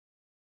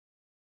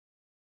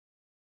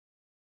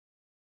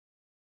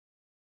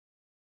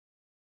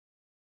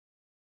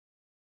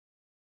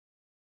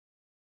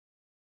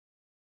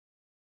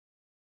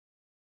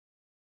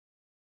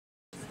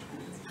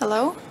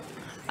Hello.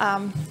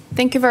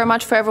 Thank you very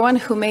much for everyone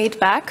who made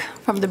back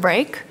from the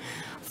break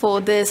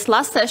for this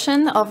last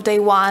session of day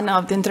one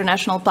of the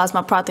International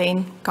Plasma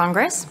Protein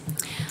Congress.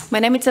 My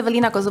name is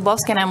Evelina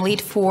Kozubowska, and I'm lead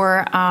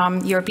for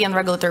European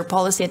Regulatory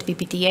Policy at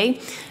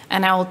PPTA.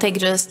 And I will take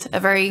just a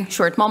very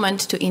short moment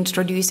to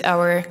introduce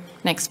our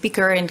next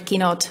speaker and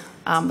keynote,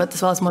 but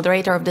as well as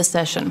moderator of this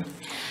session.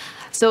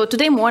 So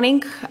today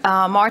morning,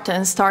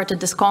 Martin started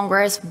this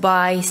Congress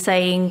by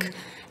saying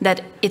that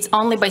it's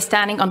only by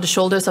standing on the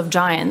shoulders of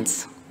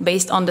giants,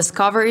 based on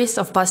discoveries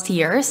of past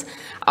years,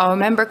 our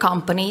member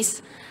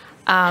companies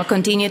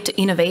continue to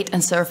innovate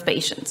and serve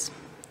patients.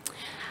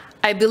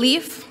 I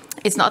believe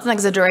it's not an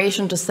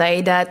exaggeration to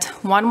say that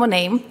one more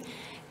name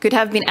could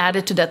have been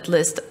added to that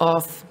list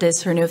of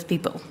this renewed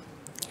people.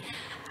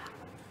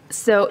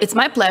 So it's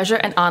my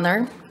pleasure and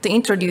honor to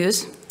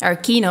introduce our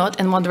keynote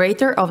and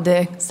moderator of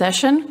the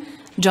session,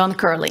 John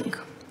Curling.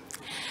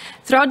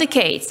 Throughout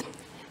decades,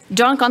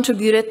 John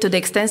contributed to the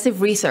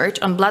extensive research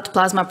on blood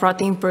plasma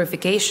protein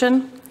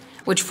purification,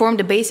 which formed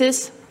the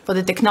basis for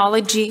the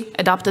technology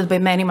adopted by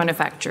many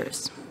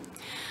manufacturers.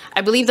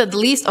 I believe that the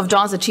list of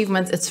John's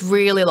achievements is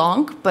really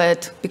long,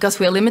 but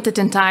because we are limited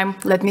in time,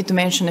 let me to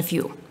mention a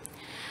few.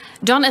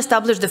 John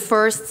established the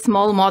first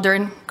small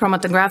modern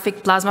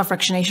chromatographic plasma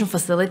fractionation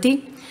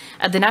facility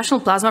at the National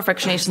Plasma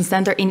Fractionation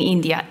Center in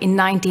India in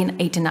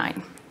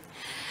 1989.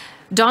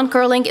 John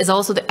Curling is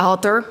also the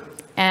author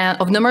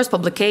of numerous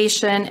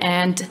publications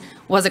and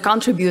was a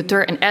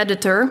contributor and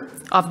editor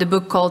of the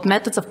book called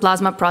Methods of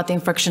Plasma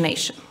Protein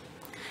Fractionation.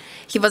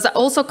 He was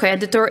also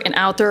co-editor and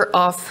author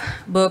of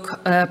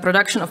book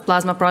Production of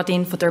Plasma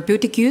Protein for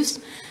Therapeutic Use,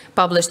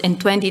 published in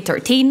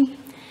 2013.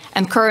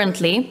 And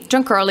currently,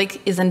 John Curling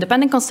is an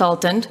independent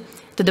consultant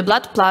to the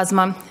blood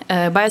plasma,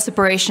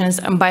 bioseparations,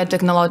 and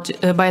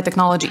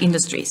biotechnology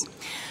industries.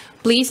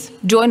 Please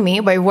join me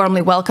by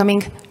warmly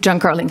welcoming John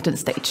Curling to the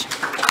stage.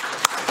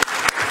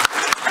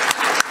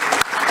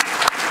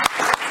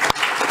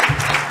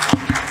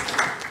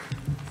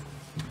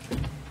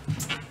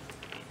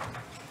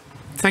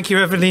 Thank you,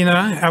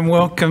 Evelina, and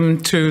welcome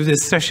to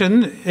this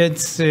session.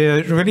 It's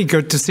really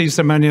good to see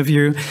so many of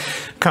you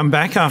come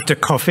back after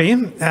coffee.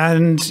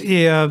 And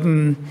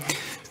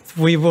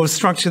we will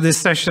structure this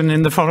session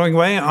in the following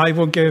way. I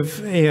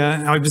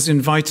was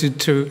invited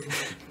to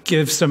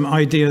give some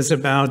ideas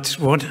about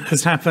what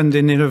has happened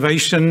in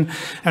innovation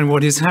and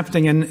what is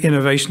happening in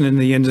innovation in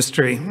the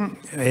industry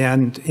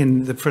and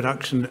in the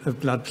production of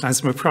blood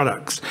plasma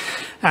products.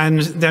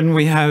 And then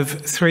we have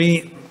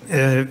three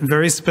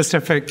very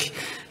specific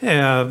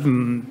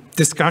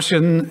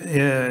discussion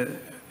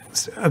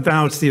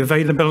about the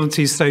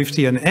availability,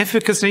 safety, and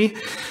efficacy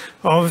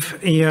of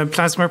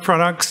plasma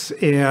products,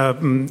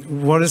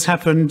 what has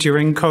happened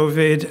during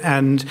COVID,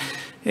 and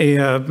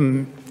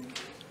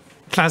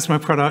plasma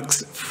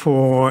products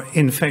for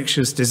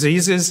infectious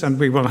diseases. And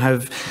we will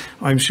have,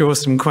 I'm sure,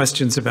 some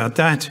questions about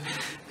that.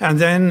 And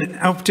then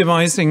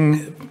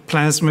optimizing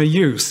plasma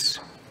use,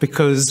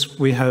 because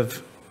we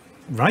have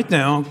right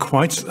now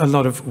quite a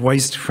lot of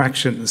waste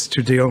fractions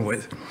to deal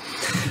with.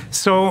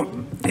 So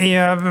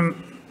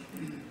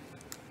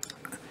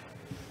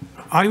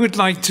I would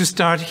like to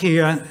start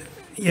here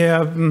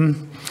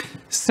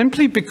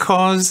simply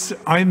because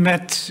I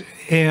met,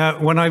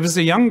 when I was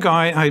a young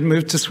guy, I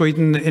moved to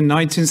Sweden in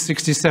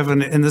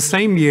 1967. In the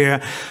same year,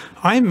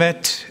 I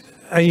met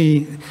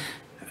a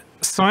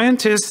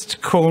scientist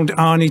called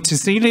Arne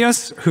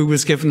Tiselius, who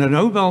was given a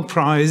Nobel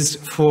Prize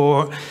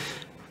for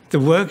the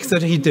work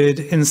that he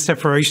did in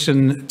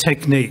separation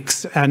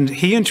techniques. And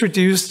he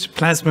introduced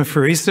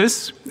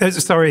electrophoresis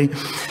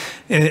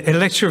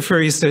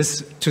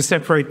to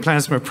separate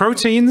plasma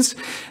proteins.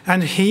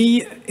 And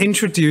he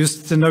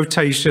introduced the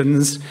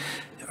notations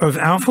of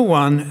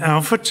alpha-1,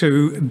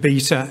 alpha-2,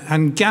 beta,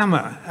 and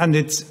gamma. And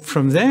it's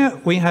from there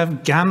we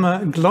have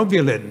gamma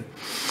globulin.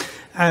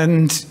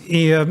 And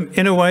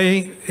in a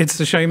way, it's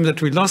a shame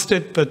that we lost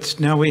it, but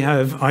now we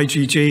have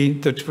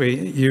IgG that we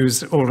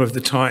use all of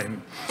the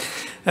time.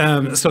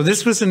 So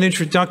this was an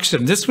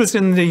introduction. This was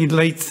in the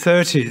late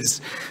 30s,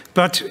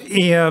 but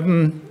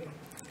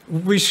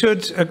we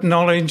should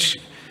acknowledge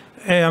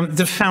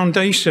the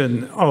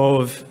foundation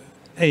of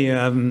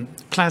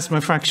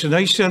plasma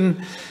fractionation.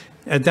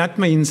 That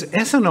means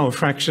ethanol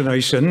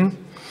fractionation,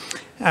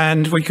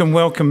 and we can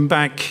welcome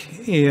back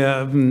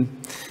Edwin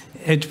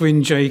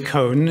J.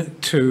 Cohn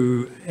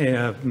to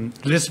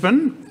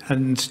Lisbon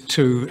and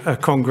to a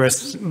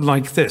congress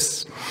like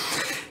this.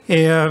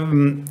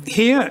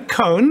 Here,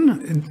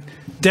 Cohn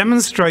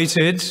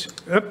demonstrated,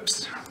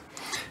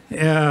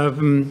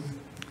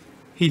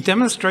 he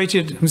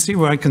demonstrated, let me see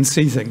where I can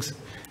see things.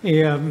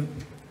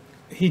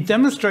 He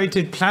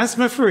demonstrated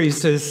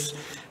plasmapheresis,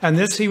 and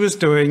this he was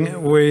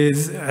doing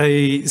with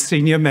a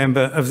senior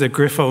member of the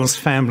Grifols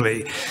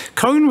family.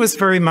 Cohn was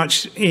very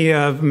much, he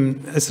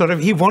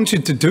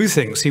wanted to do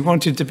things. He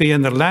wanted to be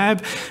in the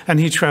lab, and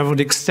he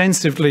traveled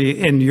extensively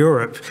in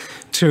Europe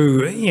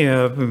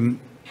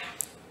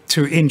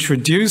to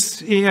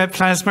introduce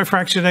plasma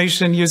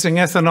fractionation using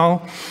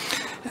ethanol.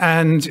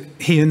 And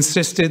he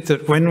insisted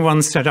that when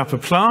one set up a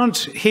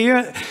plant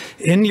here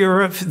in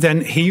Europe,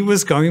 then he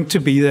was going to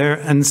be there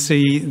and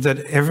see that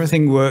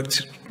everything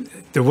worked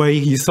the way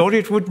he thought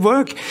it would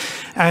work.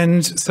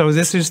 And so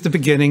this is the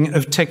beginning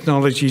of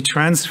technology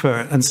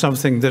transfer, and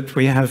something that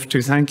we have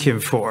to thank him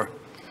for.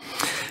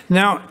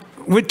 Now,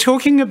 we're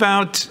talking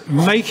about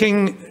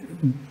making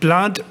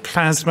blood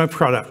plasma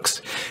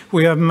products.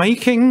 We are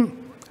making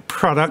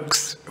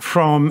products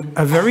from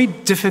a very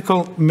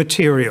difficult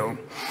material.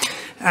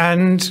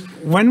 And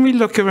when we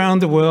look around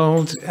the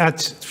world at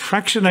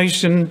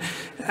fractionation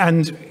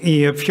and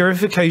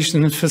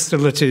purification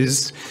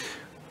facilities,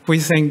 we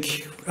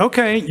think,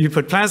 okay, you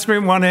put plasma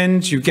in one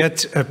end, you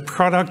get a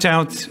product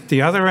out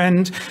the other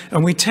end,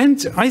 and we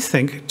tend, I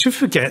think, to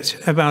forget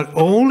about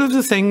all of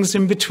the things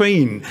in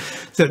between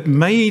that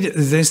made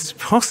this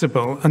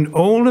possible, and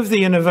all of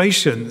the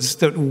innovations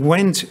that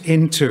went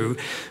into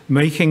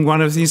making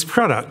one of these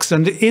products.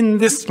 And in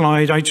this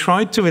slide, I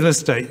tried to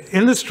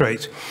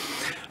illustrate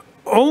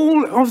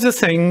all of the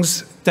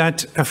things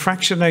that a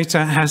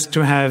fractionator has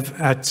to have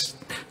at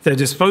their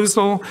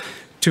disposal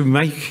to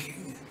make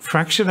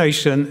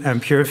fractionation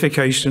and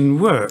purification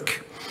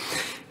work.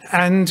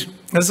 And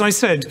as I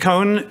said,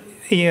 Cohn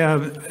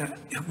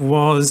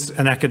was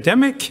an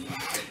academic.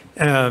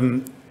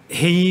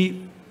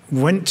 He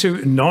went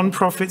to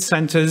non-profit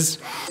centers,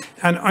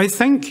 and I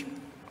think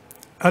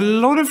a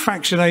lot of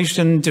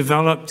fractionation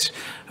developed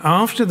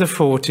after the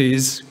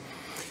 40s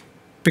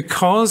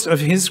because of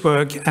his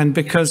work and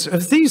because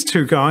of these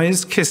two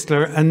guys,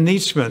 Kistler and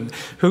Nietschmann,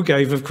 who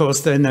gave, of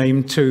course, their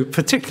name to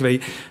particularly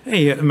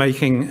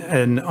making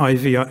an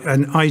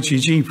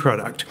IgG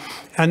product.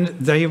 And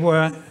they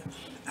were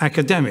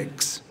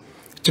academics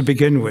to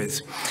begin with.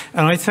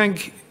 And I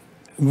think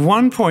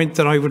one point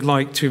that I would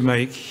like to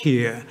make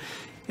here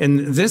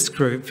in this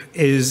group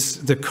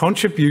is the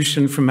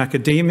contribution from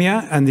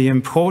academia and the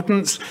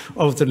importance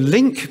of the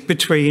link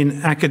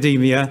between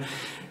academia,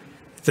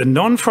 the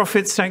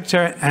non-profit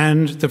sector,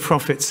 and the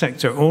profit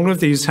sector. All of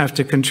these have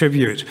to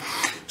contribute.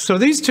 So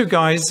these two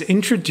guys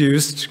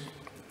introduced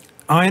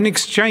ion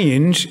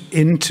exchange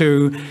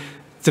into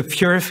the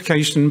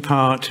purification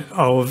part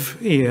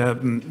of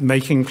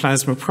making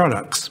plasma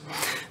products.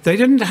 They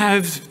didn't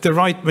have the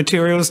right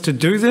materials to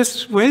do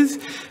this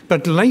with,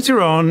 but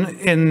later on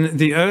in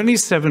the early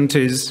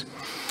 70s,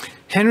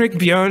 Henrik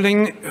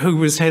Björling, who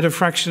was head of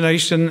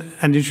fractionation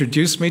and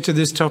introduced me to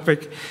this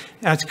topic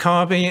at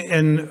Kabi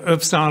in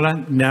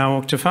Uppsala, now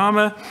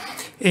Octapharma,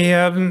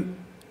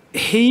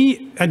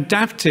 he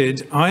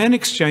adapted ion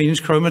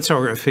exchange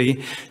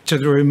chromatography to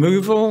the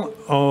removal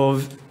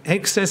of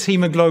excess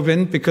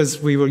hemoglobin, because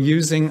we were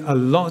using a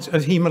lot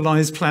of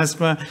hemolyzed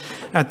plasma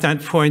at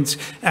that point,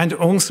 and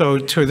also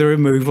to the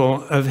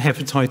removal of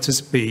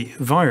hepatitis B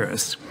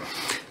virus.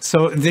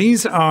 So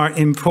these are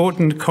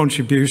important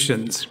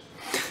contributions.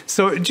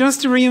 So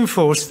just to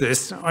reinforce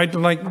this, I'd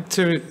like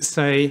to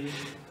say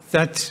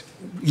that,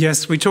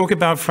 yes, we talk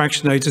about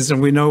fractionators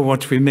and we know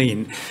what we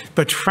mean,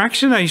 but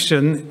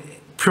fractionation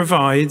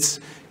provides,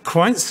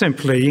 quite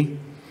simply,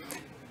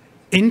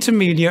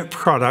 intermediate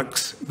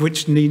products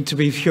which need to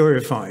be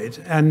purified.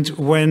 And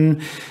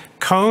when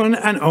Cohn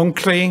and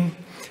Onkley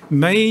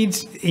made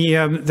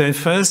their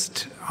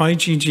first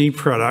IgG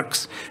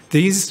products,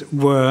 these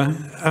were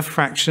a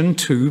fraction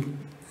 2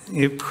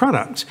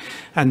 product.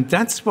 And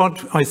that's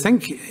what I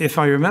think, if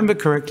I remember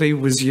correctly,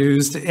 was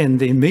used in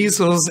the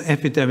measles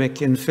epidemic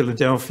in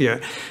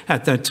Philadelphia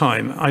at that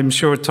time. I'm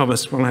sure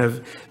Thomas will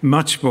have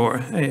much more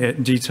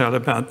detail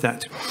about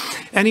that.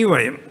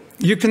 Anyway,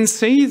 you can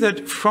see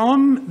that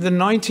from the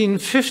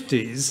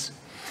 1950s,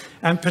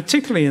 and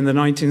particularly in the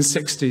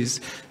 1960s,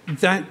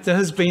 that there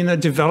has been a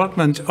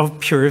development of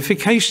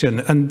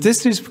purification. And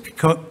this is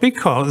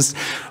because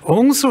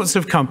all sorts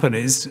of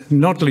companies,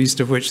 not least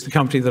of which the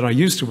company that I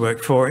used to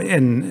work for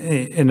in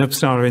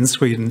Uppsala in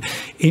Sweden,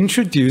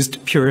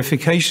 introduced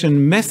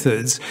purification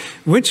methods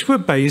which were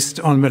based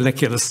on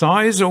molecular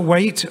size or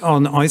weight,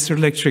 on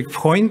isoelectric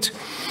point,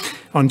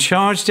 on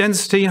charge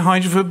density,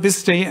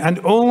 hydrophobicity, and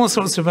all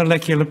sorts of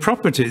molecular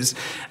properties,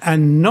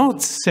 and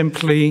not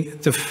simply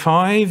the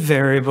 5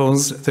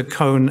 variables that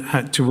Cohn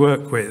had to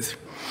work with.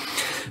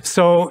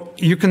 So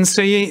you can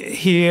see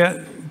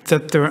here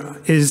that there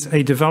is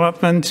a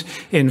development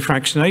in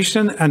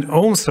fractionation and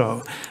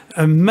also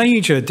a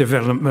major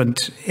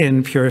development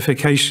in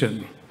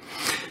purification.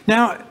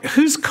 Now,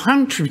 who's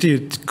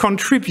contributed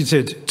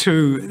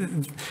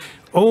to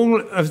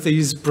all of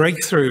these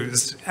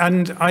breakthroughs?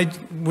 And I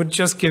would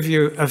just give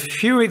you a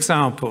few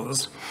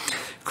examples.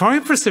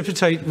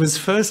 Cryoprecipitate was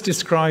first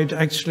described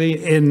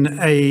actually in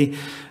a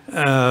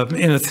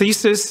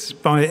thesis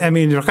by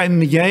Émile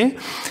Remier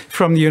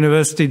from the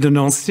University de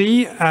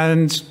Nancy,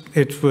 and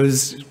it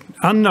was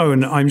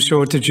unknown, I'm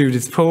sure, to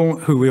Judith Poole,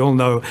 who we all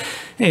know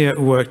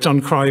worked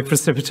on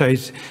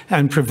cryoprecipitate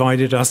and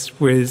provided us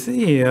with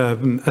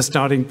a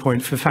starting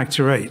point for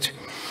factor 8.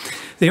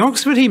 The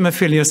Oxford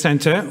Haemophilia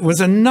Centre was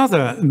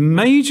another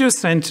major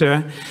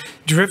centre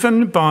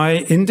driven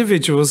by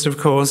individuals, of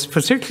course,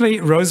 particularly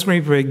Rosemary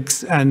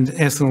Briggs and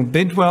Ethel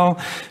Bidwell,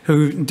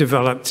 who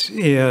developed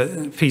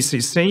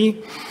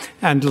PCC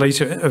and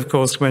later, of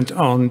course, went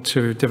on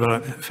to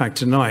develop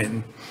factor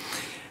IX.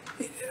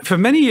 For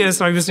many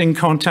years, I was in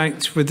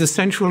contact with the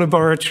central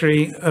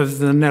laboratory of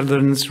the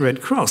Netherlands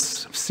Red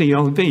Cross,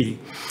 CLB.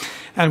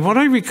 And what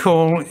I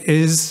recall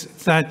is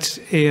that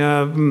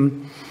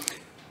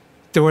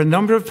there were a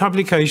number of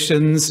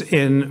publications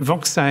in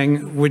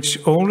Voxang which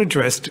all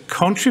addressed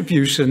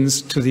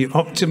contributions to the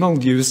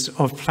optimal use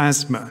of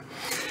plasma.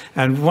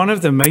 And one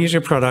of the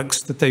major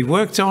products that they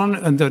worked on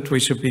and that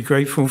we should be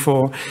grateful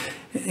for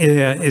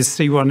is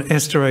C1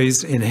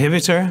 esterase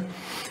inhibitor.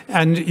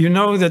 And you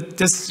know that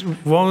this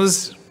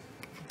was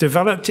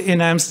developed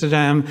in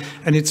Amsterdam,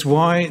 and it's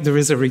why there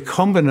is a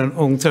recombinant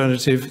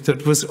alternative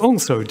that was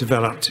also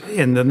developed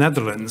in the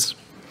Netherlands.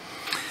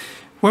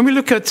 When we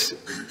look at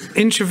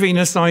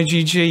intravenous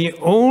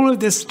IgG, all of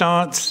this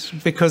starts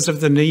because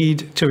of the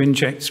need to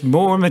inject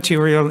more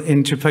material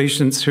into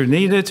patients who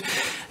need it.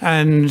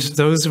 And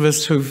those of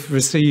us who've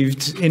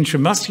received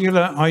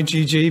intramuscular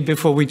IgG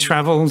before we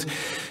traveled,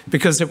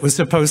 because it was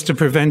supposed to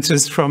prevent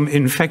us from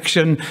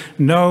infection,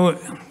 know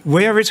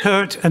where it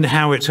hurt and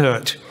how it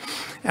hurt.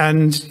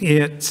 And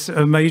it's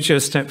a major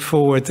step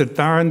forward that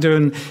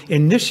Barendon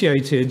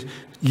initiated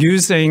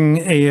using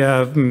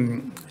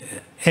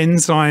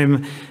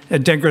enzyme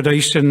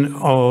degradation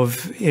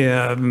of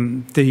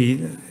the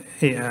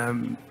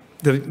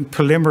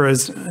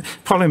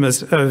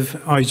polymers of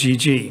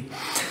IgG.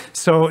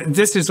 So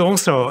this is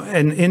also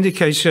an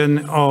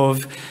indication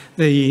of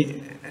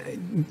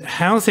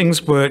how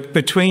things work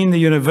between the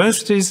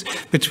universities,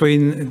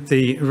 between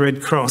the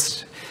Red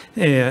Cross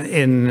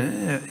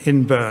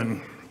in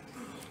Bern.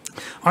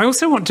 I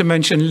also want to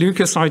mention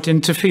leukocyte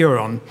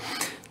interferon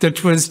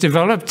that was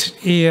developed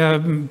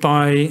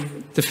by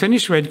the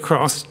Finnish Red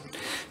Cross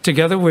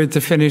together with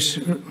the Finnish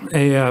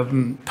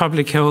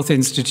Public Health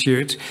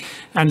Institute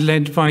and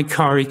led by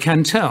Kari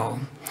Kantel.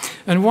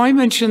 And why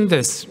mention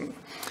this?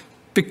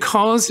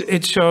 Because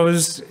it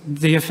shows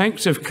the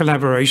effect of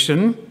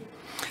collaboration,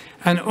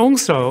 and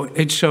also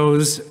it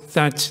shows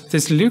that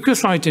this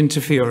leukocyte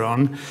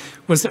interferon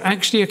was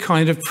actually a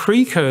kind of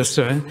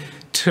precursor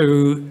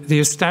to the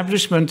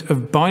establishment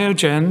of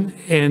Biogen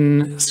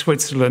in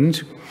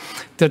Switzerland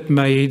that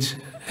made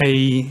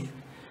an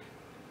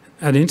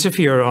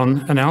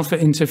interferon, an alpha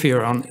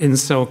interferon in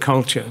cell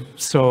culture.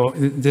 So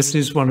this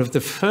is one of the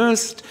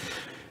first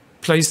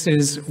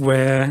places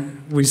where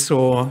we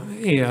saw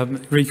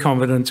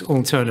recombinant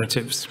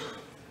alternatives.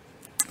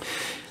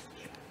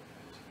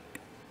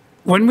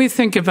 When we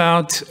think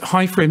about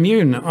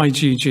hyperimmune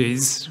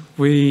IgGs,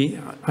 we,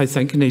 I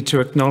think, need to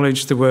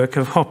acknowledge the work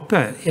of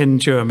Hoppe in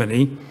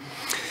Germany,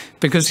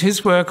 because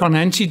his work on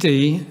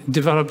anti-D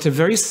developed a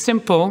very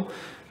simple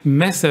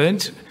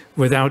method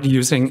without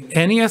using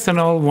any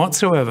ethanol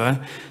whatsoever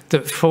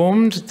that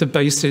formed the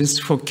basis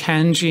for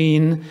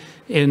CanGene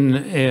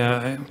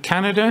in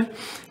Canada.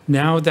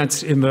 Now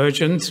that's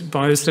Emergent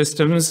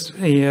Biosystems,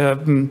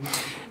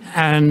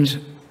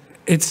 and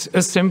it's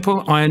a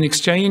simple ion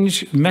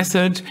exchange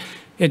method.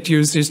 It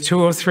uses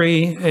 2 or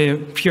 3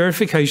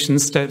 purification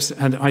steps,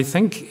 and I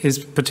think is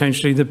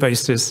potentially the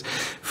basis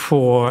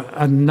for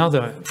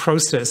another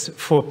process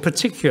for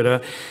particular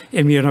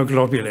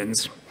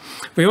immunoglobulins.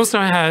 We also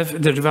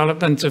have the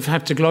development of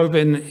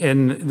haptoglobin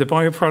in the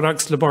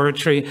bioproducts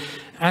laboratory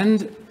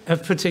and a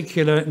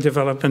particular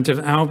development of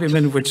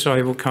albumin, which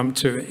I will come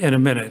to in a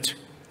minute.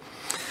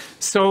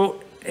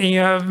 So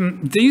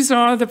these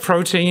are the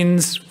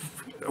proteins,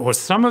 or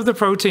some of the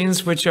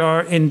proteins, which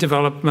are in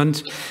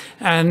development.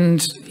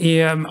 And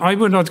I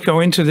will not go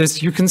into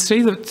this. You can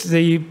see that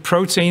the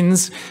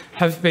proteins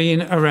have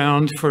been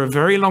around for a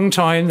very long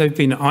time. They've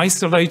been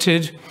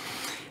isolated,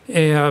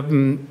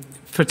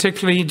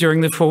 particularly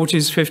during the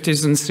 40s,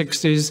 50s, and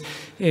 60s,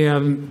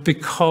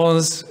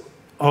 because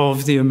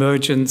of the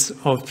emergence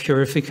of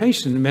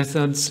purification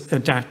methods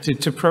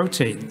adapted to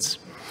proteins.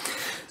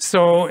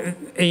 So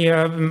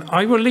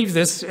I will leave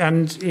this,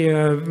 and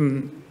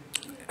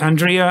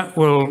Andrea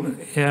will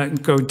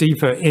go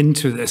deeper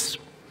into this.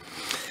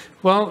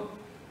 Well,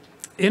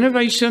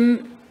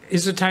 innovation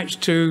is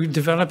attached to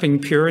developing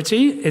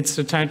purity. It's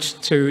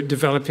attached to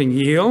developing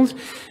yield.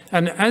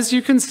 And as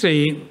you can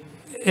see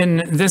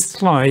in this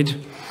slide,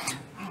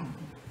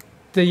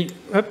 the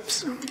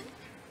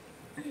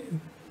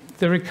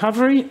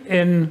recovery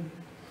in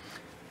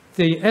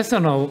the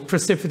ethanol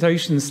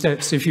precipitation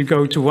steps, if you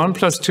go to 1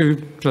 + 2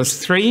 +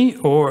 3,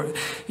 or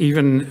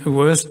even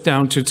worse,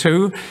 down to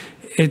 2,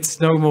 it's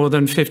no more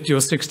than 50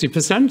 or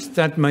 60%.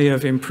 That may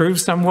have improved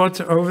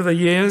somewhat over the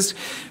years.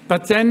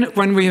 But then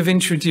when we have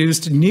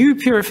introduced new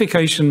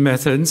purification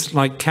methods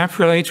like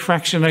caprylate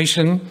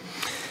fractionation,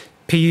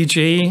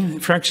 PEG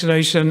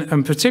fractionation,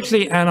 and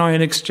particularly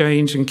anion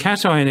exchange and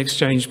cation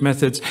exchange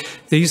methods,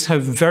 these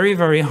have very,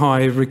 very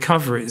high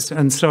recoveries.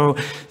 And so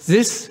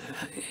this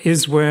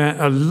is where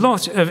a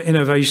lot of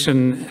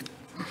innovation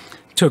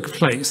took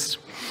place.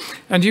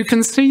 And you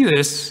can see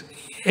this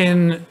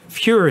in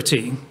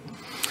purity.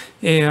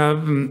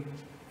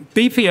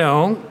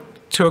 BPL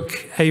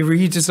took a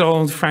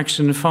redissolved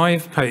fraction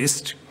 5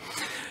 paste,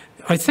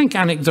 I think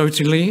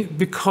anecdotally,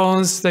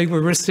 because they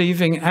were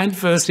receiving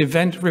adverse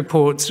event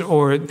reports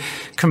or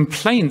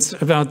complaints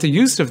about the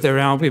use of their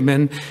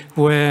albumin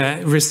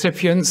where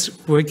recipients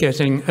were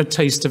getting a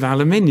taste of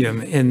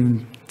aluminium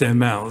in their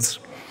mouths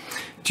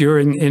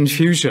during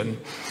infusion.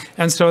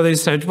 And so they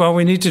said, well,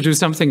 we need to do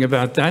something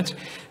about that.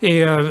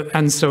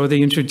 And so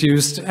they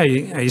introduced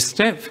a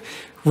step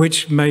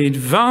which made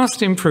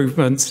vast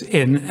improvements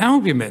in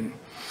albumin.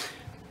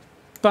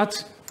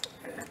 But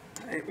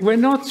we're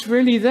not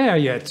really there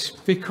yet,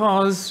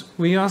 because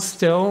we are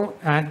still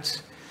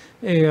at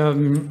a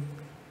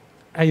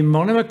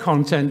monomer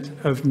content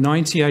of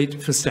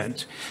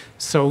 98%.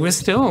 So we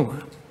still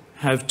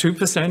have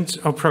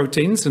 2% of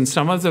proteins, and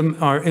some of them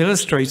are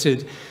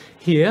illustrated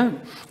here,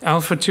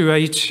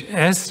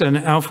 alpha-2HS and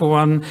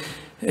alpha-1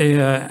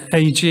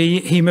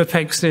 Ag,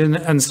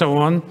 hemopexin, and so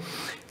on,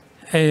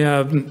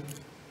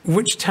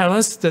 which tell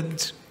us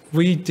that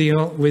we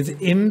deal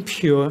with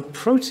impure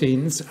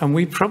proteins, and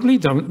we probably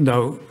don't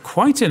know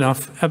quite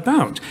enough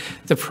about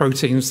the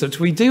proteins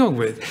that we deal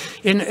with.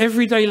 In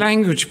everyday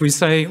language, we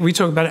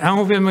talk about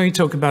albumin, we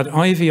talk about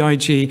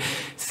IVIG,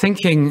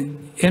 thinking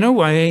in a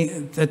way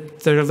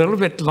that they're a little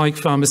bit like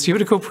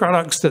pharmaceutical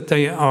products, that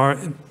they are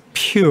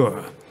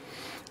pure,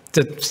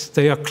 that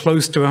they are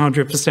close to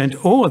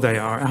 100%, or they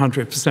are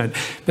 100%.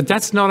 But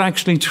that's not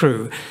actually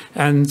true.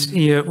 And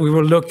we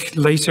will look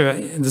later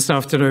this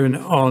afternoon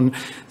on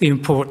the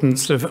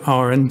importance of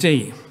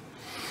R&D.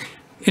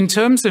 In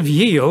terms of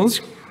yield,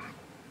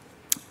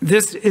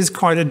 this is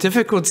quite a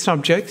difficult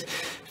subject,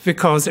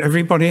 because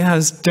everybody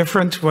has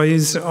different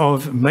ways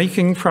of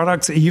making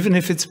products, even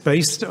if it's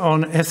based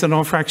on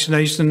ethanol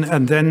fractionation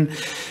and then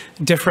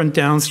different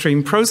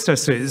downstream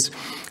processes.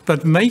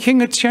 But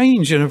making a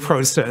change in a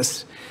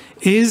process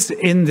is,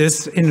 in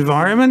this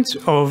environment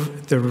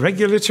of the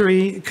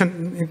regulatory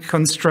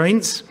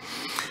constraints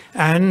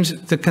and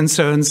the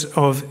concerns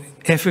of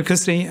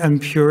efficacy and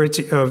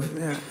purity of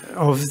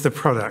the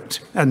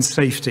product and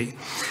safety.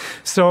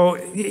 So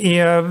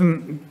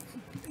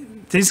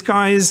these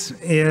guys,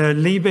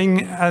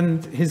 Liebing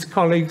and his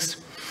colleagues,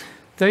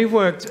 they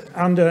worked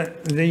under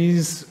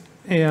these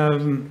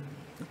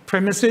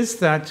premises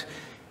that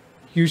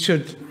you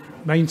should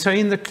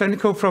maintain the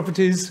clinical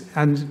properties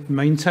and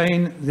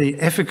maintain the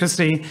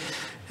efficacy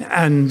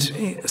and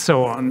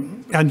so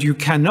on. And you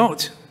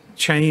cannot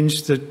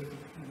change the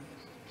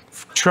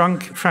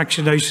trunk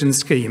fractionation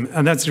scheme.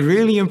 And that's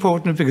really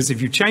important, because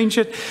if you change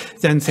it,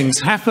 then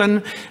things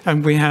happen.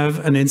 And we have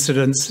an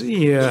incident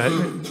here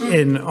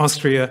in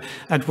Austria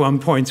at one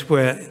point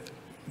where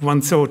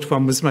one thought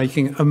one was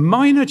making a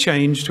minor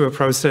change to a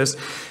process,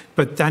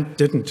 but that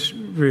didn't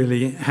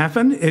really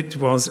happen. It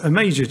was a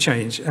major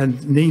change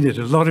and needed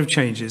a lot of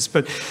changes.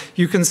 But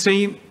you can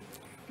see,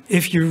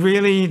 if you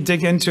really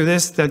dig into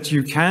this, that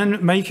you can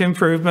make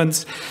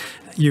improvements.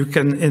 You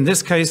can, in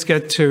this case,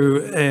 get to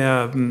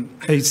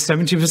a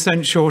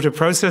 70% shorter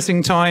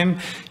processing time.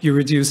 You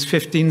reduce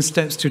 15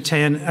 steps to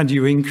 10, and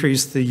you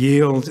increase the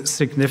yield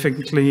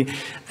significantly,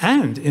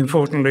 and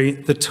importantly,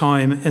 the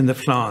time in the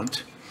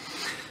plant.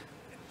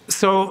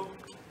 So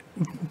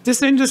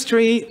this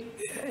industry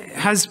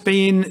has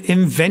been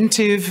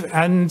inventive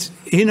and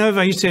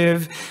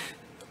innovative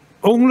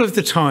all of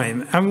the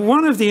time. And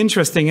one of the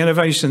interesting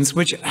innovations,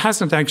 which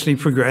hasn't actually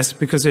progressed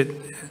because it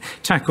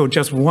tackled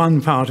just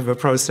one part of a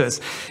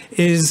process,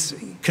 is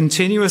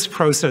continuous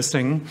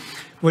processing,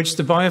 which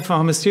the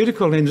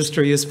biopharmaceutical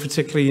industry is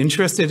particularly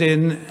interested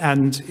in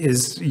and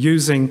is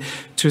using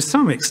to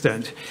some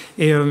extent.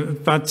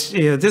 But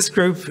this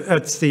group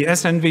at the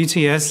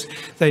SNVTS,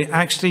 they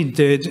actually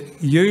did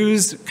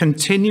use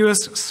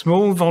continuous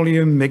small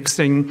volume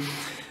mixing,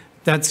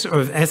 that's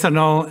of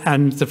ethanol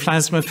and the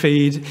plasma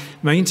feed,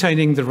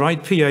 maintaining the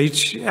right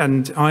pH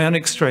and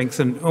ionic strength,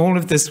 and all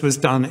of this was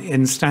done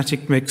in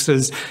static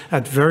mixers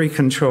at very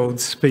controlled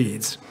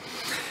speeds.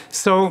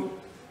 So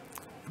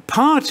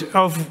part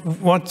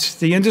of what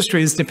the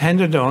industry is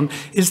dependent on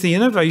is the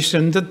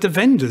innovation that the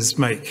vendors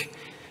make.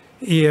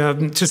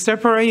 To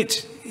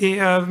separate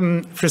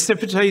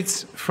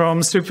precipitates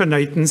from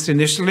supernatants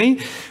initially,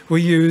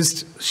 we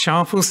used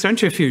Sharple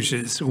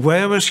centrifuges.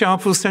 Where were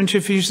Sharple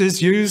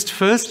centrifuges used?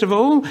 First of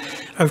all,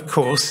 of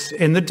course,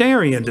 in the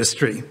dairy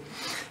industry.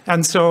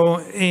 And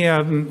so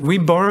we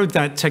borrowed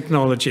that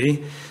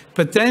technology.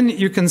 But then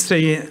you can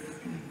see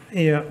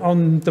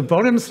on the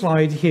bottom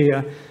slide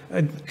here,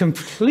 a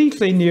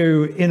completely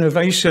new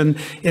innovation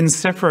in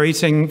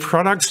separating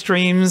product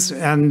streams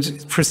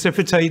and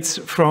precipitates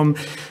from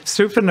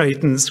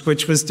supernatants,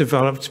 which was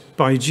developed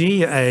by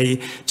GA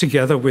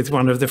together with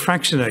one of the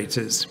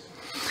fractionators.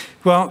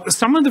 Well,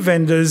 some of the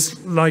vendors,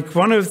 like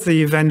one of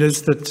the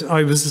vendors that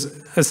I was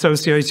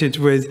associated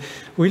with,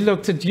 we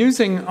looked at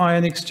using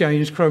ion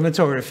exchange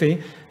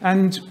chromatography,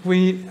 and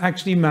we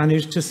actually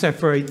managed to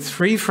separate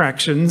 3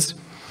 fractions,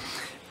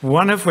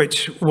 one of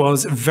which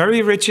was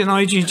very rich in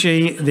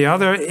IgG, the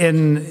other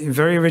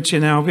very rich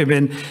in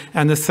albumin,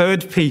 and the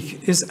third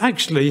peak is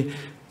actually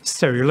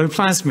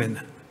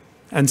ceruloplasmin.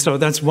 And so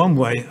that's one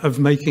way of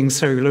making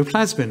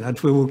celluloplasmin, and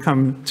we will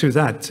come to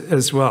that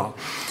as well.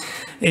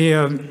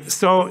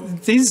 So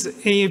these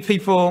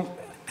people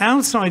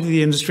outside of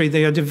the industry,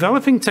 they are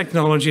developing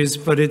technologies,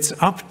 but it's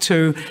up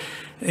to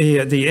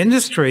the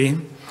industry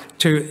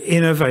to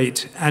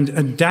innovate and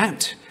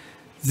adapt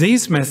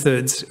these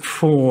methods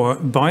for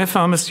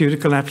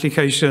biopharmaceutical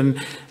application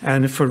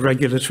and for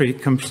regulatory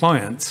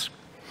compliance.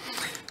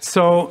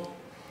 So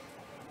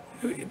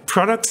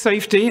product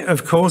safety,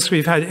 of course,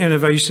 we've had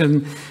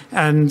innovation,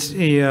 and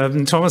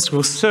Thomas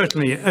will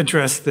certainly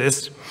address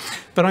this.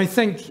 But I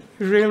think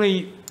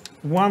really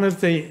one of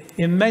the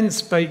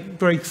immense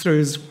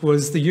breakthroughs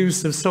was the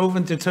use of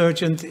solvent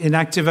detergent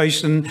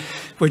inactivation,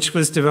 which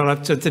was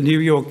developed at the New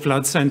York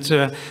Blood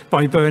Center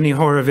by Bernie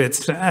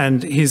Horowitz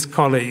and his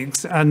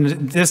colleagues.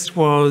 And this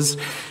was,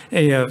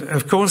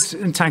 of course,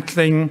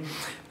 tackling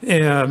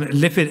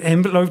lipid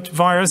enveloped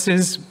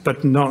viruses,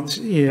 but not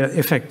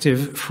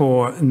effective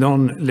for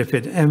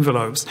non-lipid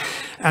envelopes.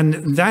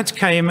 And that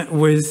came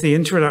with the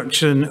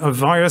introduction of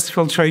virus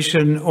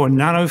filtration or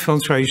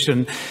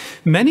nanofiltration.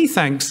 Many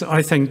thanks,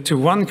 I think, to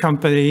one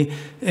company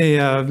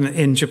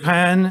in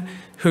Japan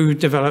who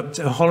developed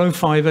a hollow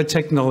fiber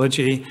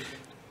technology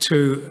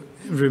to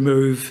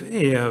remove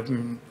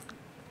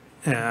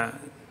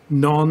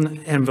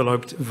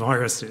non-enveloped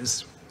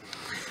viruses.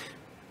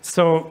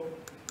 So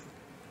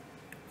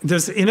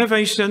there's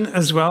innovation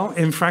as well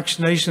in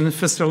fractionation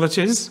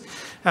facilities,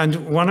 and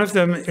one of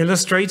them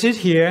illustrated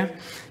here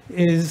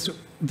is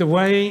the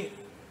way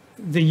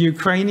the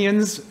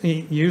Ukrainians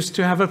used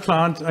to have a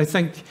plant. I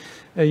think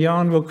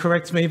Jan will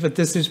correct me, but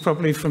this is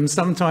probably from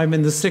sometime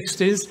in the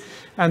 60s,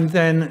 and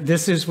then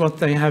this is what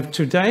they have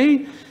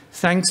today,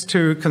 thanks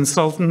to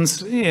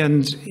consultants,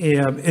 and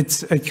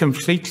it's a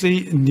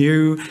completely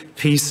new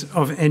piece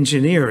of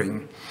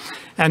engineering.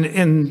 And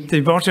in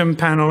the bottom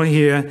panel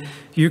here,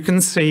 you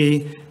can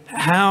see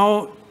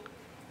how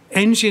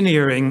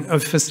engineering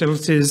of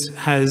facilities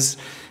has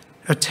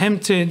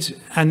attempted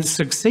and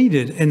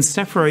succeeded in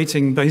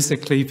separating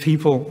basically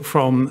people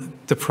from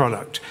the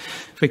product,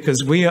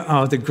 because we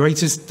are the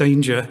greatest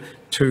danger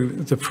to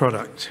the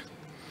product.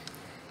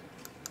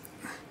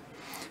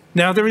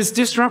 Now, there is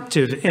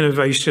disruptive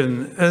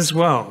innovation as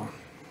well.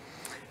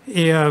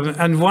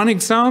 And one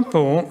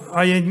example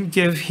I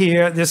give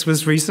here, this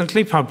was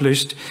recently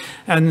published,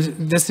 and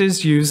this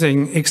is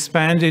using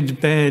expanded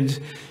bed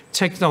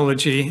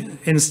technology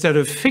instead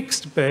of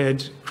fixed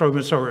bed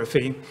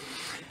chromatography.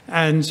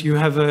 And you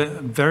have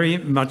a very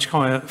much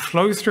higher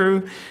flow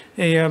through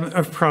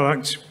of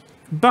product.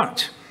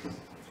 But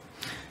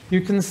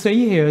you can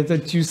see here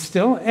that you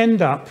still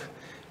end up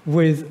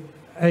with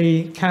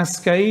a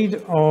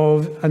cascade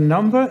of a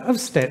number of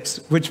steps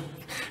which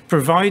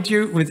provide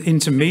you with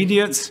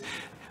intermediates,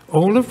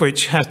 all of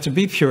which have to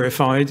be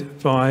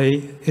purified by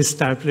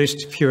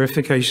established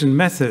purification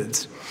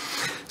methods.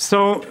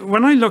 So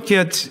when I look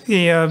at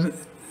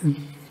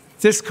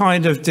this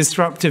kind of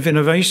disruptive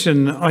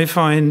innovation, I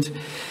find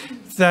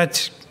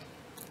that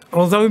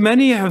although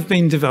many have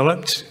been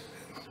developed,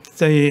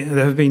 there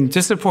have been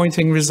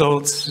disappointing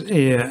results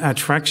at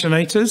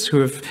fractionators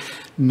who have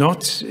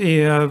not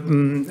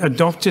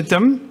adopted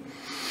them.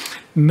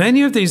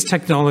 Many of these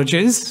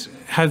technologies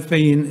have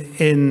been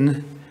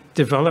in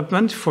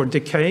development for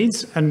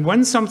decades, and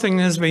when something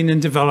has been in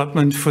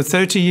development for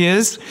 30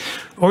 years,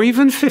 or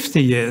even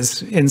 50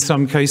 years in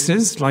some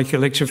cases, like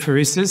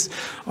electrophoresis,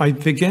 I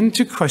begin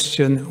to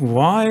question,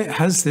 why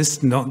has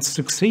this not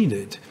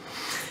succeeded?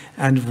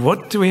 And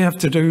what do we have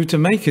to do to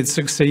make it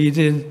succeed?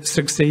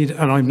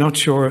 And I'm not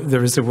sure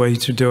there is a way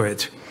to do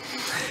it.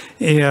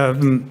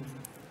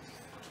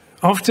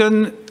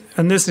 Often,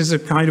 and this is a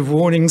kind of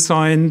warning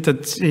sign,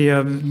 that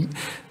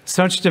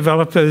such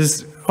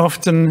developers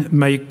often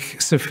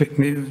make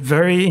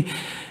very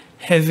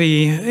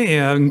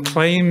heavy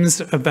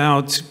claims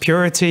about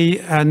purity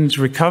and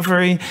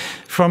recovery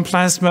from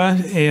plasma.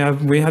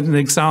 We had an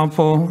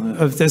example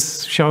of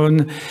this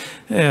shown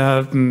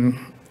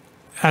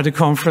at a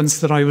conference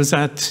that I was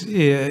at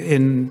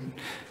in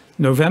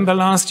November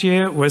last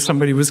year, where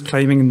somebody was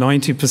claiming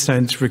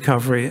 90%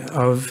 recovery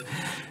of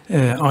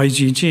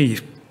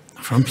IgG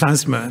from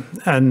plasma,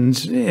 and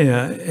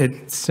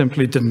it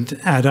simply didn't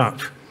add up.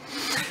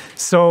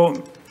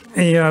 So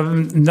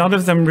none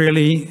of them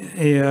really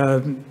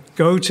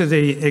go to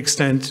the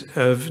extent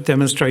of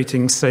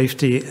demonstrating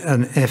safety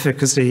and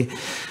efficacy,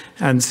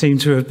 and seem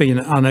to have been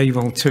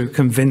unable to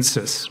convince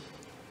us.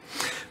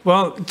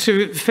 Well,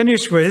 to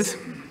finish with,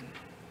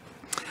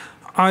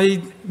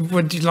 I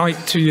would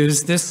like to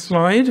use this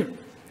slide.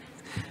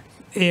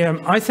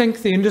 I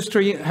think the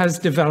industry has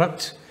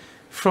developed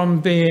from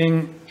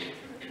being,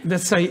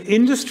 let's say,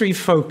 industry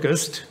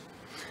focused.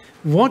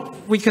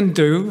 What we can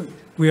do,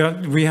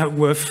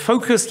 we're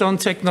focused on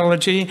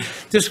technology.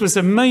 This was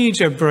a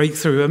major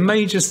breakthrough, a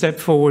major step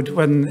forward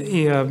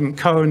when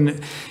Cohn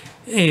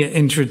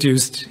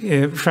introduced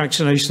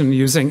fractionation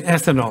using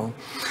ethanol.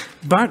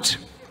 But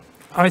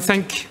I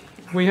think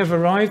we have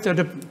arrived at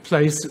a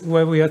place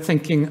where we are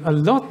thinking a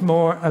lot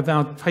more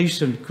about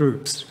patient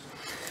groups.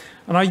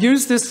 And I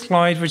use this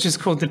slide, which is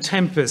called the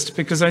Tempest,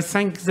 because I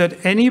think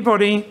that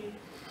anybody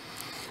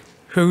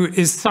who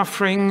is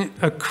suffering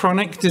a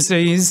chronic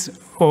disease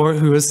or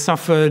who has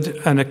suffered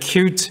an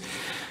acute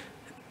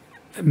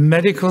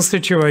medical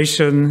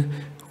situation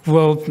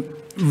will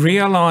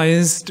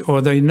realize,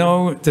 or they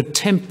know, the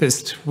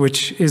tempest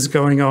which is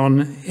going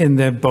on in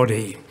their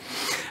body.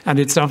 And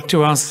it's up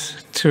to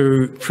us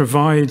to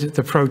provide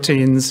the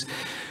proteins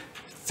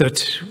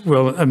that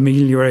will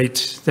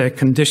ameliorate their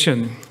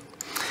condition.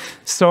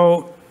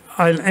 So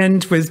I'll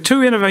end with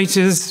two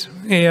innovators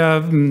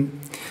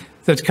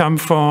that come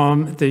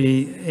from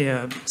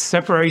the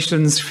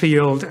separations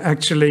field,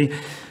 actually.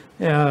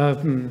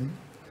 And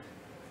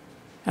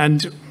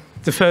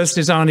the first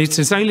is Arnie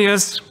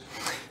Tiselius,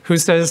 who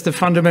says the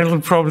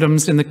fundamental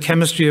problems in the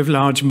chemistry of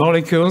large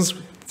molecules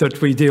that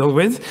we deal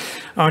with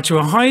are to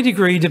a high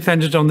degree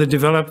dependent on the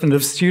development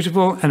of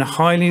suitable and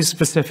highly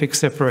specific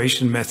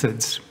separation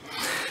methods.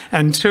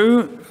 And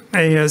two,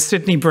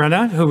 Sydney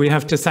Brenner, who we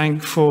have to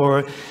thank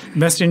for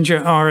messenger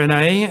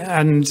RNA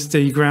and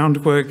the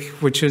groundwork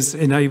which has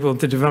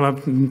enabled the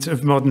development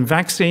of modern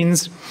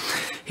vaccines.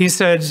 He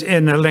said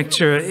in a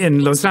lecture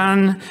in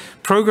Lausanne,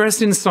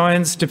 progress in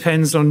science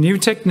depends on new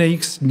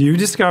techniques, new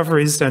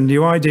discoveries, and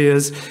new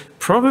ideas,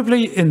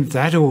 probably in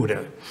that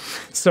order.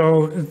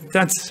 So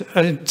that's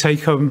a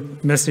take-home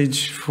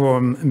message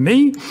from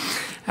me,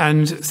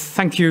 and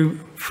thank you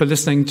for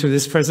listening to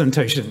this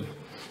presentation.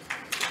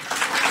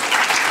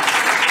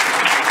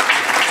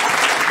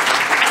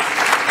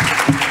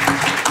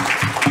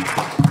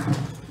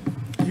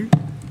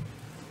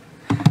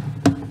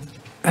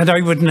 And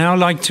I would now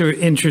like to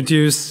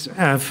introduce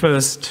our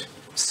first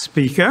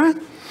speaker.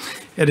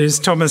 It is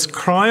Thomas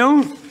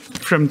Kreil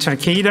from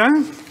Takeda.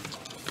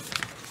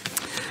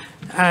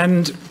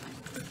 And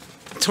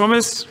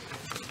Thomas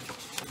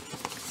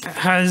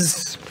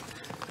has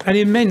an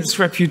immense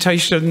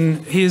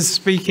reputation. He is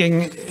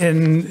speaking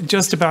in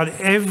just about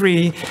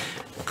every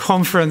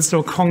conference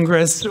or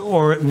congress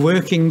or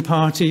working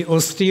party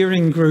or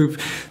steering group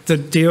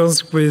that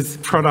deals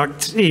with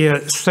product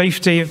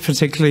safety,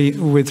 particularly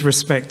with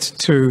respect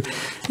to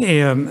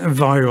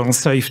viral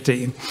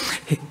safety.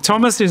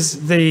 Thomas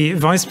is the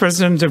Vice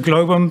President of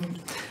Global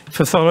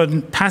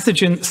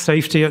Pathogen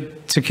Safety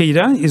at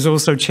Takeda. He's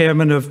also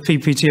Chairman of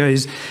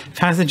PPTA's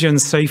Pathogen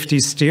Safety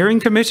Steering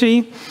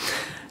Committee.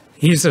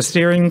 He's a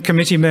steering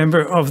committee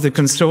member of the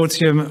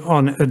Consortium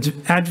on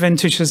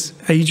Adventitious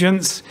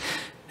Agents,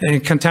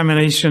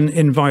 contamination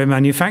in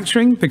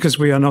biomanufacturing, because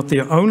we are not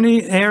the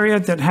only area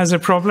that has a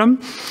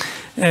problem.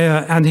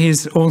 And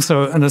he's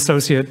also an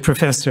associate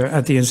professor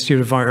at the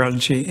Institute of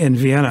Virology in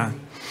Vienna.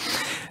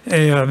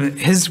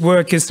 His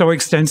work is so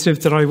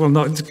extensive that I will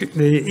not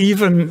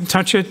even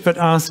touch it, but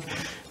ask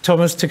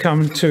Thomas to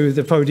come to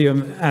the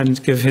podium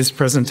and give his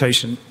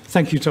presentation.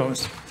 Thank you,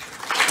 Thomas.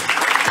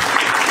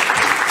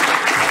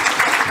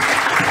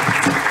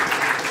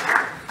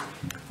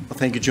 Well,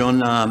 thank you, John.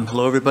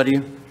 Hello,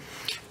 everybody.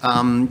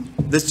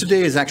 This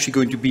today is actually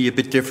going to be a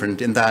bit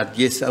different in that,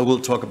 yes, I will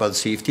talk about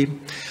safety,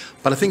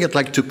 but I think I'd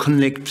like to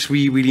connect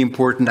three really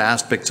important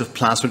aspects of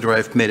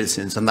plasma-derived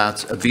medicines, and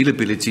that's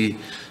availability,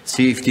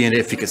 safety, and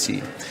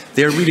efficacy.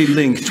 They're really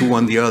linked to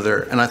one the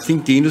other, and I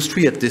think the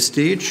industry at this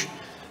stage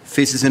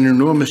faces an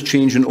enormous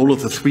change in all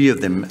of the three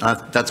of them.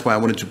 That's why I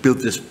wanted to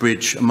build this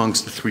bridge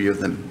amongst the three of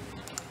them.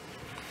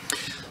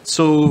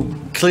 So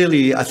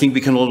clearly, I think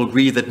we can all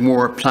agree that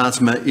more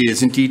plasma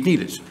is indeed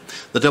needed.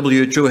 The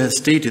WHO has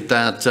stated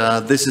that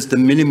this is the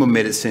minimum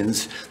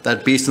medicines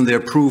that, based on their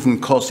proven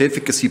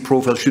cost-efficacy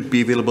profile, should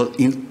be available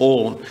in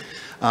all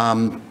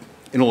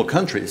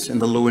countries, in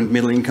the low and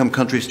middle-income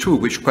countries too,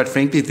 which, quite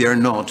frankly, they are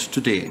not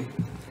today.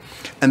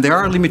 And there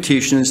are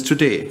limitations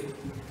today.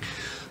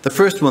 The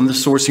first one, the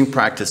sourcing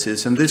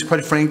practices, and this,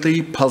 quite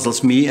frankly,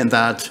 puzzles me in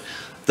that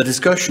the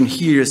discussion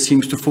here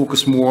seems to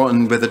focus more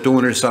on whether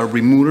donors are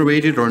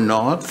remunerated or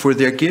not for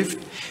their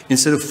gift,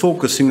 instead of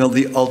focusing on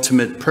the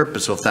ultimate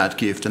purpose of that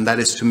gift, and that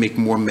is to make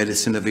more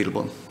medicine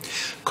available.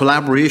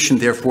 Collaboration,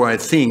 therefore, I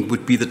think,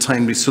 would be the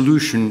timely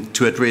solution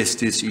to address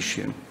this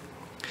issue.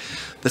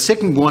 The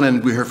second one,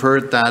 and we have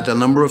heard that a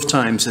number of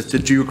times, is the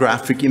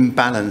geographic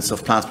imbalance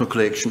of plasma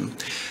collection.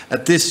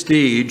 At this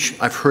stage,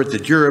 I've heard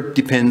that Europe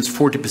depends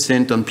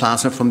 40% on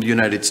plasma from the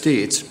United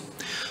States.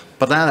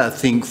 But that, I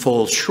think,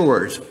 falls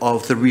short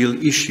of the real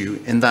issue,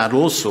 in that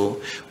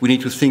also we need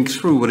to think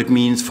through what it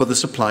means for the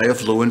supply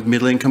of low and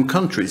middle income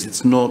countries.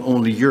 It's not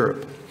only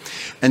Europe.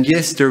 And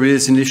yes, there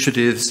is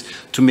initiatives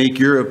to make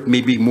Europe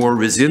maybe more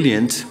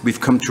resilient.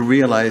 We've come to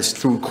realize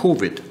through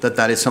COVID that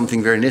that is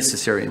something very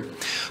necessary.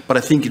 But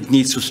I think it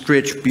needs to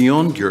stretch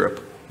beyond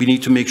Europe. We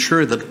need to make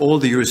sure that all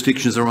the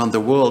jurisdictions around the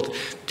world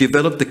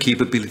develop the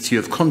capability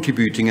of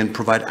contributing and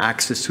provide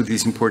access to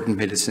these important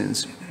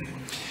medicines.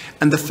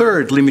 And the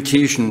third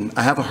limitation,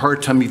 I have a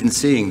hard time even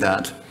saying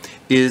that,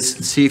 is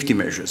safety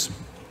measures.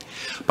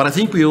 But I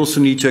think we also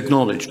need to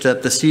acknowledge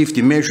that the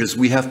safety measures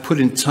we have put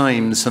in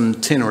time some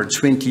 10 or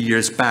 20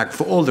 years back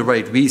for all the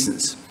right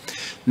reasons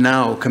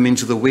now come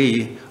into the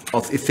way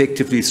of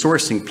effectively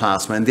sourcing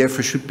plasma and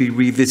therefore should be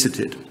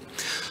revisited.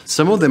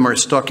 Some of them are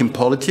stuck in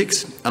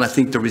politics, and I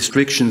think the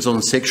restrictions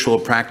on sexual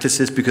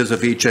practices because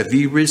of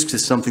HIV risks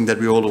is something that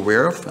we're all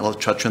aware of, and I'll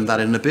touch on that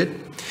in a bit.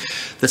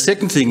 The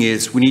second thing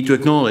is we need to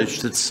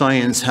acknowledge that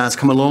science has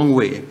come a long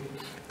way,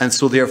 and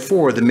so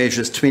therefore the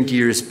measures 20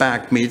 years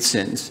back made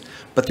sense,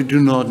 but they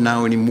do not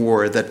now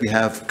anymore, that we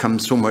have come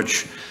so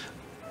much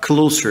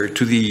closer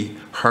to the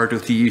heart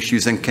of the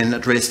issues and can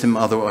address them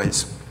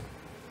otherwise.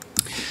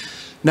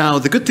 Now,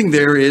 the good thing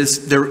there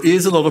is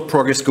a lot of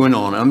progress going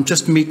on. I'm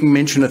just making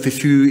mention of a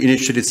few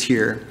initiatives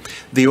here.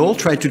 They all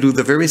try to do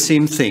the very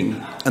same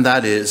thing, and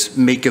that is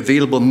make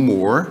available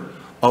more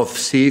of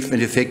safe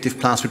and effective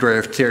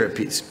plasma-derived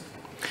therapies.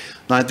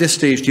 Now, at this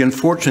stage, the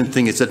unfortunate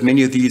thing is that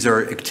many of these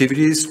are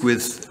activities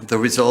with the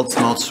results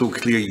not so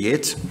clear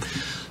yet.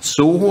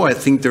 So I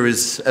think there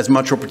is as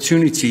much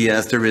opportunity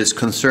as there is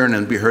concern,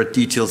 and we heard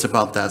details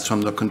about that, so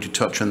I'm not going to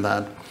touch on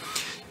that.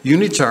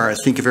 Units are, I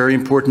think, very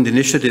important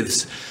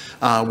initiatives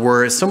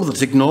where some of the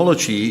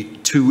technology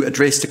to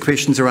address the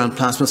questions around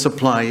plasma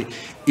supply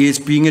is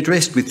being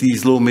addressed with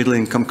these low middle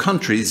income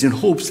countries in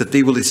hopes that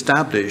they will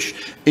establish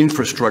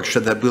infrastructure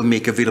that will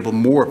make available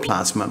more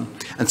plasma.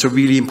 And it's a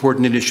really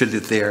important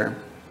initiative there.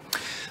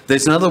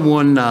 There's another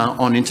one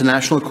on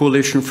International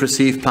Coalition for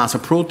Safe Plasma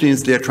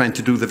Proteins. They're trying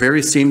to do the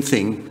very same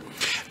thing.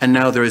 And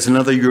now there is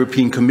another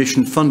European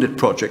Commission funded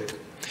project.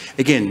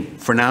 Again,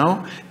 for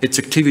now, it's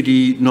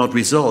activity, not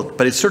result,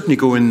 but it's certainly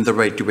going in the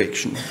right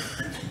direction.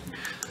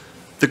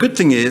 The good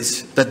thing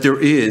is that there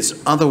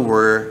is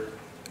other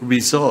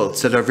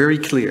results that are very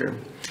clear.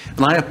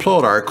 And I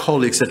applaud our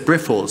colleagues at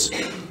Grifols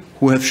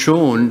who have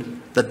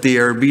shown that they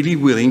are really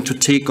willing to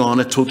take on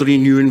a totally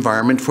new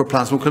environment for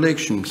plasma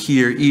collection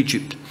here,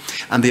 Egypt.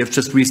 And they have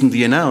just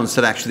recently announced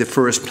that actually the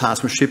first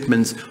plasma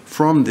shipments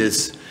from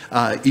this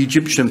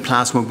Egyptian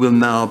plasma will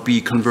now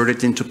be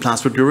converted into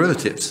plasma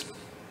derivatives.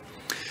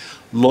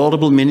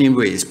 Laudable in many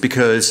ways,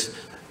 because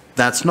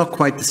that's not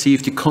quite the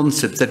safety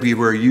concept that we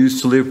were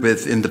used to live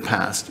with in the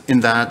past, in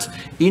that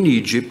in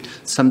Egypt,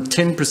 some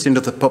 10%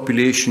 of the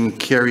population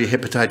carry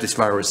hepatitis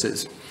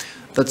viruses.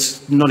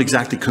 That's not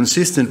exactly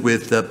consistent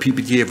with the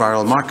PPTA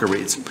viral marker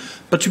rates.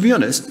 But to be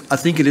honest, I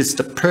think it is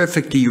the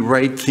perfectly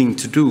right thing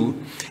to do,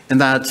 in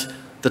that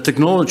the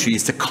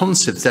technologies, the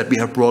concepts that we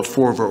have brought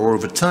forward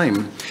over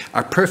time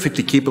are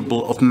perfectly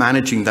capable of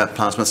managing that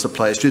plasma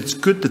supply. So it's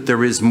good that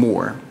there is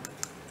more.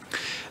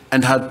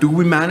 And how do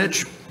we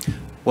manage?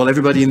 Well,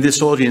 everybody in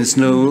this audience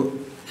know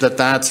that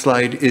that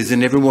slide is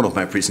in every one of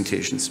my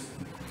presentations.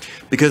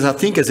 Because I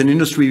think as an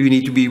industry, we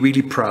need to be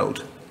really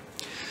proud.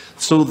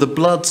 So the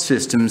blood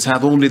systems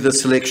have only the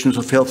selections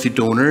of healthy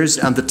donors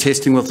and the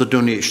testing of the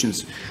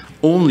donations.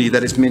 Only,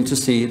 that is meant to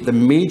say, the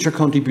major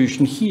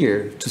contribution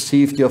here to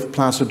safety of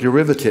plasma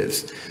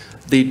derivatives,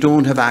 they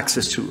don't have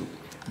access to.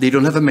 They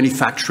don't have a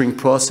manufacturing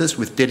process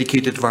with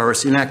dedicated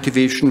virus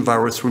inactivation,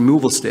 virus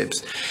removal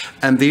steps.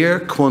 And they are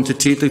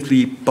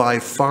quantitatively by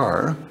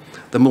far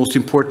the most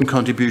important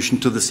contribution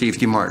to the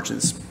safety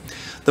margins.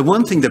 The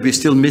one thing that we're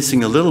still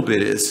missing a little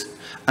bit is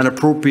an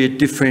appropriate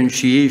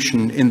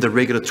differentiation in the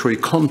regulatory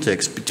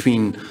context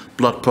between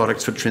blood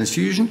products for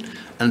transfusion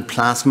and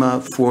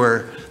plasma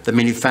for the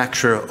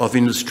manufacture of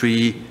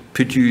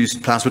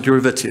industry-produced plasma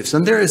derivatives.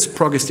 And there is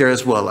progress there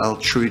as well.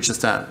 I'll show you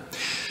just that.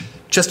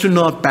 Just to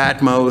not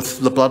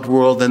badmouth the blood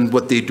world and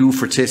what they do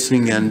for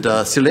testing and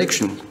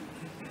selection.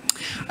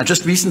 I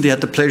just recently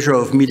had the pleasure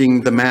of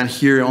meeting the man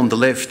here on the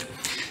left.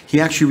 He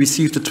actually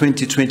received the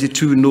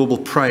 2022 Nobel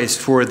Prize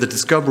for the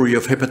discovery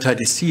of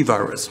hepatitis C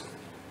virus.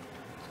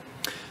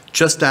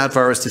 Just that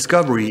virus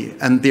discovery,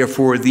 and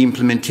therefore the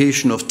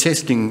implementation of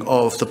testing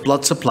of the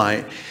blood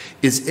supply,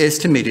 is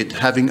estimated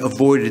having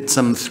avoided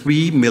some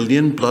 3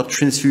 million blood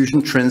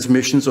transfusion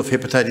transmissions of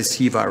hepatitis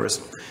C virus.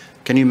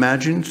 Can you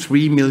imagine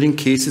 3 million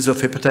cases of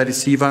hepatitis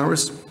C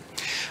virus?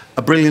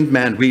 A brilliant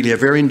man, really, a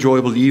very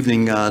enjoyable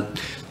evening.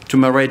 To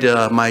my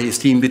right, my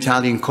esteemed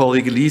Italian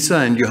colleague Elisa,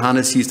 and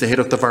Johannes, he's the head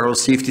of the viral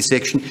safety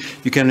section.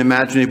 You can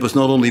imagine it was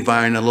not only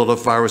wine, a lot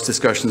of virus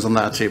discussions on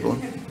that table.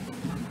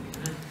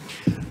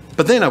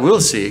 But then I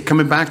will say,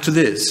 coming back to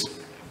this,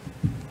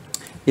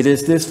 it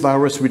is this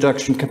virus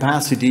reduction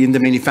capacity in the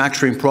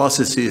manufacturing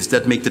processes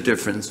that make the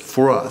difference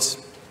for us.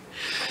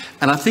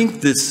 And I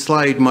think this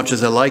slide, much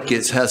as I like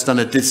it, has done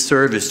a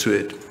disservice to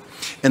it,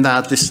 in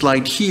that this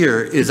slide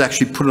here is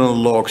actually put on a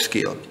log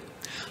scale.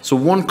 So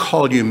one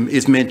column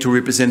is meant to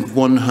represent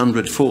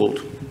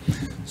 100-fold.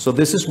 So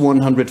this is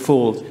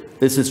 100-fold.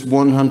 This is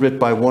 100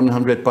 by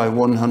 100 by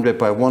 100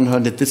 by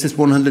 100. This is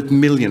 100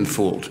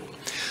 million-fold.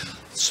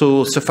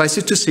 So suffice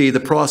it to say, the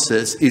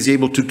process is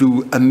able to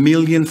do 1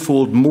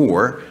 million-fold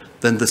more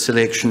than the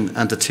selection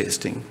and the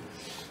testing.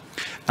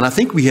 And I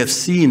think we have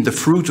seen the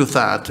fruit of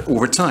that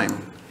over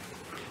time,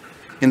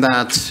 in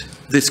that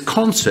this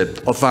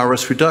concept of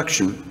virus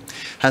reduction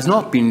has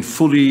not been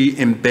fully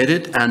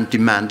embedded and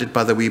demanded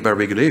by the way by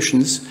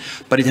regulations,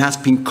 but it has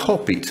been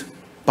copied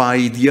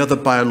by the other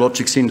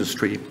biologics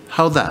industry.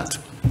 How that?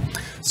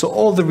 So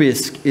all the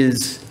risk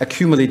is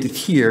accumulated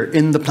here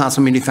in the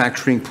plasma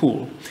manufacturing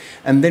pool.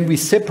 And then we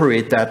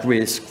separate that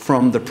risk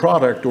from the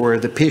product, or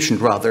the patient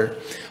rather,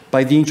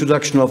 by the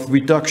introduction of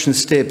reduction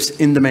steps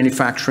in the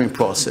manufacturing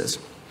process.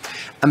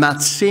 And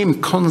that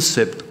same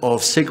concept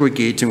of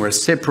segregating or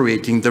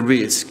separating the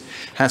risk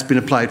has been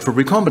applied for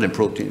recombinant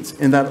proteins,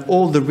 in that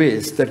all the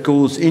risk that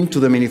goes into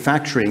the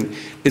manufacturing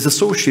is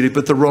associated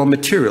with the raw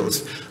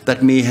materials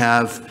that may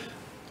have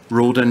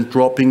rodent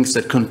droppings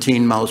that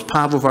contain mouse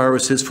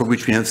parvoviruses, for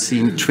which we have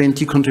seen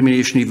 20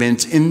 contamination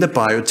events in the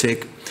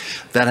biotech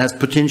that has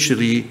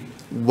potentially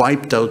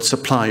wiped out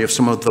supply of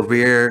some of the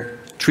rare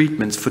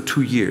treatments for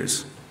 2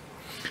 years.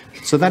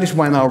 So that is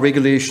why now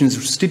regulations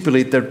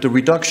stipulate that the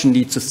reduction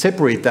needs to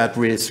separate that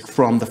risk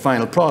from the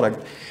final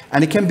product,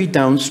 and it can be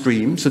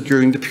downstream, so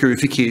during the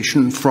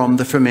purification from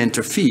the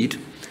fermenter feed,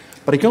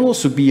 but it can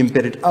also be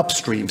embedded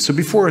upstream, so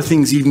before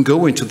things even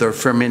go into the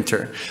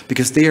fermenter,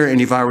 because there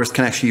any virus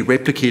can actually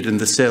replicate in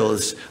the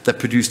cells that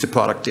produce the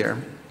product there.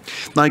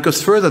 Now it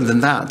goes further than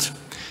that.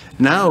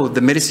 Now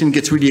the medicine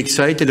gets really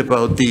excited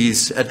about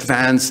these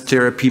advanced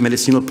therapy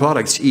medicinal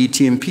products,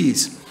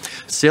 ATMPs,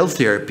 cell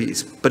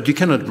therapies, but you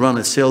cannot run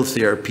a cell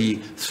therapy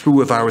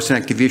through a virus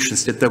inactivation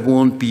state. There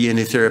won't be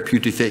any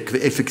therapeutic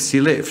efficacy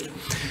left.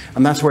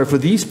 And that's why for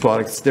these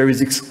products, there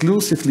is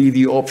exclusively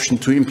the option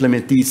to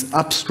implement these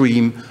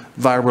upstream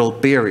viral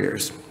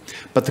barriers.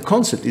 But the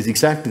concept is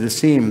exactly the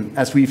same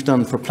as we've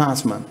done for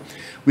plasma.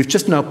 We've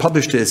just now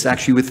published this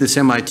actually with this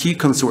MIT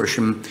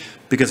consortium,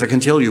 because I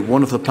can tell you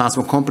one of the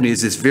plasma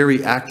companies is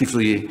very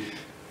actively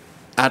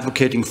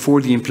advocating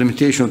for the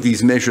implementation of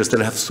these measures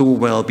that have so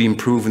well been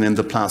proven in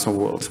the plasma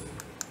world.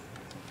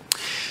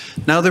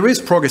 Now, there is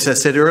progress, as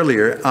I said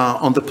earlier,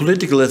 on the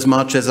political as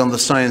much as on the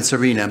science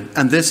arena,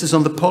 and this is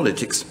on the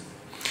politics.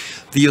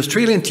 The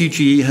Australian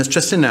TGA has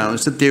just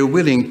announced that they're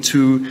willing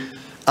to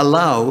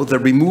allow the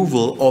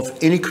removal of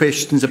any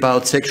questions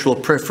about sexual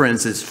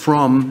preferences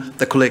from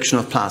the collection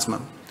of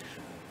plasma,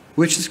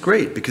 which is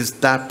great because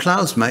that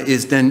plasma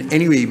is then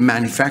anyway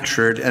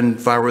manufactured and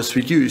virus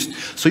reduced.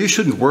 So you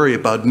shouldn't worry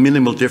about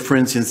minimal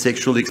difference in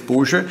sexual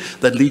exposure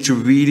that lead to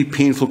really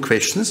painful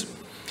questions.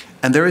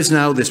 And there is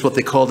now this, what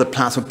they call the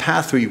plasma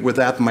pathway, where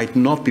that might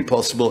not be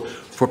possible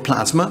for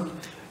plasma.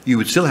 You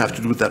would still have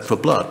to do that for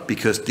blood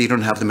because they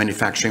don't have the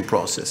manufacturing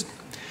process.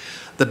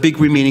 The big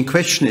remaining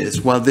question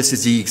is, while this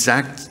is the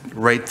exact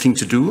right thing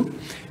to do,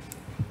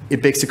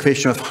 it begs the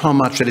question of how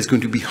much that is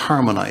going to be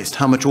harmonized,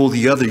 how much all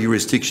the other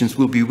jurisdictions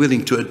will be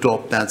willing to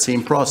adopt that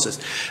same process.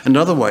 And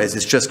otherwise,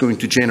 it's just going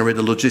to generate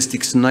a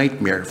logistics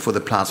nightmare for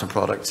the plasma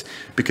products,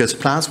 because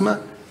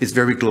plasma is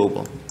very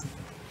global.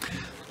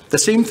 The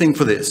same thing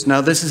for this.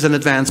 Now, this is an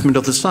advancement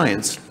of the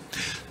science.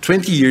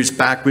 20 years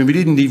back, when we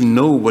didn't even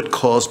know what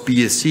caused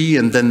BSE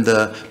and then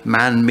the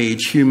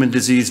man-made human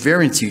disease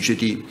variant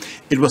CJD,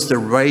 it was the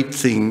right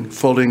thing,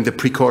 following the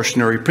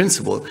precautionary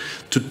principle,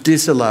 to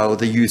disallow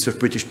the use of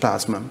British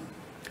plasma.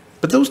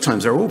 But those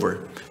times are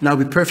over. Now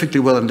we perfectly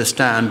well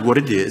understand what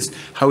it is,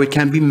 how it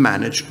can be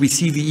managed. We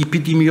see the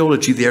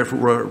epidemiology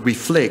therefore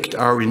reflect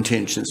our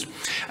intentions.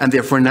 And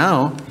therefore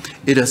now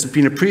it has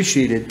been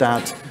appreciated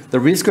that the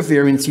risk of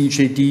variant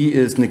CJD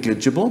is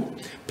negligible,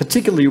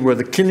 particularly where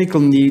the clinical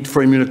need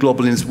for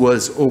immunoglobulins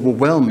was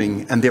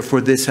overwhelming, and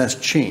therefore this has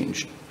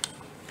changed.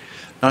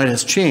 Now it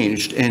has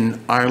changed in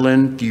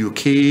Ireland, the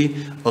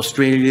UK,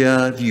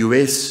 Australia, the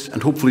US,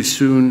 and hopefully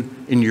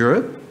soon in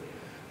Europe.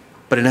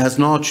 But it has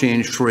not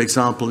changed, for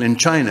example, in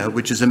China,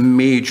 which is a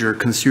major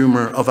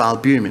consumer of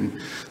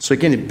albumin. So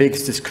again, it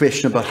begs this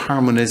question about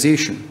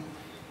harmonization.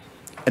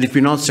 And if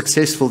we're not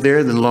successful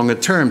there, then longer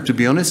term, to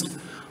be honest,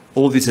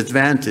 all these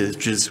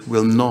advantages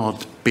will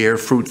not bear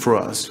fruit for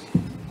us.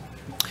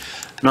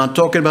 Now,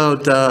 talking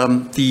about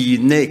the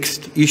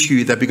next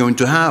issue that we're going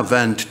to have,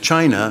 and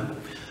China,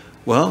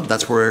 well,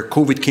 that's where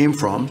COVID came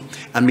from,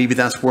 and maybe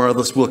that's where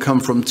others will come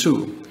from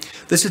too.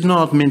 This is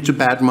not meant to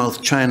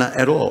badmouth China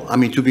at all. I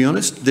mean, to be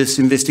honest, this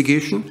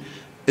investigation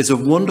is a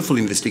wonderful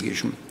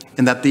investigation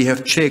in that they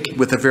have checked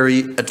with a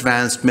very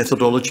advanced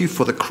methodology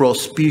for the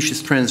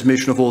cross-species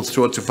transmission of all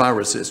sorts of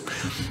viruses.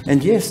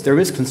 And yes, there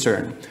is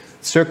concern.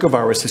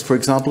 Circoviruses, for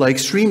example, are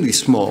extremely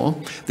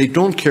small. They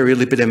don't carry a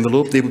lipid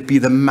envelope. They would be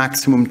the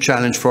maximum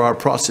challenge for our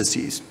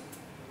processes.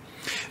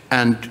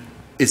 And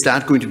is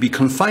that going to be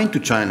confined to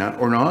China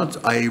or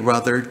not? I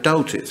rather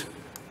doubt it.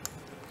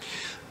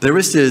 There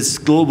is this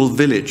global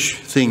village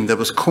thing that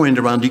was coined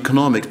around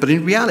economics, but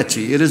in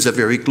reality, it is a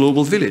very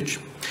global village.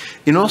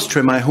 In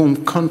Austria, my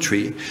home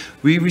country,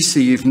 we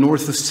receive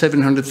north of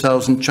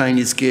 700,000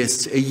 Chinese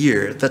guests a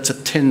year. That's a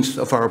tenth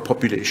of our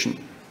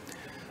population.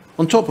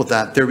 On top of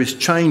that, there is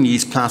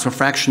Chinese plasma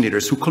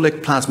fractionators who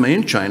collect plasma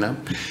in China,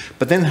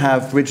 but then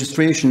have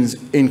registrations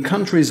in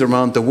countries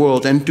around the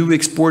world and do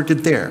export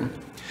it there.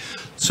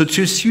 So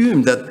to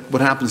assume that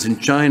what happens in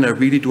China,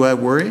 really do I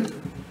worry?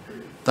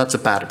 That's a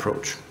bad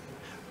approach.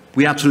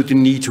 We absolutely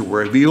need to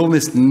worry. We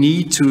almost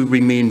need to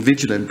remain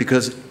vigilant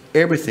because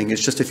everything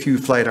is just a few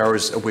flight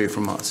hours away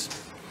from us.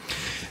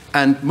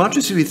 And much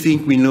as we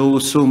think we know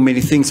so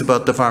many things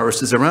about the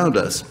viruses around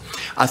us,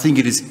 I think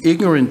it is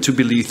ignorant to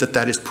believe that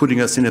that is putting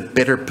us in a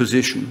better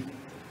position.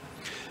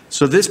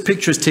 So this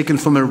picture is taken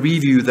from a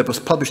review that was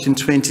published in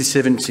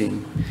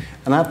 2017.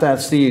 And at that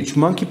stage,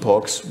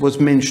 monkeypox was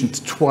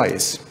mentioned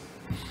twice.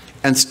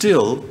 And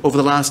still, over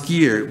the last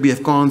year, we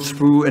have gone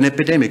through an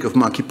epidemic of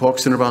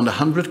monkeypox in around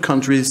 100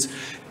 countries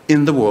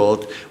in the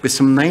world, with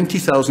some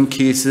 90,000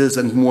 cases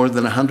and more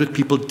than 100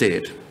 people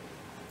dead.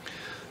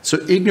 So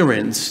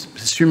ignorance,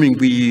 assuming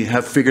we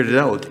have figured it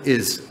out,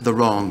 is the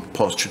wrong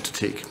posture to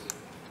take.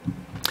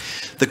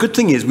 The good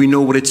thing is we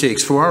know what it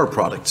takes for our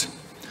product.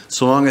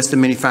 So long as the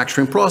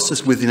manufacturing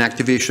process with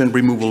inactivation and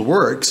removal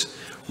works,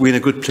 we're in a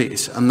good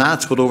place. And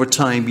that's what over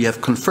time we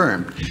have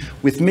confirmed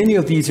with many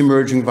of these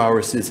emerging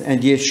viruses,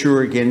 and yes,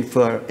 sure, again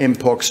for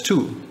Mpox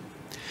too.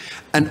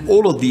 And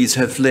all of these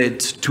have led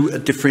to a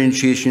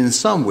differentiation in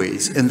some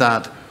ways, in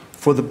that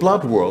for the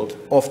blood world,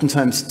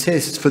 oftentimes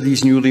tests for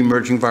these newly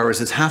emerging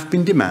viruses have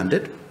been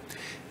demanded,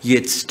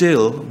 yet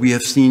still we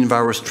have seen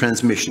virus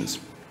transmissions.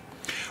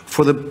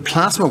 For the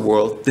plasma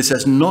world, this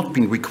has not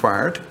been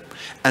required,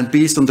 and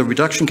based on the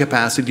reduction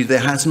capacity, there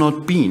has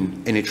not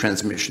been any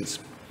transmissions.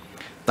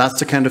 That's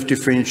the kind of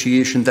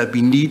differentiation that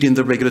we need in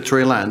the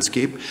regulatory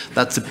landscape.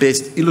 That's the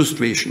best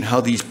illustration how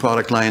these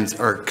product lines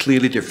are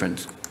clearly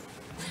different.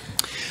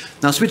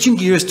 Now, switching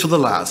gears to the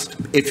last,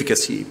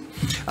 efficacy.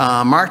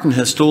 Martin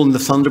has stolen the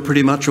thunder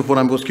pretty much of what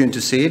I was going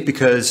to say,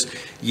 because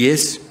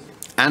yes,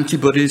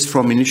 antibodies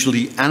from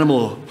initially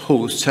animal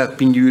hosts have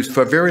been used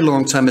for a very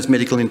long time as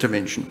medical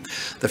intervention.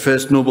 The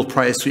first Nobel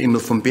Prize to Emil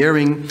von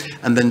Behring,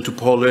 and then to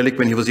Paul Ehrlich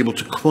when he was able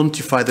to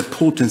quantify the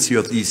potency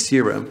of these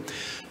sera.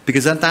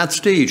 Because at that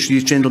stage,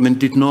 these gentlemen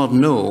did not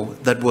know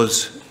that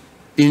was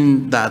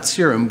in that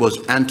serum was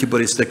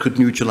antibodies that could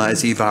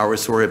neutralize a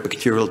virus or a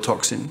bacterial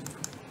toxin.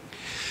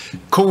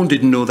 Cohn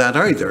didn't know that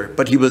either,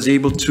 but he was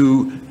able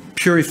to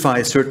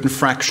purify certain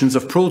fractions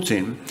of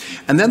protein.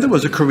 And then there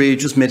was a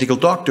courageous medical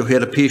doctor who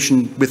had a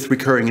patient with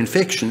recurring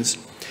infections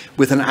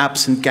with an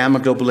absent gamma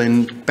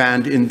globulin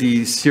band in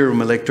the serum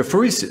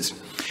electrophoresis.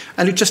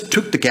 And he just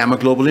took the gamma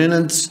globulin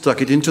and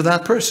stuck it into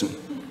that person.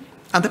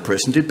 And the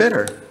person did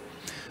better.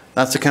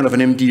 That's a kind of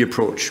an MD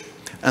approach.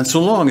 And so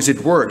long as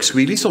it works,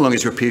 really, so long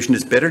as your patient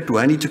is better, do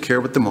I need to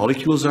care what the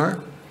molecules are?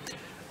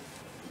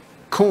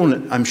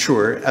 Cohn, I'm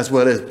sure, as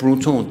well as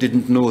Bruton,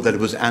 didn't know that it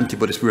was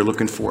antibodies we were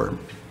looking for.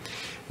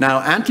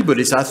 Now,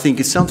 antibodies, I think,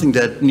 is something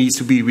that needs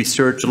to be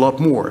researched a lot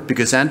more,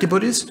 because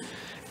antibodies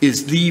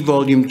is the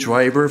volume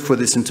driver for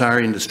this entire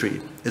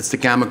industry. It's the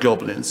gamma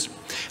globulins.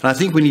 And I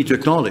think we need to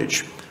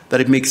acknowledge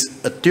that it makes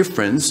a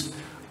difference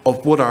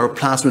of what our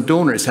plasma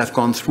donors have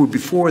gone through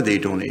before they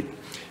donate.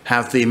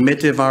 Have they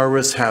met the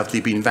virus? Have they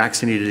been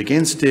vaccinated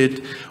against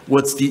it?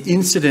 What's the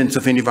incidence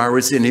of any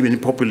virus in any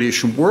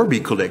population where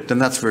we collect?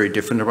 And that's very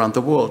different around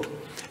the world,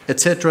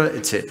 etc.,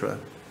 etc.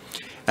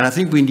 And I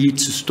think we need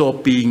to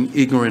stop being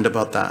ignorant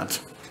about that,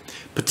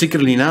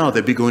 particularly now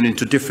that we're going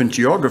into different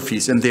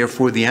geographies, and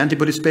therefore the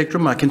antibody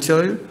spectrum, I can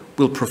tell you,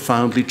 will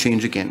profoundly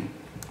change again.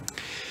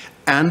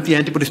 And the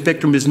antibody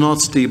spectrum is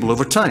not stable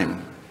over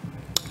time.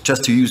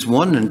 Just to use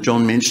one, and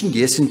John mentioned,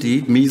 yes,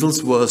 indeed,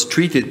 measles was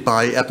treated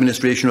by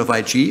administration of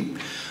IG,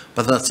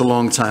 but that's a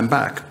long time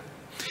back.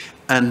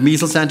 And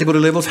measles antibody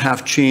levels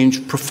have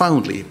changed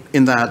profoundly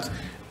in that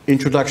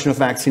introduction of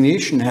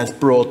vaccination has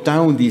brought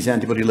down these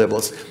antibody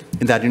levels,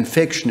 in that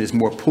infection is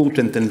more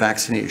potent than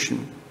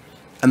vaccination.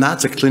 And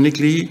that's a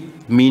clinically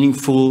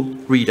meaningful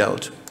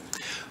readout.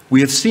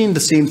 We have seen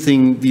the same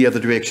thing the other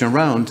direction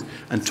around,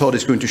 and Todd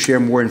is going to share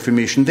more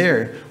information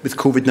there with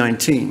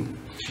COVID-19.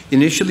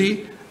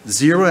 Initially,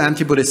 0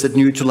 antibodies that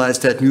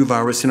neutralized that new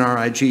virus in our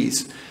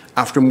IGs.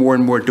 After more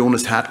and more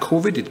donors had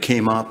COVID, it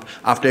came up.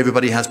 After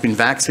everybody has been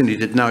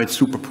vaccinated, now it's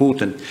super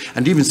potent.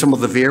 And even some of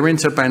the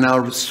variants are by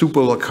now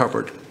super well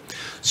covered.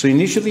 So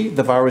initially,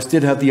 the virus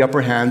did have the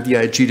upper hand, the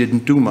IG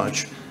didn't do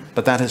much,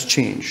 but that has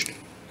changed.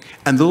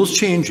 And those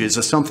changes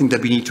are something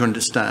that we need to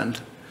understand.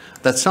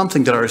 That's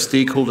something that our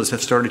stakeholders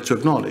have started to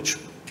acknowledge.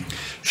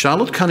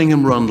 Charlotte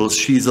Cunningham Rundles,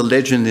 she's a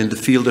legend in the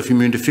field of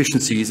immune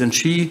deficiencies, and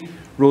she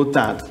wrote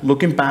that,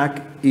 looking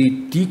back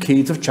 8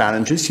 decades of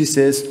challenges, she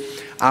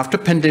says, after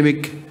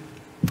pandemic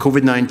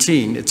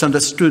COVID-19, it's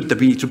understood that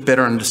we need to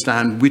better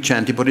understand which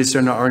antibodies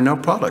are in our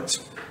products.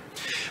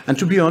 And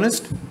to be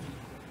honest,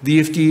 the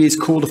FDA's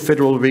Code of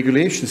Federal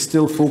Regulations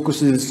still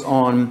focuses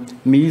on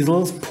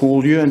measles,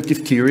 polio, and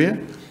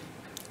diphtheria.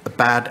 A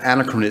bad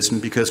anachronism,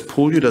 because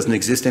polio doesn't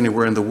exist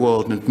anywhere in the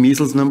world, and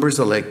measles numbers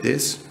are like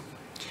this.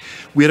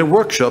 We had a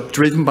workshop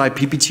driven by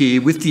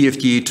PPTA with the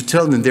FDA to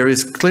tell them there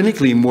is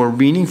clinically more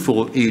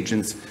meaningful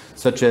agents,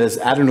 such as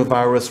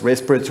adenovirus,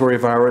 respiratory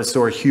virus,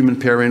 or human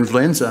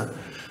parainfluenza.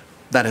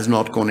 That has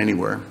not gone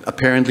anywhere.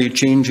 Apparently,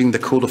 changing the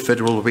Code of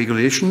Federal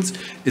Regulations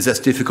is as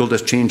difficult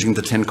as changing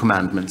the 10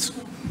 Commandments.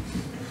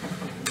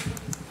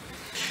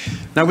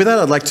 Now, with that,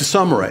 I'd like to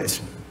summarize.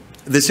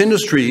 This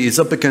industry is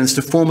up against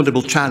a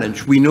formidable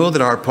challenge. We know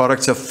that our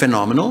products are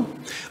phenomenal,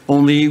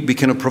 only we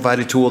cannot provide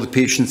it to all the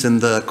patients in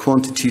the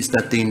quantities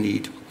that they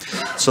need.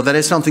 So that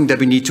is something that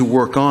we need to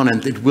work on,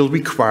 and it will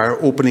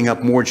require opening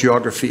up more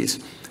geographies.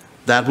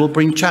 That will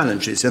bring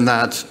challenges in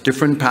that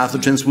different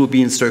pathogens will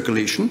be in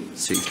circulation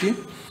safely.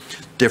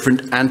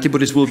 Different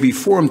antibodies will be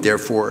formed,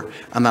 therefore,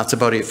 and that's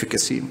about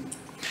efficacy.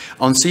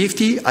 On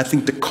safety, I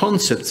think the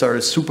concepts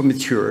are super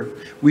mature.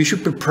 We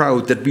should be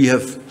proud that we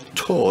have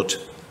taught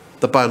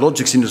the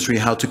biologics industry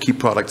how to keep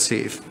products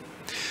safe.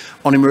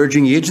 On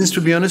emerging agents,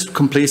 to be honest,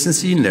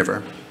 complacency,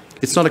 never.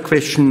 It's not a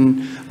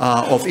question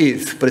of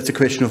if, but it's a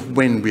question of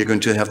when we are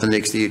going to have the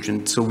next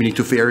agent. So we need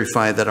to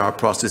verify that our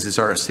processes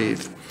are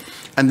safe.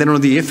 And then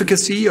on the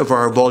efficacy of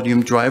our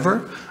volume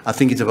driver, I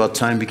think it's about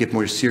time we get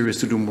more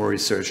serious to do more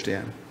research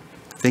there.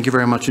 Thank you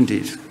very much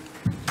indeed.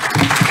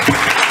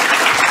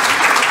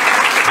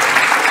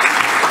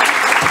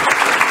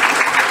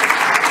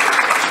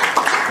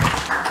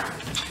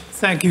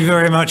 Thank you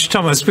very much,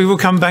 Thomas. We will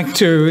come back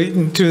to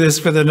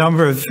this with a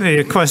number of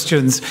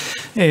questions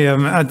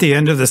at the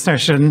end of the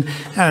session.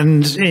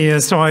 And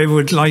so I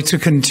would like to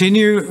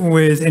continue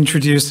with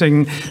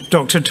introducing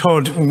Dr.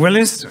 Todd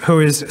Willis,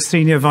 who is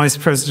Senior Vice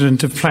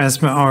President of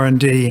Plasma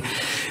R&D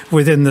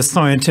within the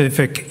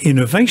Scientific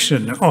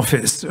Innovation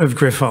Office of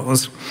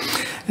Grifols.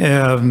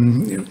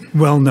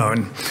 Well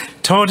known.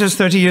 Todd has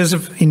 30 years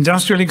of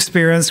industrial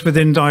experience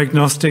within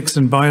diagnostics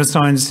and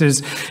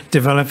biosciences,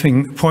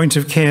 developing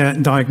point-of-care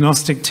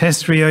diagnostic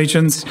test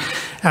reagents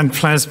and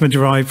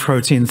plasma-derived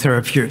protein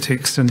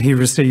therapeutics, and he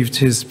received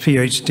his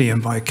PhD in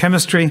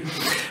biochemistry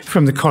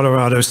from the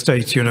Colorado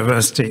State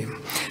University.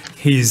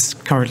 He's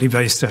currently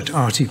based at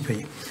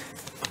RTP.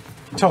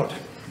 Todd.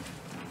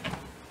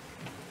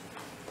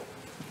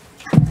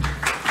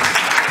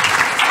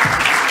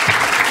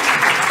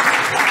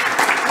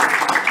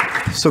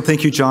 So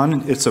thank you,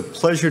 John. It's a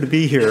pleasure to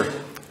be here.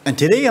 And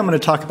today I'm going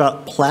to talk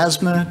about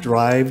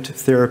plasma-derived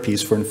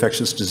therapies for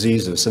infectious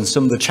diseases and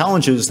some of the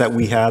challenges that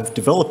we have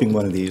developing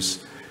one of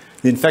these.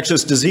 The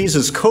infectious disease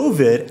is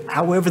COVID.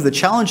 However, the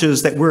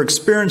challenges that we're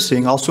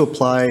experiencing also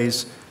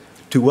applies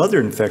to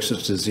other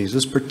infectious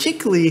diseases,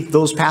 particularly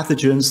those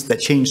pathogens that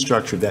change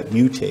structure, that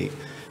mutate.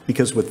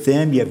 Because with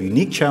them, you have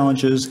unique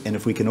challenges, and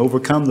if we can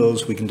overcome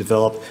those, we can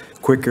develop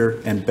quicker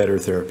and better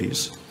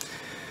therapies.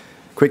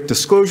 Quick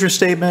disclosure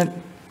statement.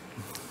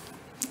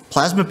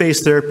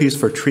 Plasma-based therapies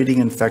for treating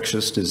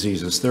infectious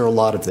diseases. There are a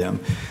lot of them.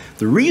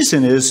 The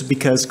reason is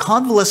because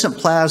convalescent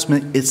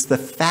plasma is the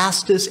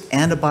fastest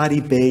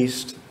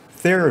antibody-based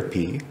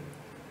therapy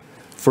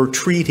for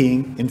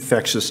treating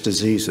infectious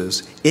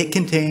diseases. It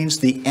contains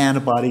the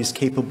antibodies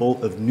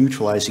capable of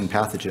neutralizing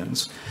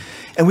pathogens.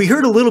 And we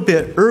heard a little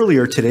bit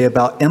earlier today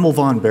about Emil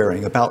von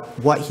Behring, about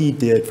what he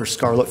did for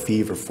scarlet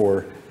fever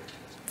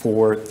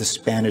for the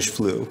Spanish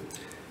flu.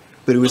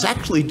 But he was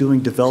actually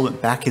doing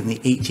development back in the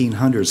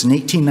 1800s. In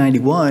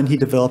 1891, he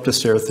developed a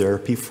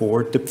serotherapy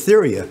for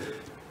diphtheria,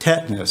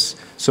 tetanus.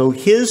 So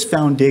his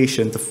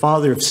foundation, the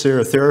father of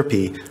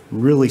serotherapy,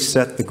 really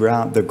set the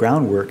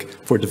groundwork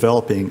for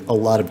developing a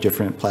lot of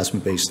different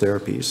plasma-based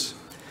therapies.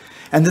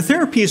 And the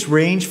therapies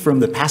range from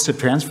the passive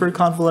transfer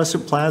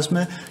convalescent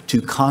plasma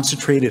to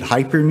concentrated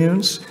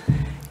hyperimmunes.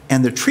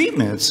 And the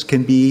treatments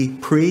can be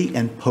pre-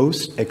 and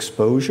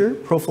post-exposure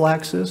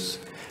prophylaxis.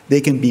 They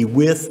can be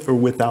with or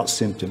without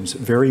symptoms,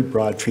 very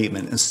broad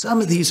treatment. And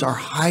some of these are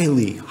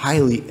highly,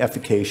 highly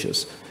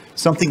efficacious.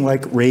 Something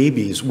like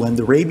rabies. When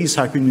the rabies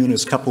hyperimmune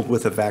is coupled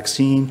with a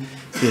vaccine,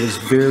 it is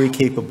very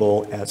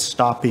capable at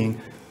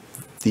stopping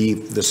the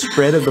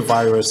spread of the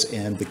virus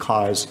and the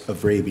cause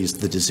of rabies,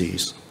 the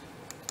disease.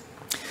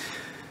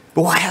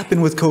 But what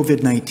happened with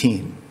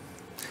COVID-19?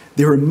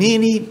 There were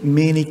many,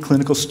 many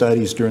clinical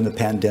studies during the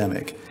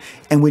pandemic.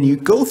 And when you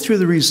go through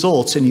the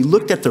results and you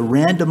looked at the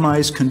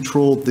randomized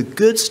controlled, the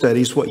good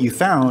studies, what you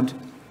found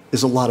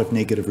is a lot of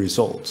negative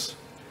results.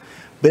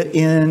 But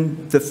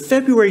in the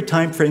February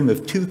timeframe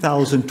of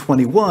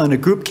 2021, a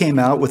group came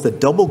out with a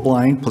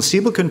double-blind,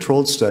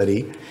 placebo-controlled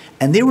study,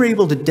 and they were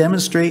able to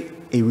demonstrate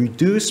a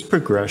reduced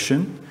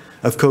progression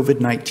of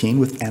COVID-19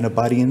 with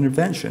antibody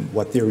intervention.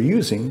 What they were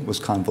using was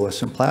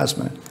convalescent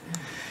plasma.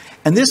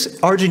 And this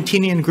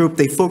Argentinian group,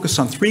 they focused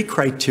on 3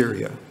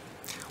 criteria.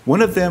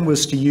 One of them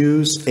was to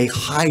use a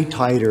high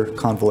titer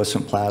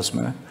convalescent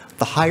plasma.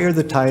 The higher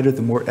the titer,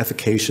 the more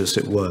efficacious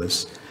it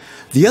was.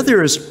 The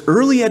other is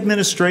early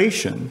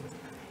administration.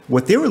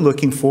 What they were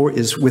looking for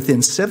is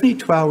within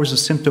 72 hours of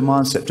symptom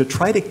onset to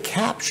try to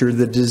capture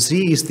the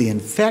disease, the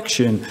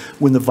infection,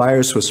 when the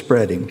virus was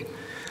spreading.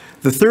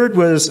 The third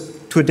was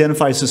to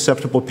identify a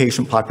susceptible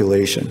patient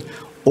population,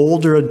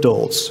 older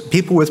adults,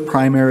 people with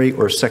primary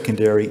or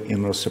secondary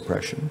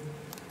immunosuppression.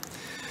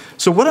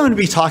 So what I'm going to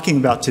be talking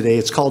about today,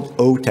 it's called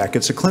OTAC.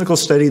 It's a clinical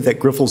study that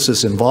Grifols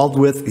is involved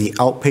with, the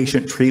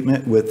outpatient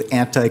treatment with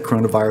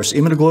anti-coronavirus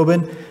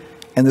immunoglobulin.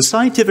 And the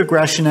scientific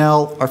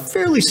rationale are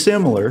fairly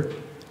similar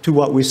to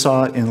what we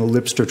saw in the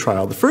Lipster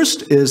trial. The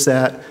first is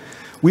that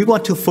we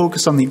want to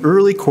focus on the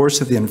early course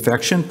of the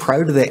infection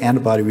prior to the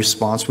antibody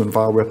response when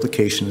viral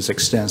replication is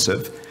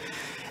extensive.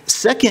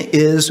 Second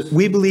is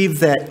we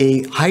believe that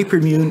a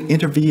hyperimmune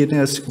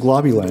intravenous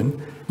globulin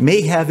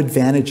may have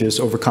advantages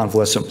over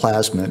convalescent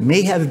plasma,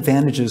 may have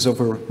advantages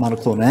over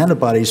monoclonal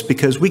antibodies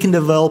because we can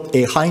develop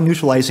a high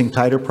neutralizing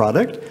titer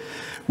product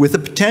with the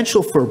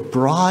potential for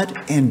broad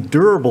and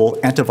durable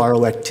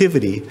antiviral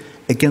activity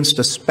against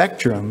a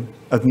spectrum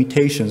of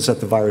mutations that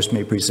the virus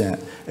may present,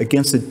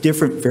 against the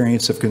different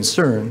variants of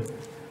concern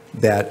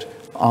that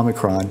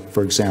Omicron,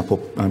 for example,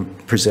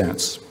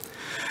 presents.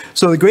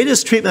 So the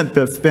greatest treatment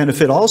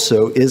benefit also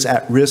is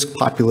at-risk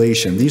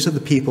population. These are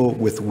the people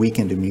with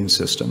weakened immune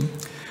system.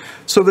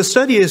 So the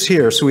study is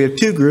here. So we have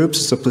two groups.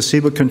 It's a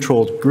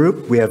placebo-controlled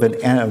group. We have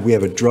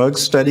a drug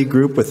study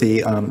group with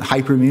the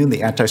hyperimmune,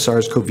 the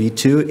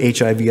anti-SARS-CoV-2,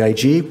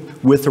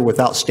 HIV-IG, with or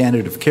without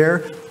standard of care.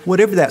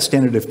 Whatever that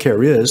standard of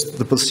care is,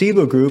 the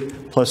placebo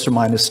group plus or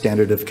minus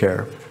standard of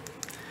care.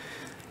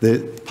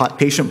 The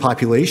patient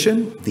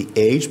population, the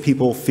age,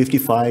 people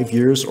 55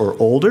 years or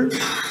older,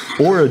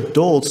 or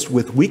adults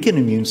with weakened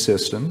immune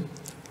system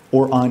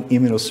or on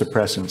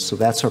immunosuppressants. So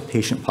that's our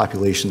patient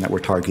population that we're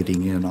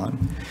targeting in on.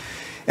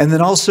 And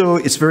then also,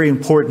 it's very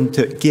important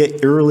to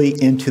get early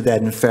into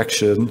that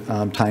infection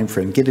time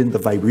frame, get into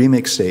the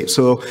viremic state.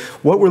 So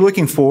what we're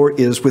looking for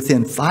is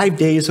within 5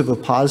 days of a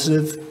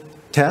positive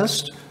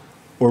test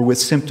or with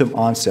symptom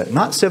onset.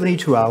 Not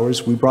 72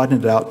 hours, we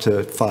broadened it out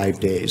to 5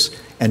 days,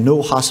 and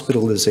no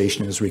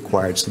hospitalization is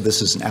required, so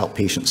this is an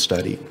outpatient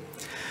study.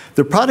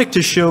 The product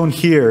is shown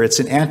here. It's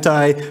an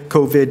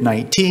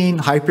anti-COVID-19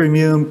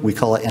 hyperimmune. We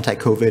call it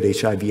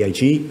anti-COVID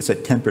HIV-IG. It's a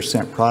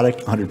 10% product,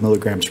 100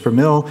 milligrams per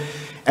mil.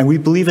 And we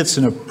believe it's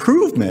an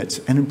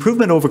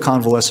improvement over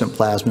convalescent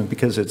plasma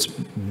because it's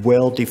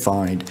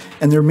well-defined.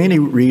 And there are many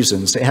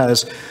reasons. It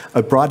has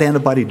a broad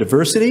antibody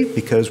diversity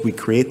because we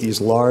create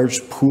these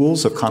large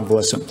pools of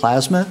convalescent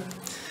plasma.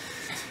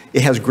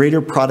 It has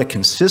greater product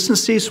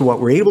consistency. So what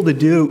we're able to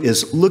do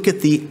is look at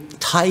the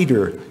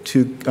titer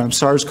to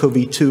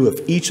SARS-CoV-2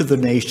 of each of the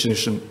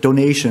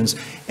donations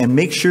and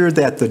make sure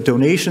that the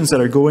donations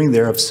that are going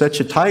there have such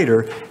a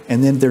titer,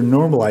 and then they're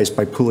normalized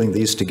by pooling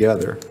these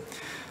together.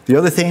 The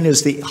other thing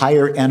is the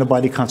higher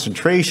antibody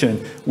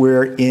concentration,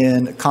 where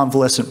in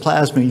convalescent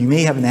plasma, you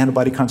may have an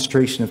antibody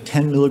concentration of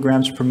 10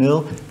 milligrams per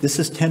mil. This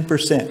is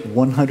 10%,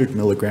 100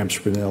 milligrams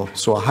per mil,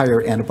 so a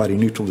higher antibody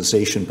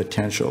neutralization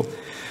potential.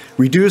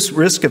 Reduce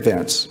risk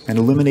events and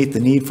eliminate the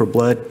need for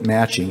blood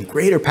matching.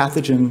 Greater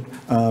pathogen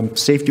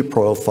safety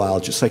profile,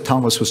 just like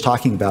Thomas was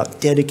talking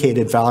about,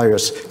 dedicated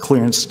virus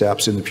clearance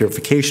steps in the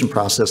purification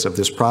process of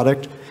this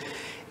product.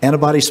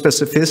 Antibody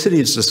specificity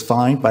is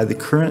defined by the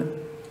current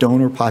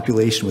donor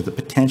population with the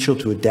potential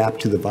to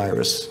adapt to the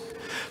virus.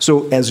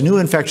 So as new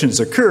infections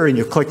occur and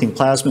you're collecting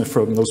plasma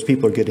from those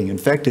people who are getting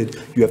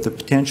infected, you have the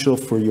potential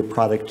for your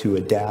product to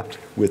adapt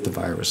with the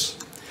virus.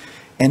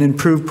 And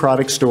improved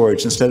product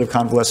storage. Instead of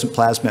convalescent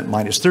plasma at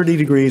minus 30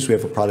 degrees, we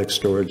have a product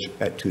storage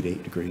at 2 to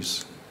 8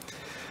 degrees.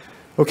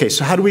 Okay,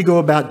 so how do we go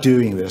about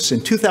doing this?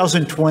 In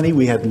 2020,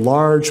 we had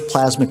large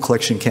plasma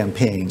collection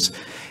campaigns,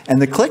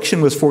 and the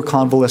collection was for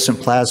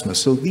convalescent plasma.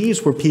 So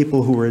these were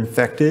people who were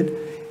infected.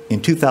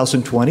 In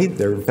 2020,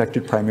 they were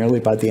infected primarily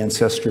by the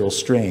ancestral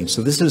strain.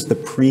 So this is the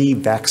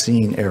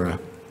pre-vaccine era.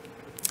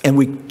 And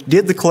we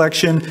did the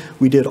collection,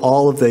 we did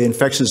all of the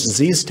infectious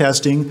disease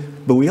testing,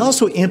 but we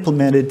also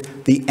implemented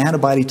the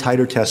antibody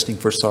titer testing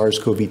for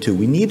SARS-CoV-2.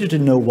 We needed to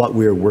know what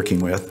we were working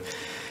with.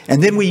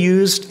 And then we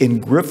used in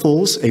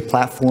Grifols a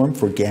platform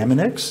for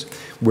Gamunex,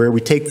 where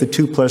we take the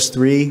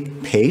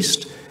 2+3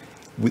 paste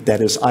that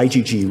is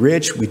IgG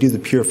rich, we do the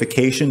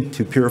purification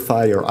to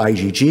purify our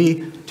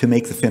IgG to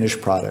make the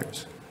finished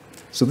product.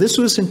 So this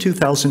was in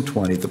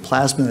 2020, the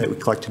plasma that we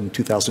collected in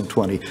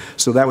 2020.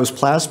 So that was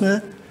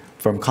plasma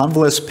from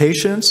convalescent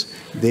patients.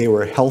 They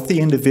were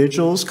healthy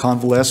individuals,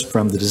 convalesced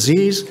from the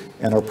disease,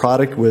 and our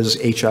product was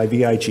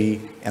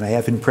HIV-IG, and I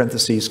have in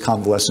parentheses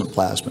convalescent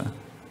plasma.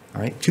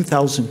 All right,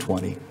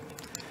 2020.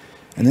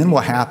 And then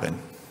what happened?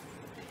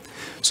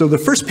 So the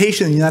first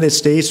patient in the United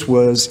States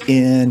was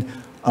in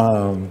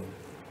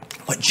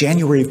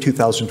January of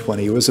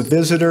 2020. It was a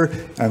visitor.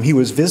 He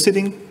was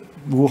visiting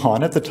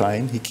Wuhan at the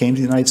time. He came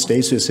to the United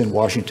States. He was in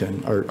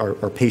Washington,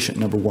 our patient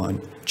number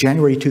one,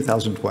 January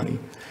 2020.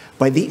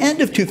 By the end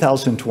of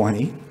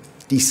 2020,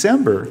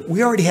 December,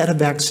 we already had a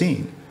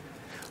vaccine.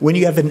 When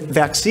you have a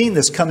vaccine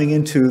that's coming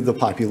into the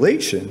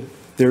population,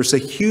 there's a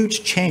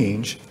huge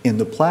change in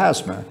the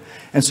plasma.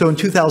 And so in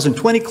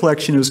 2020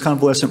 collection, it was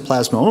convalescent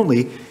plasma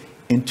only.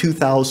 In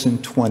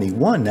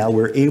 2021, now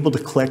we're able to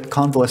collect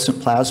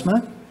convalescent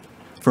plasma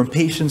from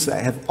patients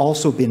that have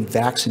also been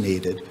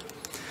vaccinated.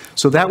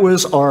 So that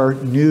was our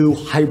new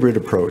hybrid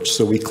approach.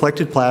 So we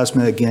collected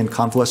plasma, again,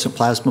 convalescent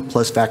plasma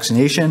plus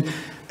vaccination.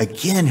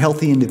 Again,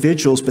 healthy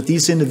individuals, but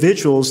these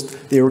individuals,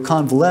 they were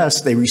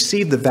convalesced, they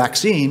received the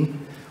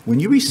vaccine. When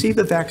you receive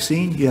the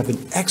vaccine, you have an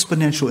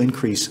exponential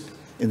increase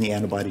in the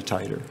antibody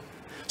titer.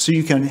 So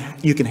you can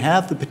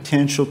have the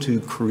potential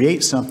to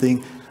create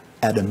something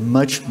at a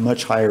much,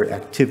 much higher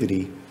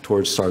activity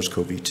towards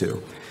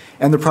SARS-CoV-2.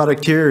 And the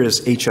product here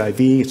is HIV,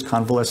 it's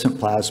convalescent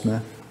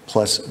plasma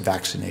plus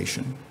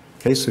vaccination.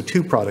 Okay, so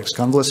two products,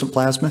 convalescent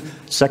plasma,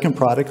 second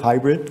product,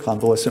 hybrid,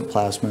 convalescent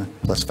plasma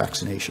plus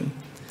vaccination.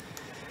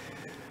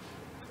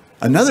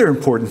 Another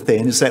important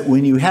thing is that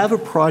when you have a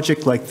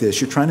project like this,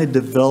 you're trying to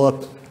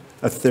develop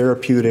a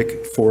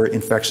therapeutic for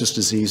infectious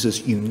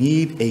diseases, you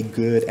need a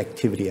good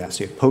activity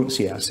assay, a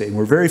potency assay. And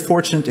we're very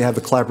fortunate to have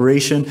a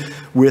collaboration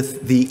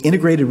with the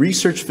Integrated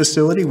Research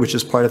Facility, which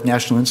is part of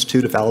National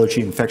Institute of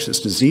Allergy and Infectious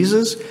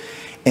Diseases.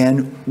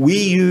 And we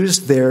use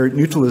their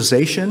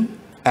neutralization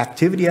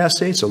activity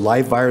assay. It's a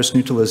live virus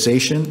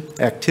neutralization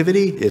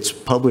activity. It's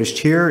published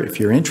here if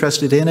you're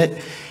interested in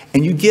it.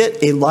 And you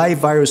get a live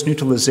virus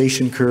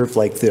neutralization curve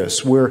like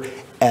this, where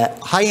at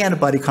high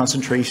antibody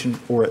concentration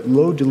or at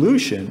low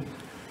dilution,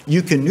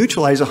 you can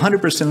neutralize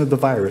 100% of the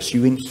virus.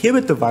 You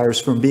inhibit the virus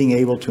from being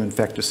able to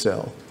infect a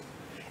cell.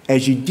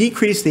 As you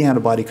decrease the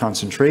antibody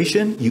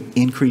concentration, you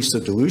increase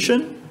the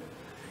dilution.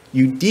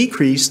 You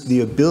decrease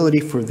the ability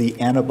for the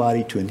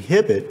antibody to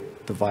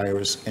inhibit the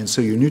virus, and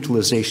so your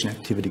neutralization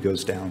activity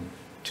goes down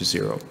to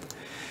 0.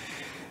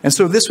 And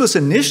so this was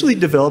initially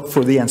developed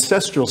for the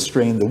ancestral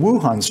strain, the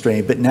Wuhan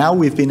strain, but now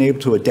we've been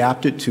able to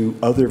adapt it to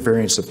other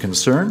variants of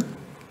concern.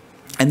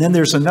 And then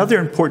there's another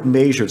important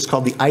measure. It's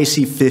called the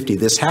IC50,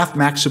 this half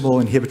maximal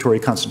inhibitory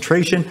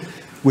concentration,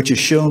 which is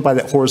shown by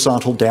that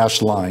horizontal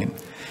dashed line.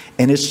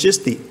 And it's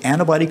just the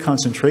antibody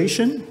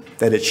concentration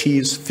that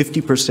achieves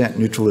 50%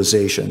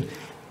 neutralization.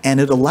 And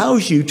it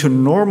allows you to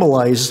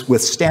normalize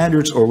with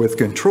standards or with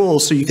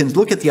controls, so you can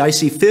look at the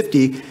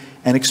IC50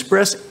 and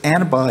express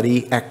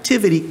antibody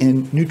activity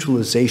in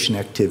neutralization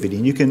activity.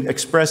 And you can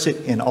express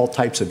it in all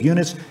types of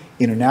units,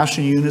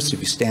 international units, if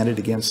you stand it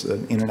against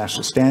an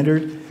international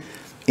standard.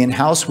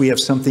 In-house, we have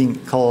something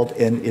called,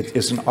 and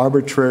it's an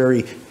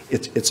arbitrary,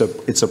 it's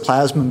a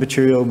plasma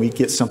material, and we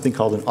get something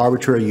called an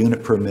arbitrary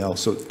unit per mil,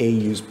 so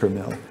AUs per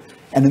mil.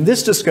 And in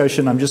this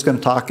discussion, I'm just going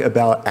to talk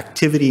about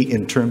activity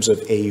in terms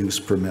of AUs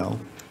per mil.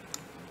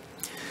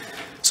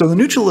 So the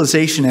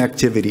neutralization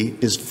activity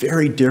is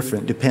very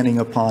different depending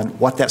upon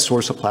what that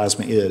source of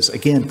plasma is.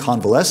 Again,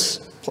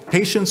 convalescent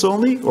patients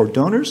only, or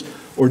donors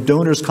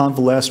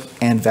convalesced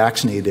and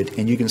vaccinated.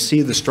 And you can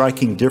see the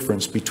striking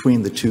difference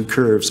between the two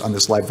curves on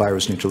this live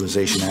virus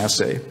neutralization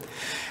assay.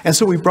 And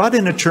so we brought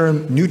in a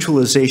term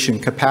neutralization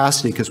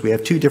capacity because we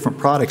have two different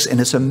products, and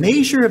it's a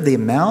measure of the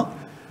amount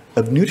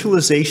of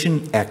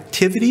neutralization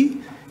activity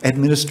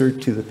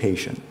administered to the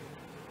patient.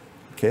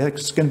 Okay,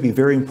 that's going to be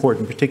very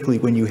important, particularly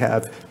when you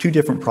have two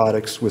different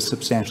products with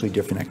substantially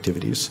different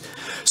activities.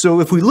 So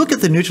if we look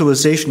at the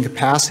neutralization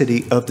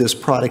capacity of this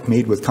product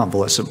made with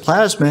convalescent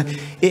plasma,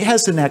 it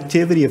has an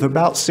activity of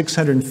about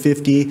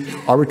 650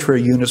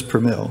 arbitrary units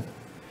per mil.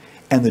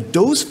 And the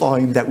dose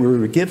volume that we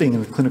were giving in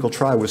the clinical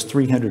trial was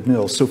 300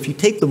 mils. So if you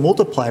take the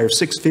multiplier of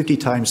 650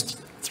 times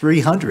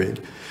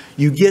 300,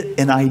 you get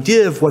an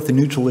idea of what the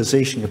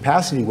neutralization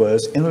capacity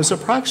was, and it was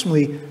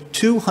approximately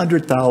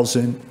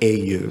 200,000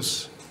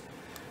 AUs.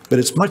 But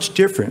it's much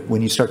different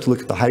when you start to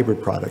look at the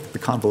hybrid product, the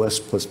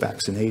convalescent plus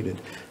vaccinated.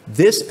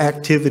 This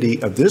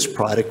activity of this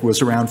product was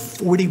around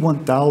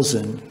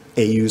 41,000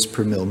 AUs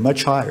per mil,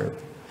 much higher.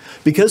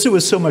 Because it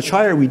was so much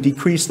higher, we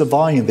decreased the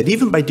volume. But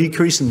even by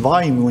decreasing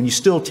volume, when you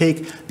still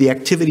take the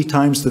activity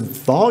times the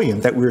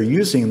volume that we were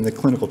using in the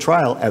clinical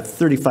trial at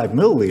 35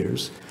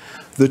 milliliters,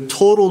 the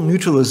total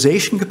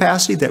neutralization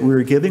capacity that we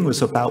were giving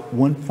was about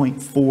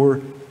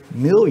 1.4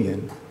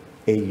 million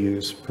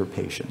AUs per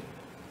patient.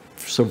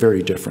 So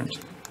very different.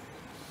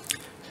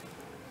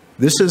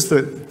 This is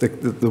the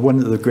one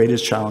of the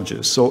greatest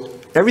challenges. So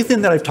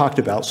everything that I've talked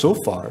about so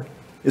far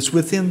is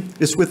with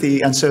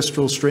the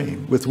ancestral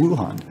strain, with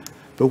Wuhan.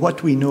 But what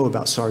do we know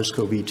about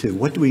SARS-CoV-2?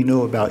 What do we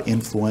know about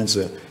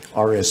influenza,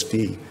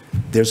 RSV?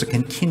 There's a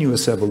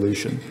continuous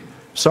evolution.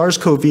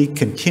 SARS-CoV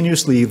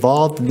continuously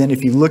evolved, and then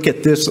if you look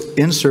at this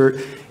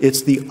insert,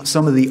 it's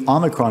some of the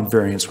Omicron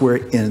variants, where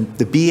in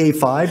the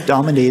BA.5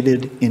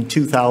 dominated in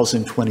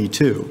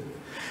 2022.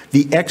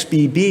 The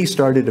XBB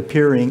started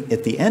appearing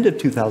at the end of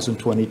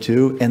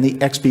 2022, and the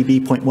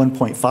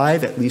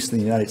XBB.1.5, at least in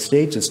the United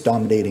States, is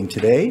dominating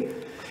today.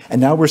 And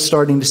now we're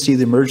starting to see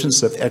the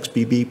emergence of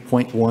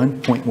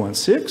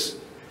XBB.1.16,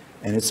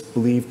 and it's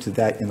believed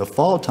that in the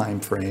fall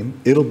timeframe,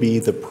 it'll be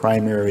the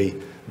primary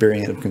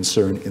variant of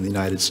concern in the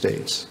United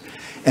States.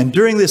 And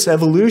during this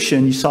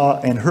evolution, you saw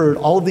and heard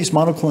all of these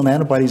monoclonal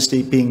antibodies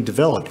being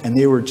developed, and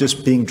they were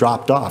just being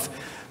dropped off.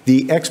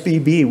 The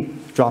XBB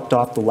dropped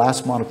off the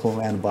last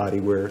monoclonal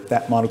antibody, where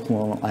that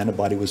monoclonal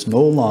antibody was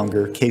no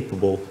longer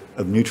capable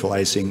of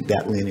neutralizing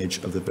that lineage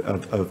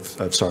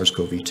of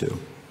SARS-CoV-2.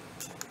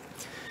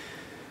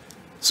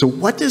 So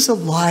what does a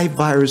live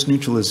virus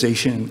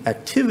neutralization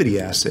activity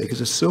assay, because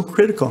it's so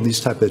critical in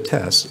these type of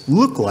tests,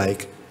 look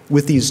like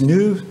with these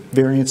new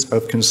variants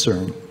of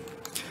concern?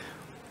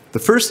 The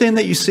first thing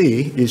that you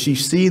see is you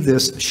see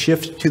this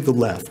shift to the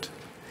left.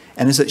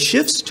 And as it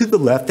shifts to the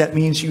left, that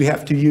means you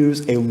have to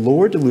use a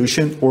lower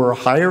dilution or a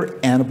higher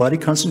antibody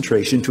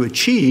concentration to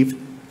achieve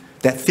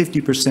that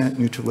 50%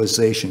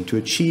 neutralization, to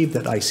achieve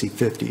that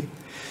IC50.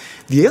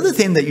 The other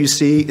thing that you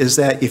see is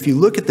that if you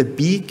look at the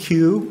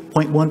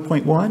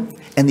BQ.1.1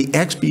 and the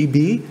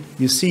XBB,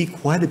 you see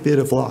quite a bit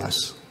of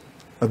loss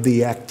of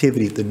the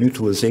activity, the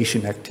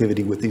neutralization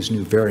activity with these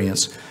new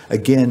variants.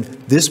 Again,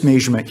 this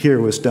measurement here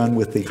was done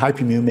with the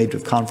hyperimmune made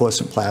with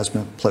convalescent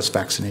plasma plus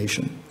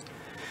vaccination.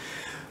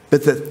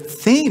 But the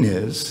thing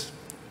is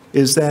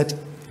that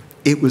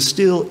it was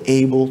still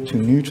able to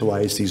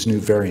neutralize these new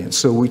variants.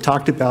 So we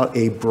talked about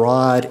a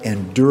broad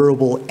and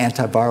durable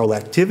antiviral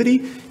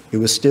activity. It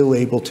was still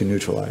able to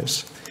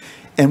neutralize.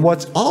 And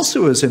what's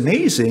also is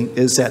amazing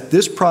is that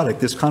this product,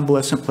 this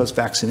convalescent plus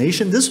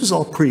vaccination, this was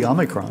all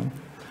pre-Omicron.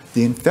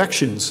 The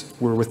infections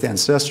were with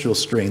ancestral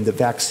strain. The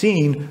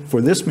vaccine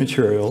for this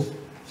material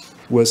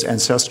was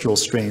ancestral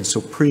strain, so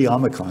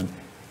pre-Omicron,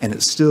 and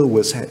it still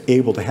was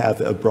able to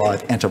have a broad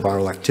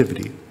antiviral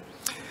activity.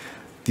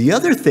 The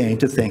other thing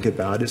to think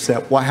about is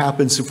that what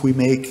happens if we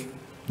make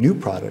new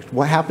product?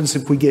 What happens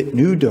if we get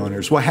new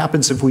donors? What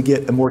happens if we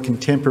get a more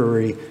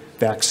contemporary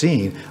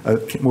vaccine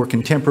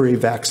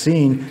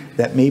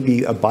that may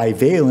be a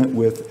bivalent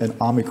with an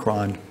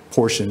Omicron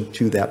portion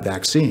to that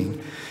vaccine?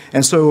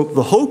 And so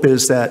the hope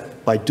is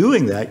that by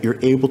doing that, you're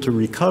able to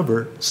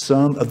recover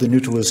some of the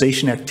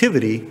neutralization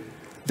activity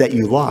that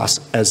you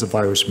lost as the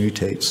virus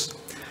mutates.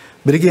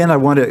 But again, I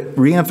want to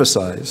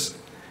reemphasize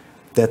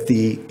that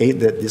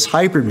this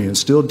hyperimmune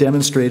still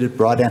demonstrated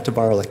broad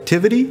antiviral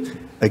activity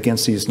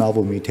against these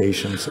novel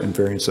mutations and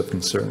variants of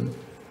concern.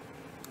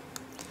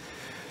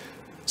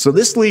 So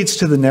this leads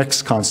to the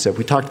next concept.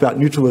 We talked about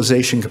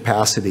neutralization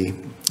capacity.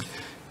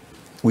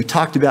 We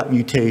talked about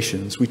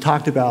mutations. We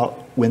talked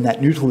about when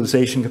that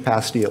neutralization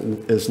capacity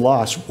is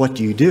lost, what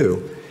do you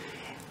do?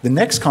 The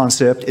next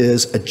concept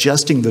is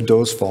adjusting the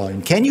dose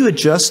volume. Can you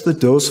adjust the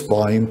dose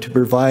volume to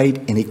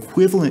provide an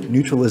equivalent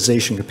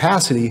neutralization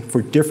capacity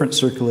for different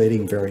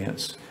circulating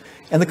variants?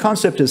 And the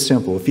concept is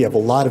simple. If you have a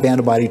lot of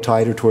antibody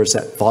titer towards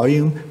that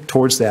volume,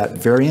 towards that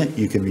variant,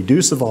 you can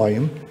reduce the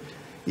volume.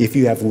 If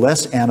you have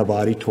less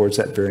antibody towards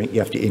that variant,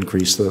 you have to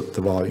increase the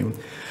volume.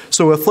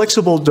 So a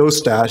flexible dose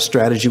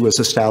strategy was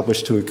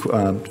established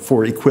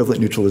for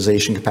equivalent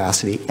neutralization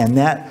capacity, and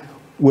that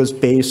was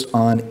based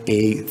on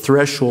a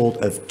threshold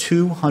of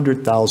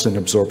 200,000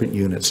 absorbent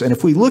units. And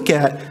if we look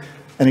at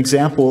an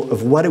example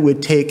of what it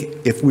would take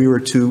if we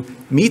were to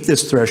meet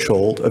this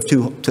threshold of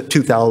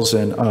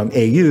 2,000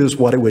 AUs,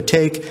 what it would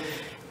take,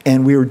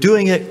 and we were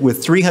doing it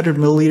with 300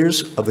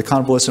 milliliters of the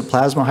convalescent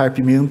plasma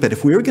hyperimmune, but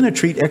if we were going to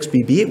treat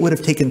XBB, it would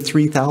have taken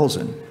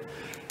 3,000.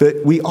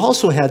 But we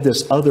also had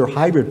this other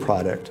hybrid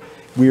product.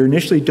 We were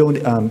initially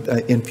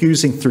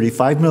infusing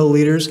 35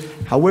 milliliters.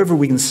 However,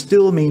 we can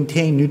still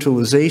maintain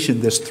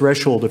neutralization, this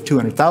threshold of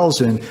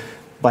 200,000,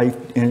 by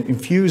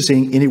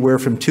infusing anywhere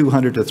from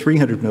 200 to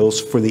 300 mils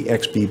for the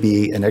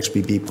XBB and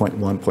XBB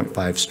 0.1,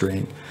 0.5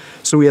 strain.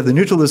 So we have the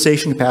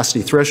neutralization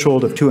capacity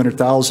threshold of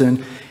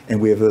 200,000,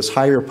 and we have this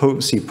higher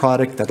potency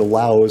product that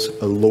allows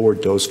a lower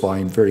dose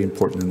volume, very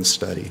important in the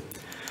study.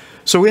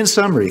 So in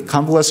summary,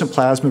 convalescent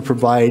plasma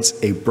provides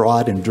a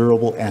broad and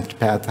durable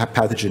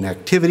antipathogen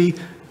activity,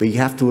 but you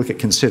have to look at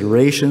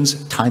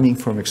considerations, timing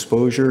from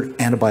exposure,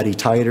 antibody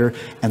titer,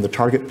 and the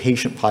target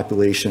patient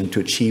population to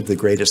achieve the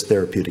greatest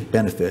therapeutic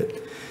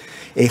benefit.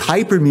 A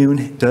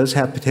hyperimmune does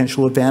have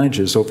potential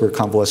advantages over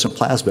convalescent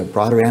plasma: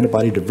 broader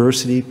antibody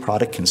diversity,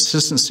 product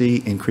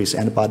consistency, increased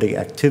antibody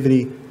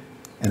activity,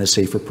 and a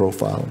safer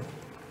profile.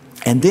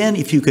 And then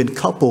if you can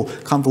couple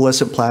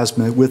convalescent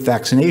plasma with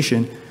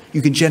vaccination,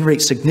 you can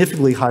generate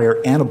significantly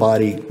higher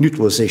antibody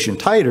neutralization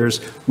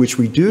titers, which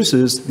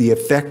reduces the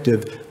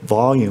effective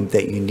volume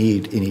that you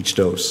need in each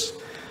dose.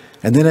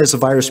 And then as the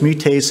virus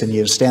mutates and you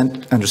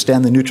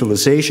understand the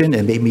neutralization,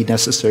 it may be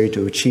necessary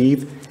to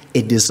achieve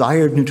a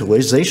desired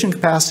neutralization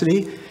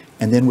capacity,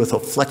 and then with a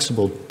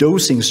flexible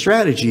dosing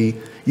strategy,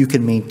 you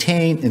can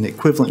maintain an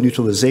equivalent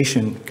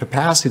neutralization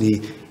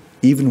capacity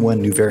even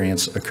when new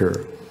variants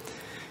occur.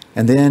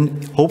 And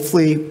then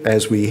hopefully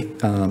as we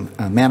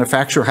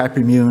manufacture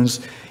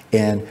hyperimmunes,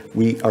 and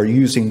we are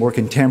using more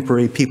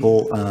contemporary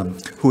people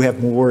who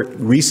have more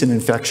recent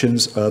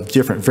infections of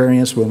different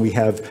variants. When we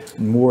have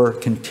more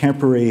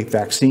contemporary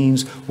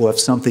vaccines, we'll have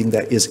something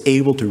that is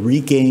able to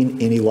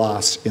regain any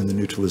loss in the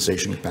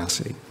neutralization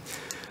capacity.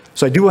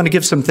 So I do want to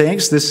give some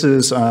thanks. This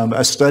is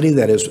a study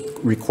that has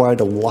required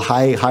a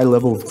high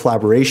level of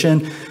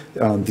collaboration.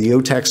 The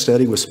OTAC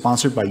study was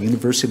sponsored by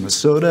University of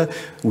Minnesota.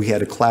 We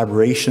had a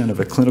collaboration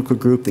of a clinical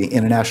group, the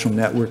International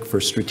Network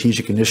for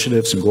Strategic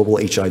Initiatives and Global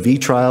HIV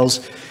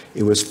Trials.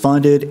 It was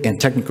funded and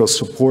technical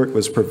support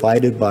was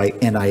provided by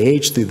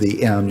NIH through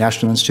the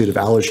National Institute of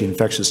Allergy and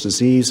Infectious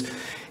Disease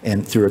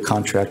and through a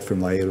contract from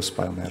Leidos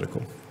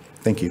Biomedical.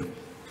 Thank you.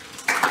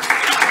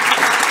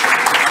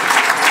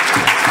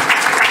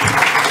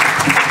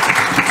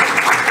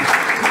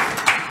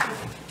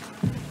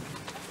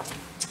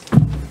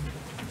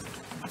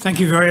 Thank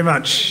you very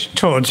much,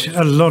 Todd.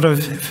 A lot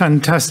of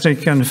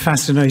fantastic and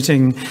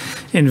fascinating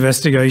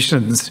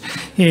investigations.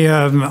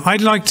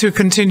 I'd like to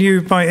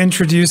continue by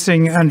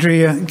introducing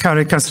Andrea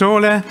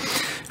Caricasole,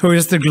 who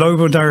is the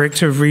Global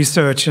Director of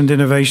Research and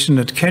Innovation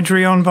at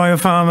Kedrion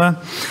Biopharma,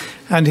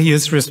 and he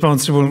is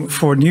responsible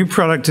for new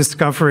product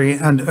discovery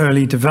and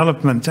early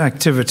development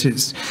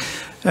activities.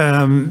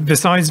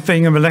 Besides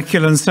being a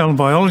molecular and cell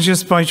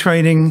biologist by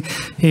training,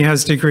 he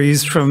has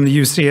degrees from the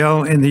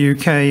UCL in the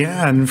UK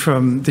and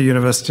from the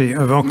University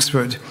of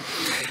Oxford.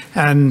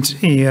 And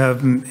he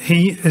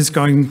is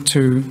going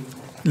to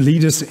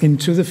lead us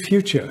into the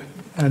future.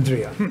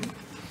 Andrea.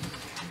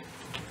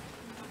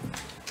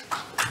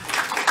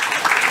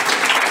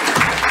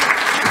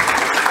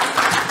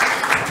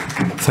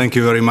 Thank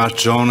you very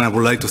much, John. I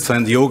would like to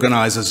thank the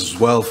organizers as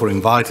well for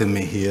inviting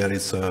me here.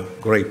 It's a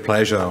great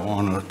pleasure,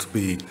 honor to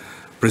be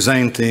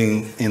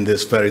presenting in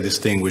this very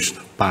distinguished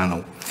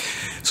panel.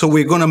 So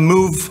we're going to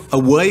move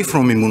away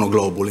from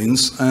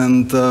immunoglobulins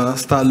and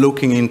start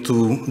looking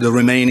into the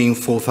remaining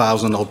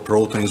 4,000 odd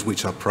proteins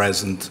which are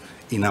present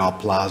in our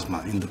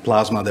plasma, in the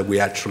plasma that we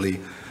actually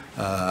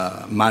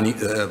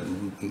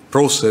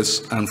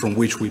process and from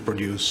which we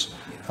produce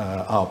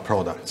our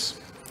products.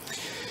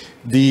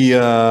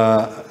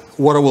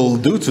 What I will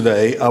do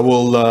today, I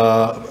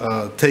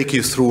will take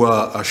you through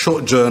a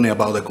short journey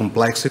about the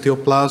complexity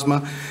of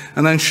plasma,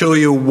 and then show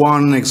you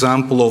one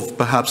example of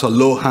perhaps a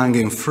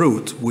low-hanging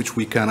fruit which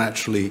we can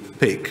actually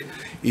pick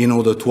in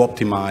order to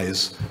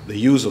optimize the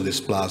use of this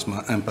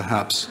plasma and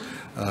perhaps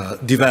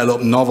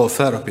develop novel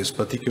therapies,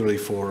 particularly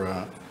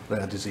for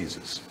rare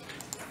diseases.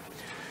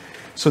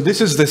 So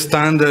this is the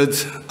standard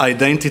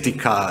identity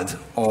card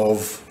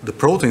of the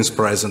proteins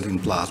present in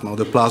plasma, or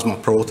the plasma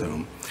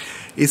proteome.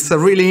 It's a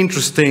really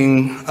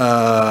interesting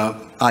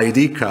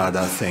ID card,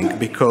 I think,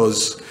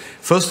 because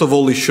first of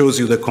all, it shows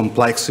you the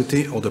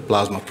complexity of the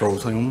plasma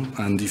proteome.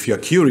 And if you're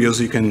curious,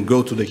 you can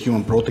go to the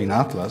Human Protein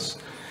Atlas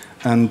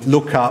and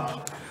look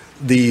up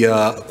the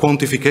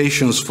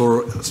quantifications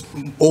for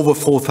over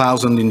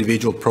 4,000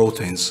 individual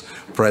proteins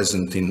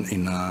present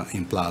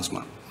in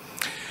plasma.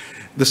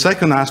 The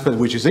second aspect,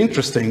 which is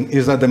interesting,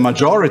 is that the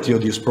majority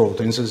of these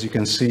proteins, as you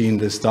can see in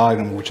this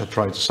diagram, which I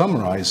tried to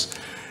summarize,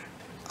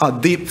 are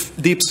deep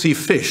sea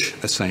fish,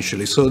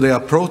 essentially. So they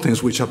are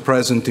proteins which are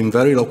present in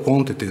very low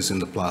quantities in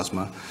the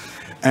plasma,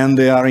 and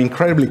they are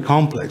incredibly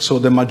complex. So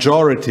the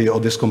majority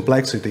of this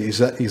complexity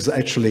is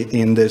actually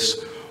in this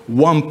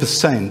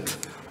 1%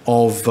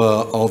 of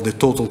the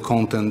total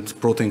content,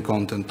 protein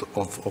content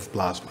of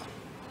plasma.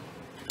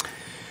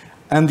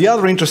 And the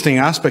other interesting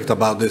aspect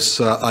about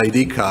this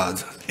ID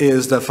card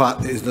is the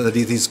fact that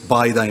it is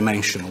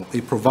bidimensional.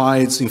 It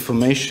provides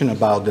information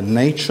about the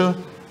nature,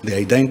 the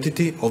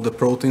identity of the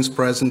proteins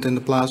present in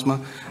the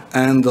plasma,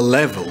 and the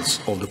levels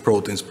of the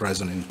proteins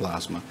present in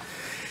plasma.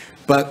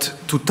 But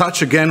to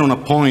touch again on a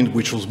point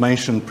which was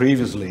mentioned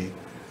previously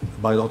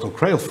by Dr.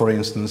 Crail, for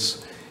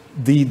instance,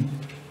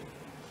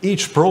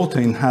 each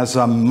protein has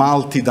a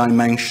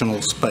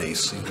multi-dimensional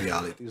space in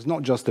reality. It's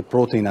not just the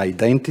protein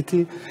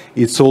identity,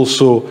 it's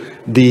also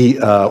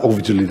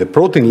obviously the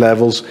protein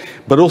levels,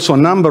 but also a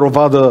number of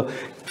other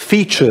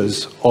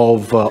features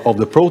of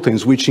the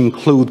proteins, which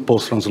include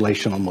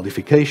post-translational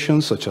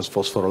modifications such as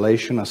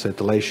phosphorylation,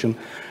 acetylation,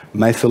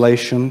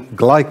 methylation,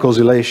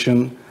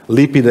 glycosylation,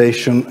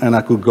 lipidation, and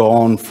I could go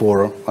on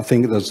for, I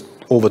think there's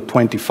over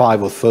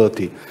 25 or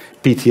 30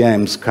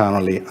 PTMs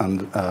currently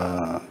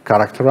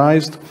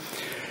characterized.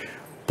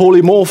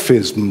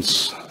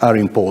 Polymorphisms are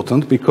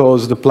important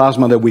because the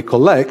plasma that we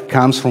collect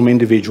comes from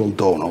individual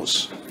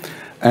donors,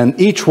 and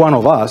each one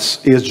of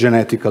us is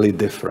genetically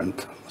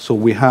different. So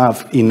we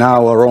have in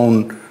our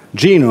own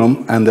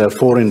genome, and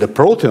therefore in the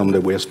proteome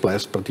that we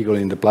express,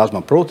 particularly in the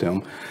plasma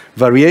proteome,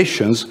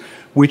 variations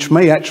which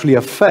may actually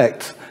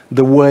affect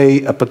the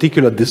way a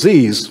particular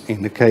disease,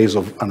 in the case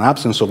of an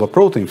absence of a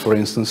protein, for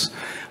instance,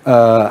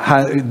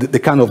 the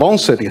kind of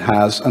onset it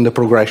has and the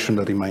progression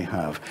that it may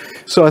have.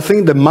 So I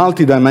think the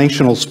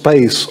multidimensional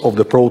space of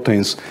the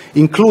proteins,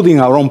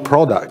 including our own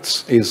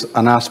products, is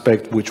an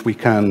aspect which we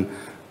can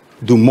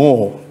do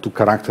more to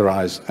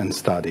characterize and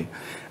study.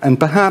 And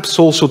perhaps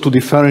also to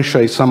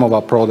differentiate some of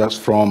our products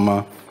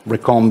from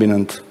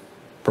recombinant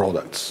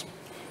products.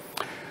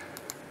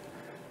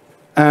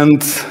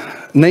 And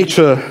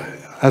nature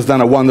has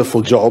done a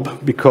wonderful job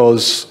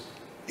because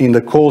in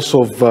the course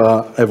of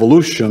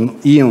evolution,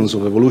 eons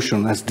of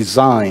evolution, has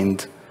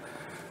designed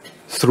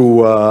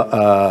through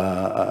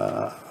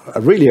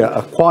really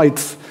a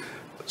quite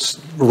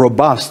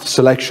robust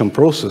selection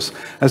process,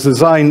 has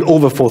designed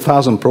over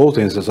 4,000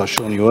 proteins, as I've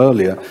shown you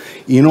earlier,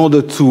 in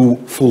order to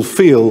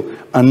fulfill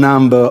a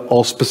number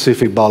of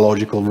specific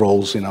biological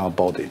roles in our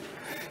body.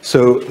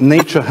 So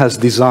nature has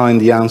designed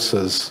the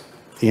answers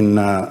in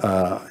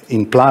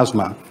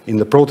plasma, in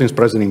the proteins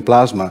present in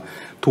plasma,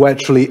 to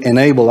actually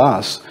enable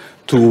us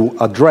to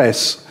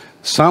address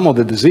some of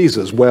the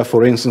diseases where,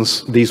 for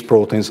instance, these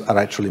proteins are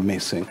actually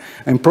missing.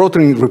 And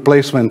protein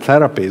replacement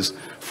therapies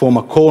form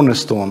a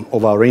cornerstone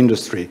of our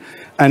industry.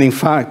 And in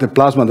fact, the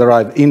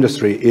plasma-derived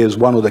industry is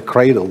one of the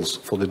cradles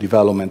for the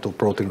development of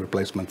protein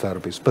replacement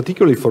therapies,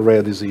 particularly for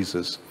rare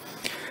diseases.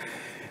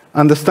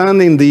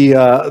 Understanding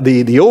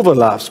the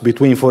overlaps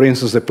between, for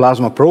instance, the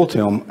plasma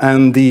proteome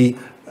and the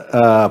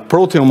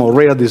proteome of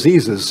rare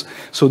diseases.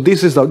 So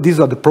these are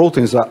the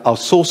proteins that are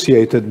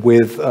associated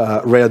with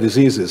rare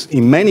diseases.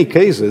 In many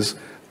cases,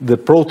 the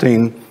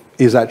protein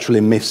is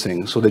actually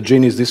missing. So the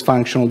gene is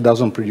dysfunctional,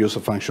 doesn't produce a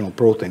functional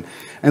protein.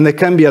 And they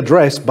can be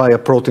addressed by a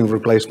protein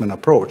replacement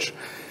approach.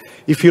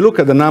 If you look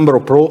at the number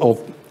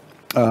of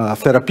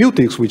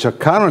therapeutics which are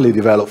currently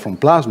developed from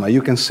plasma,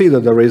 you can see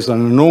that there is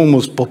an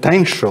enormous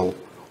potential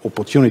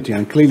opportunity,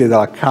 and clearly there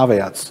are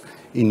caveats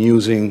in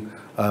using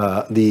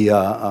the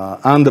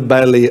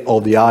underbelly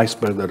of the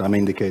iceberg that I'm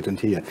indicating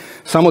here.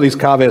 Some of these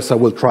caveats I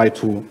will try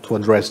to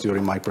address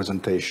during my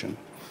presentation.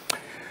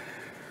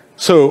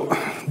 So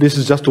this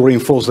is just to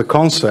reinforce the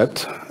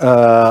concept.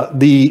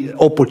 The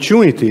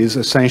opportunities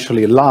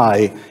essentially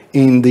lie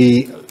in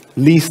the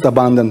least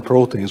abundant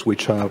proteins,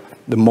 which are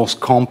the most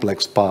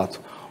complex part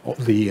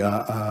of the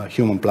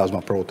human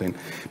plasma protein.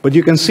 But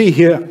you can see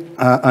here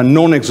a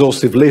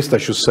non-exhaustive list, I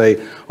should say,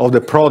 of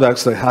the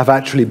products that have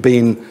actually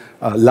been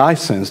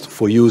licensed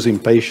for use in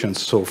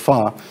patients so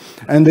far.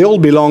 And they all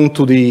belong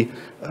to the,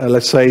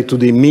 let's say, to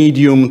the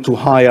medium to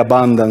high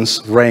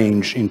abundance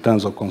range in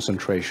terms of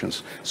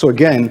concentrations. So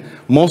again,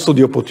 most of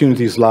the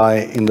opportunities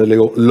lie in the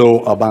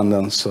low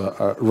abundance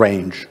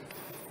range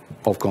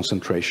of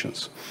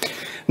concentrations.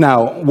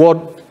 Now,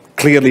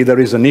 clearly there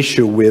is an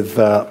issue with,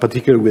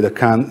 particularly with the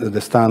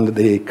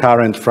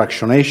current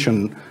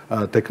fractionation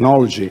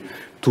technology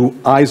to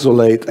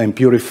isolate and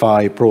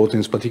purify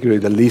proteins, particularly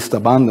the least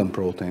abundant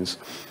proteins.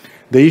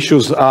 The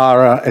issues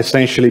are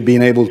essentially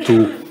being able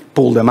to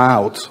pull them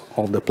out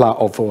of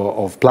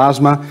of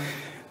plasma.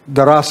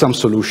 There are some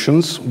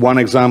solutions. One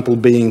example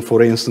being,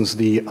 for instance,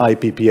 the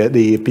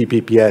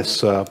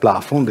PPPS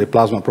platform, the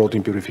plasma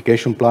protein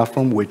purification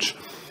platform, which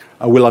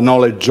I will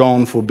acknowledge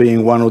John for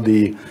being one of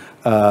the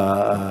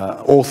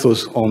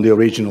authors on the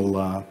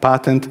original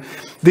patent.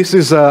 This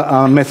is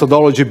a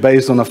methodology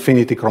based on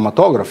affinity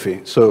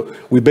chromatography. So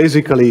we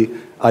basically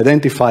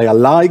identify a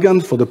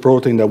ligand for the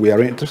protein that we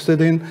are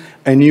interested in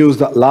and use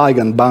that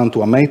ligand bound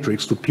to a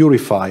matrix to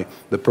purify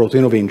the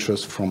protein of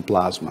interest from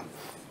plasma.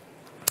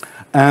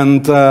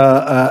 And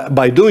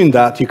by doing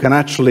that, you can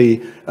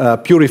actually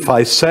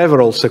purify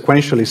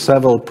sequentially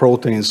several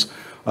proteins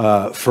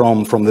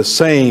from the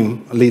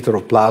same liter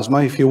of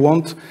plasma, if you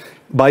want,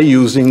 by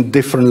using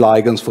different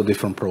ligands for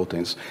different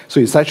proteins. So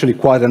it's actually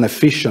quite an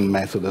efficient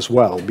method as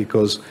well,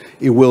 because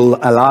it will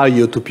allow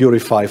you to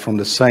purify from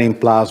the same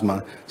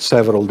plasma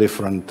several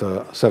different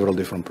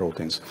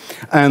proteins.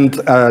 And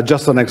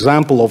just an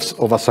example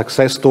of a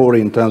success story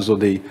in terms of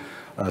the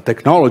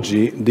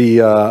technology,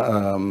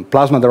 the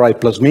plasma-derived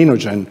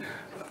plasminogen,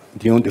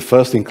 the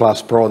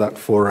first-in-class product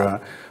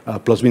for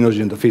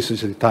plasminogen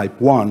deficiency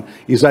type 1,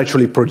 is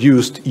actually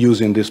produced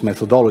using this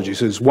methodology.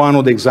 So it's one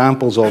of the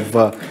examples of,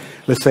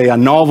 let's say, a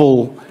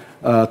novel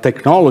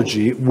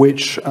technology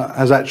which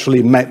has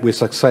actually met with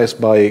success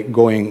by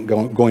going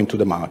to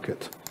the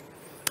market.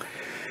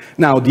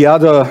 Now, the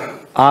other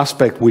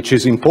aspect which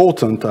is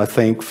important, I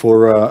think,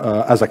 for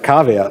as a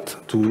caveat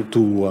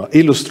to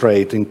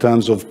illustrate in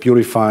terms of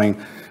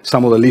purifying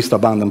some of the least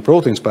abundant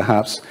proteins,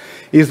 perhaps,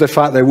 is the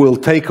fact that we'll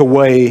take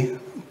away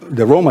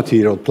the raw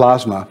material,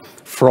 plasma,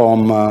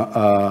 from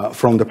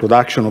the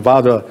production of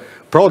other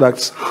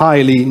products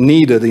highly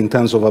needed in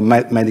terms of a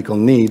medical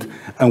need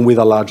and with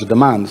a large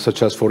demand,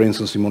 such as, for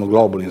instance,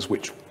 immunoglobulins,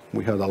 which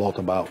we heard a lot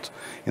about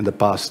in the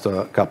past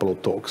couple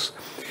of talks.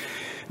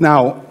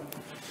 Now,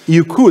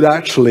 you could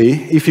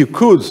actually, if you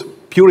could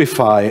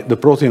purify the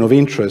protein of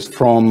interest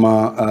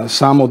from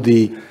some of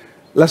the,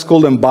 let's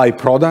call them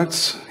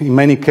byproducts. In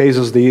many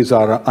cases, these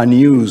are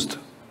unused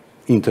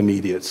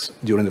intermediates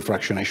during the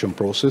fractionation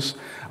process.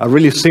 I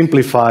really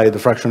simplified the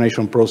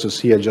fractionation process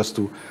here just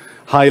to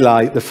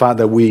highlight the fact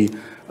that we,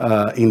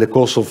 in the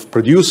course of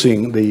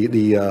producing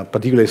the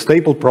particularly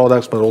staple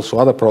products, but also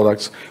other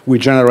products, we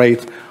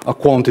generate a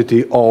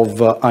quantity of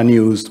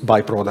unused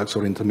byproducts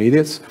or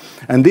intermediates.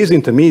 And these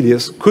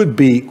intermediates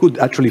could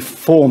actually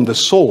form the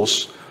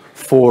source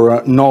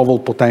for novel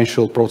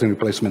potential protein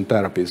replacement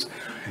therapies.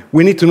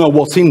 We need to know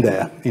what's in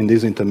there in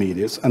these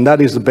intermediates, and that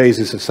is the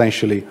basis,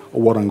 essentially, of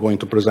what I'm going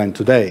to present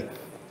today.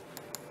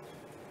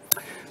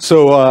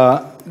 So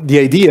the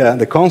idea,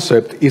 the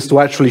concept, is to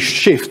actually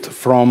shift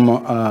from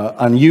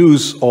an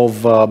use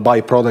of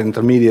byproduct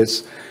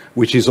intermediates,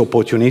 which is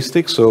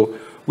opportunistic. So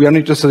we are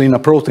interested in a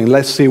protein.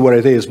 Let's see where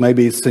it is.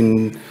 Maybe it's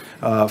in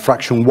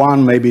fraction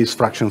 1, maybe it's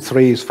fraction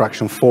 3, it's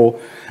fraction 4,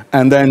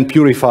 and then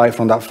purify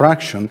from that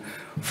fraction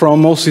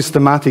from more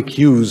systematic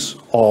use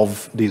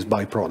of these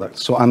byproducts.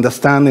 So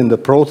understanding the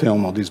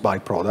proteome of these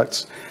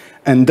byproducts,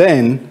 and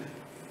then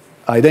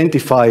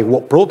identify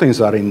what proteins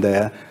are in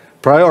there,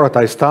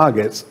 prioritize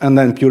targets, and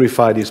then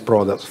purify these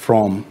products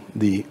from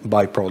the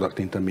byproduct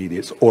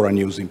intermediates or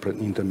unused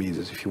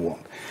intermediates, if you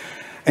want.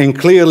 And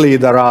clearly,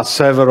 there are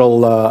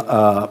several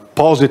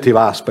positive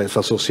aspects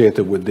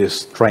associated with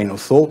this train of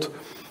thought.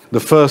 The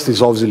first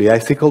is obviously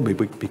ethical,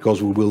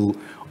 because we will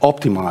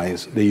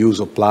optimize the use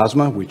of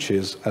plasma, which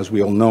is, as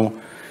we all know,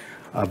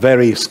 a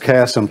very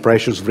scarce and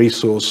precious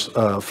resource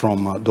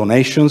from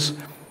donations.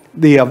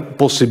 The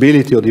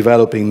possibility of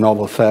developing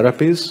novel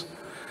therapies.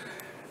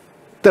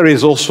 There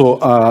is also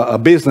a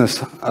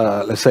business,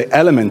 let's say,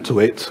 element to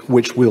it,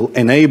 which will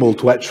enable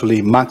to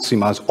actually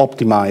maximize,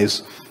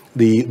 optimize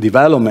the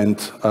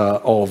development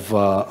of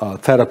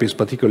therapies,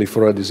 particularly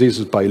for rare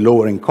diseases, by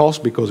lowering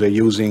costs because they're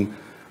using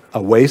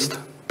a waste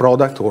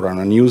product or an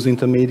unused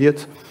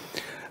intermediate.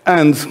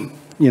 And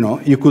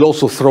you could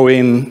also throw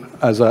in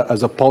as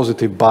a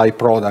positive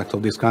byproduct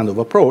of this kind of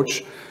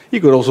approach, You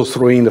could also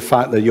throw in the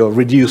fact that you're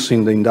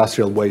reducing the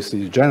industrial waste that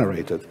you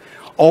generated.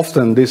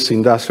 Often this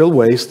industrial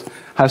waste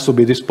has to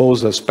be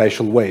disposed as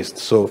special waste,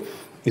 so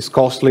it's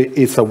costly,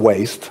 it's a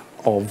waste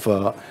of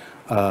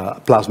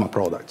plasma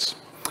products.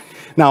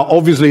 Now,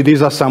 obviously,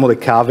 these are some of the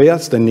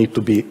caveats that need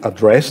to be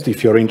addressed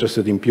if you're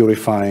interested in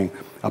purifying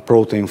a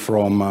protein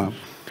from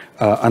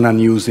an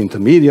unused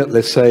intermediate,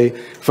 let's say.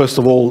 First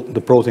of all,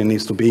 the protein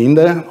needs to be in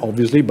there,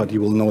 obviously, but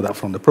you will know that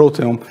from the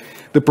proteome.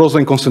 The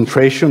protein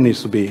concentration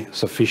needs to be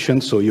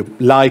sufficient, so you're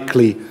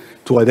likely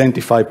to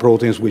identify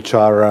proteins which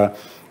are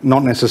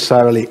not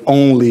necessarily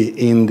only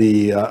in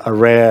the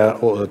rare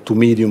or to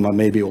medium, or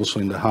maybe also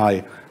in the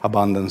high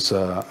abundance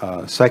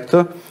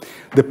sector.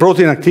 The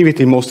protein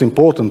activity, most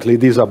importantly,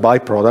 these are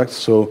byproducts,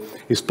 so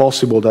it's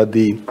possible that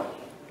the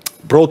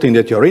protein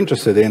that you're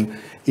interested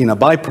in a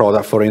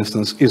byproduct, for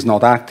instance, is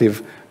not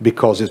active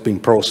because it's been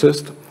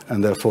processed,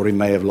 and therefore it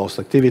may have lost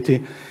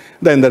activity.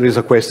 Then there is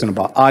a question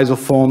about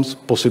isoforms,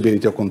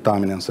 possibility of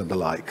contaminants, and the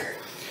like.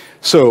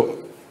 So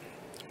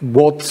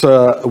what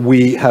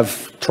we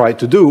have tried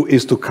to do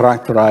is to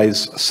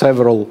characterize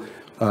several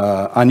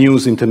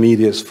unused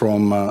intermediates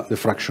from the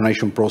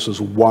fractionation process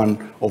of one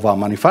of our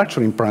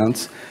manufacturing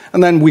plants.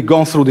 And then we've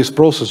gone through this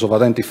process of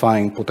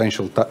identifying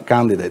potential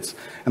candidates.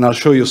 And I'll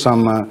show you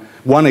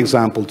one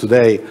example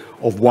today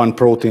of one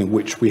protein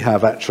which we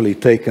have actually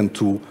taken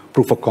to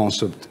proof of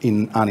concept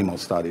in animal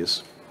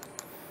studies.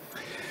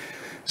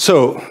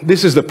 So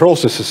this is the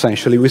process,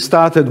 essentially. We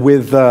started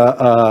with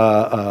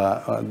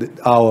our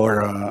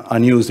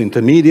unused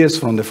intermediates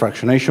from the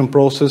fractionation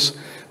process.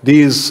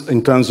 These,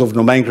 in terms of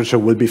nomenclature,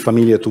 will be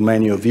familiar to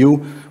many of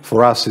you.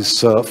 For us,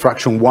 it's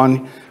fraction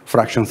 1,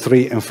 fraction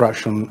 3, and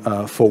fraction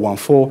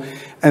 414.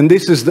 And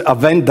this is the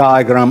Venn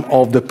diagram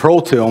of the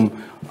proteome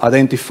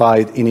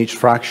identified in each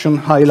fraction,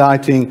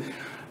 highlighting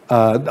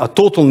a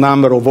total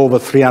number of over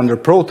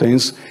 300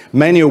 proteins,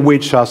 many of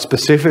which are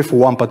specific for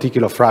one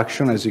particular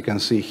fraction, as you can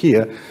see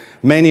here,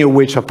 many of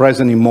which are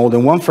present in more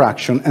than one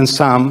fraction, and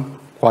some,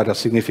 quite a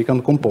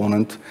significant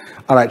component,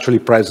 are actually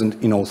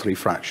present in all three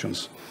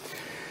fractions.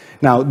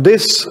 Now,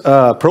 this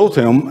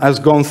proteome has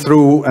gone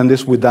through, and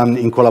this we've done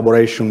in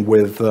collaboration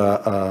with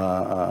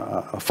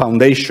a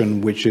foundation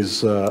which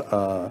is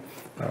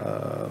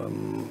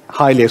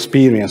highly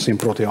experienced in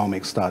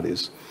proteomic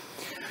studies.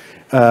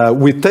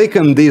 We've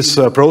taken this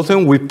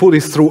protein, we put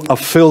it through a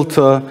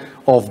filter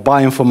of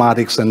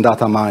bioinformatics and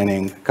data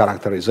mining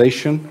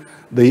characterization.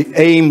 The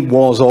aim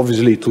was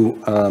obviously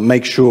to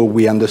make sure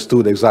we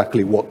understood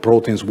exactly what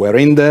proteins were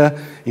in there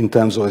in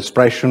terms of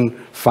expression,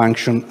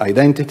 function,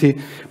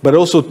 identity, but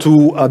also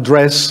to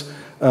address,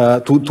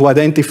 to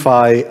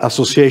identify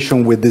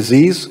association with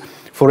disease.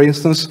 For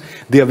instance,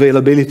 the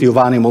availability of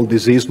animal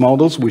disease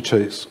models, which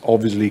is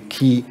obviously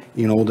key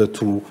in order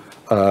to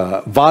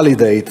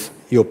validate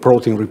your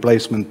protein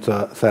replacement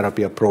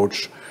therapy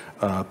approach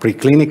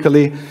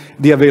preclinically,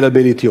 the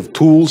availability of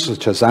tools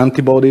such as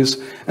antibodies,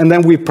 and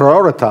then we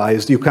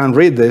prioritized, you can't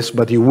read this,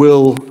 but you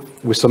will,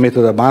 we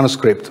submitted a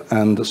manuscript,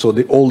 and so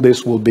all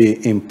this will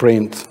be in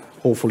print,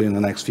 hopefully in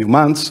the next few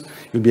months,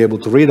 you'll be able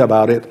to read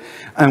about it,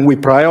 and we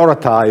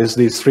prioritized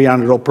these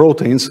 300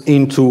 proteins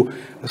into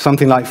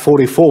something like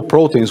 44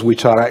 proteins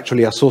which are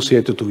actually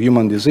associated to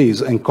human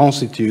disease and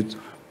constitute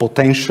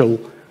potential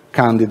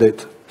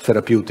candidate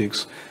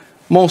therapeutics,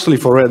 mostly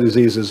for rare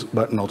diseases,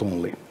 but not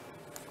only.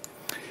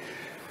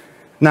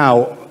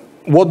 Now,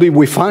 what did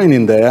we find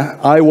in there?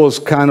 I was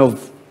kind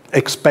of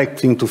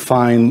expecting to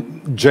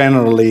find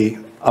generally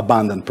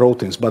abundant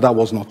proteins, but that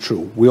was not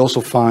true. We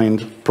also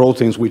find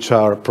proteins which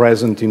are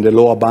present in the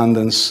low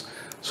abundance,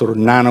 sort of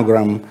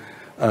nanogram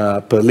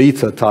per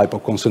liter type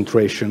of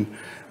concentration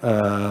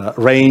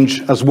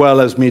range, as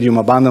well as medium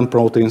abundant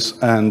proteins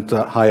and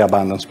high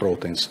abundance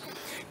proteins.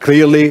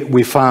 Clearly,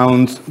 we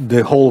found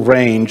the whole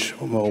range,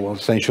 well,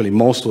 essentially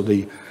most of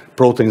the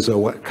proteins that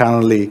were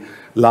currently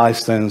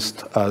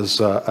licensed as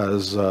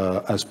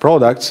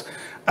products,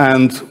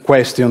 and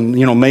question,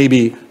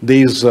 maybe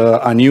these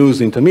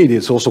unused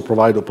intermediates also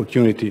provide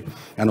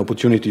an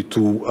opportunity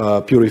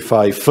to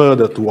purify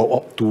further,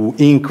 to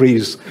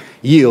increase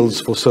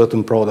yields for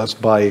certain products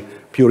by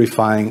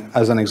purifying,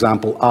 as an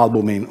example,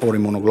 albumin or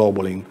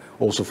immunoglobulin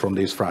also from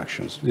these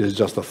fractions. This is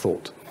just a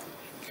thought.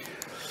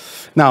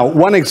 Now,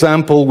 one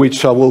example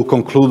which I will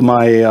conclude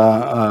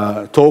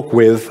my talk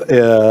with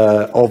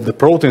of the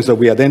proteins that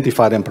we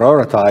identified and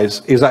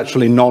prioritized is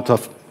actually not,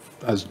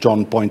 as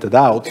John pointed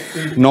out,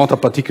 not a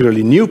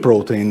particularly new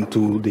protein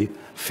to the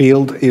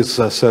field, is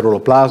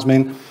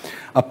ceruloplasmin.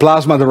 A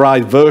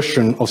plasma-derived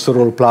version of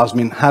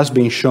ceruloplasmin has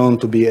been shown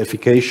to be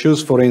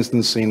efficacious, for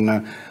instance,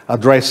 in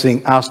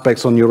addressing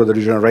aspects of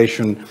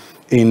neurodegeneration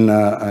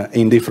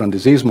in different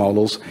disease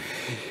models.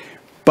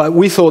 But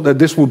we thought that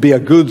this would be a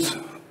good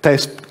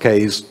test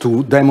case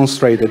to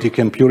demonstrate that you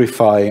can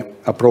purify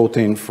a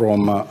protein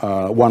from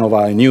one of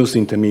our unused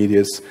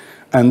intermediates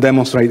and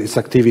demonstrate its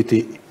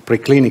activity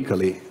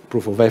preclinically,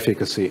 proof of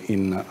efficacy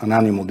in an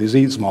animal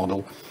disease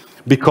model,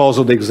 because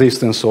of the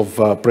existence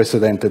of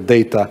precedented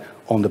data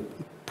on the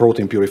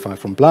protein purified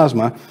from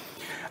plasma.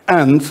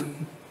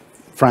 And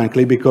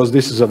frankly, because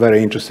this is a very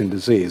interesting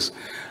disease.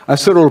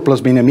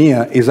 Aceruloplasminemia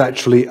is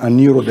actually a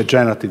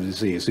neurodegenerative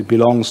disease. It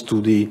belongs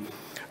to the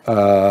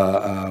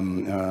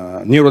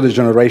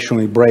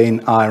neurodegeneration in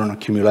brain iron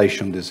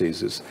accumulation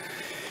diseases.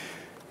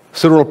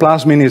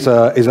 Ceruloplasmin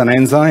is an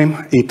enzyme.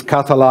 It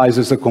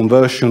catalyzes the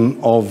conversion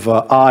of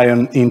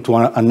iron into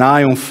an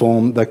ion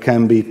form that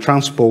can be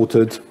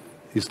transported.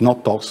 It's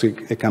not toxic.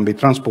 It can be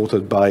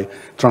transported by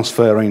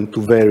transferring to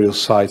various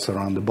sites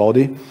around the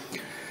body.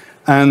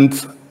 And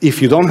if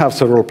you don't have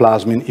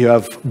ceruloplasmin, you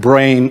have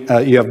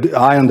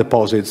iron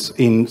deposits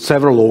in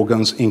several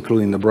organs,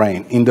 including the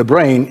brain. In the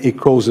brain, it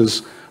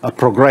causes a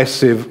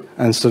progressive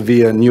and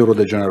severe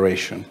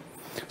neurodegeneration.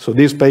 So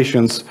these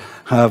patients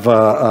have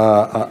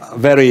a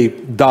very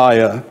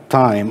dire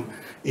time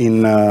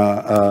in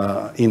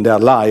their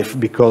life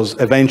because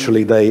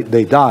eventually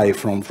they die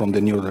from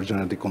the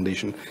neurodegenerative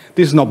condition.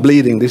 This is not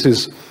bleeding. This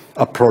is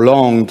a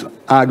prolonged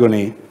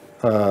agony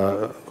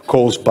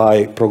caused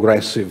by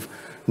progressive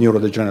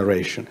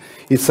neurodegeneration.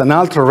 It's an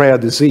ultra-rare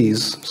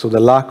disease, so the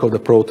lack of the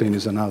protein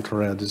is an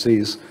ultra-rare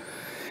disease.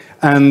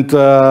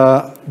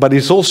 But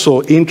it's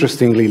also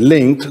interestingly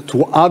linked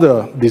to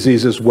other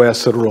diseases where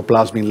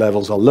ceruloplasmin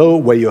levels are low,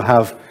 where you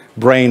have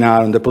brain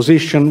iron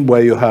deposition,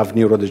 where you have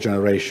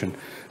neurodegeneration.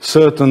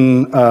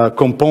 Certain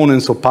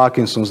components of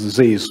Parkinson's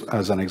disease,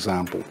 as an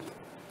example.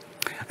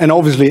 And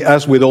obviously,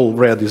 as with all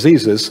rare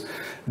diseases,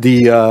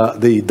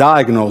 the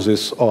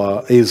diagnosis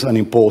is an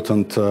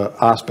important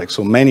aspect.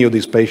 So many of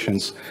these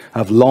patients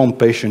have long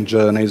patient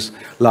journeys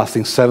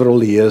lasting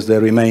several years. They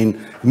remain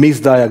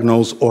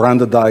misdiagnosed or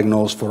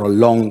underdiagnosed for a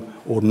long,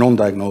 or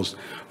non-diagnosed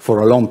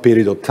for a long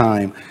period of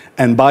time.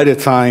 And by the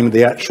time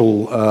the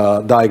actual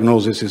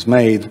diagnosis is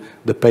made,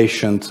 the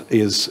patient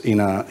is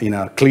in a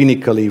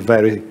clinically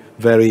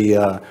very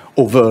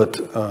overt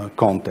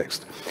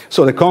context.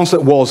 So the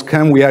concept was,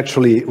 can we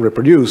actually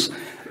reproduce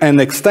and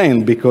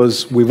extend,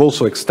 because we've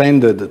also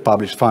extended the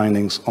published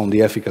findings on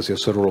the efficacy of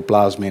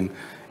ceruloplasmin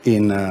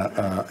in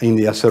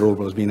the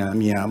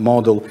aceruloplasminemia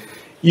model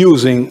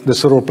using the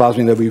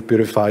ceruloplasmin that we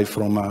purified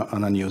from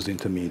an unused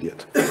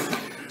intermediate.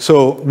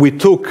 So we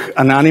took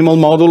an animal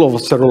model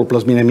of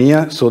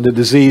ceruloplasminemia. So the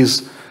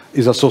disease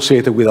is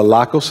associated with a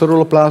lack of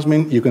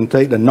ceruloplasmin. You can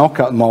take the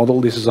knockout model.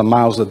 This is a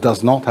mouse that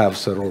does not have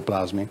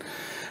ceruloplasmin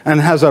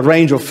and has a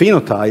range of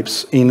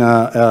phenotypes,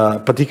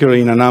 particularly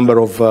in a number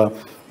of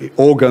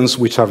organs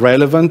which are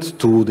relevant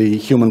to the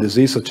human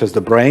disease, such as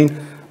the brain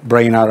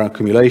iron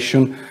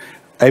accumulation,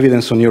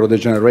 evidence of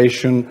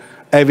neurodegeneration,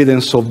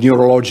 evidence of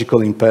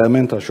neurological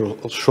impairment. I shall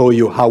show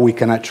you how we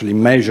can actually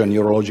measure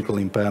neurological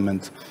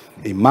impairment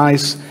in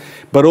mice,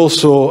 but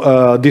also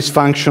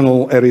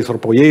dysfunctional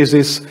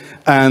erythropoiesis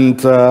and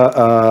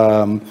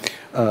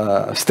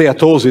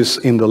steatosis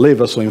in the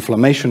liver, so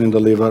inflammation in the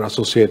liver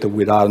associated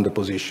with iron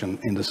deposition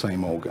in the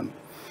same organ.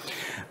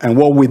 And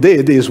what we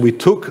did is we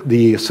took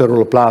the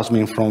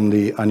ceruloplasmin from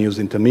the unused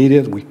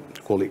intermediate, we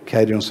call it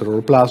cation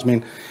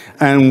ceruloplasmin,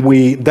 and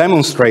we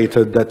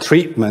demonstrated that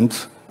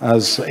treatment,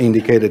 as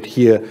indicated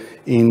here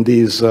in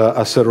these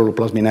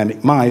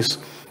aceruloplasminemic mice,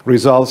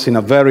 results in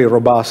a very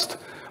robust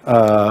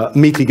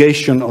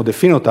mitigation of the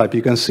phenotype.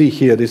 You can see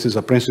here, this is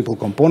a principal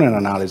component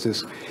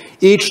analysis.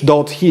 Each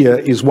dot here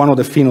is one of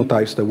the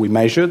phenotypes that we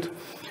measured.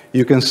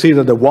 You can see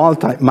that the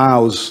wild-type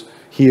mouse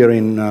here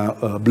in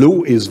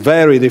blue is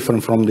very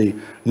different from the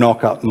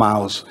knockout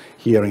mouse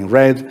here in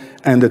red,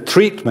 and the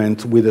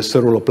treatment with the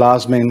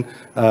ceruloplasmin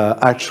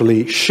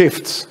actually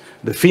shifts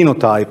the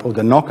phenotype of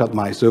the knockout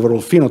mice, the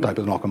overall phenotype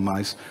of the knockout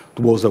mice,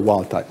 towards the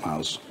wild-type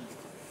mouse,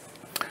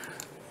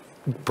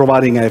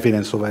 providing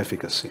evidence of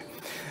efficacy.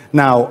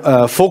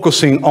 Now,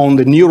 focusing on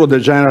the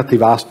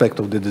neurodegenerative aspect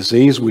of the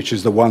disease, which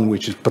is the one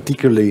which is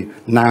particularly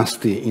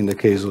nasty in the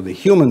case of the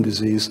human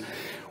disease,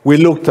 we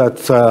looked at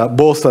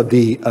both at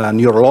the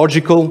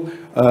neurological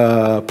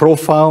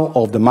profile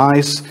of the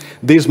mice.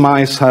 These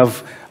mice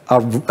have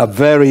a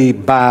very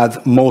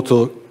bad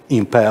motor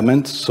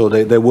impairment, so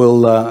they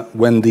will,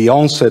 when the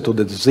onset of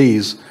the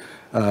disease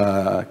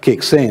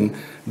kicks in,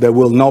 they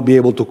will not be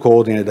able to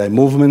coordinate their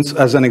movements.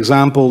 As an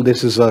example,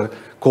 this is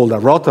called a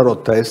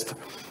rotarod test.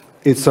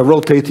 It's a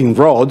rotating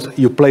rod.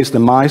 You place the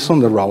mice on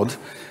the rod,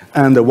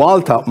 and the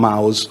wild-type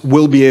mouse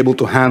will be able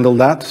to handle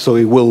that, so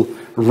it will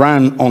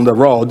run on the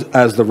rod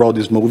as the rod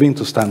is moving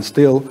to stand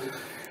still.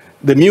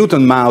 The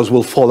mutant mouse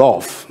will fall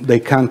off. They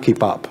can't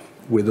keep up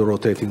with the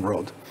rotating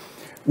rod.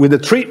 With the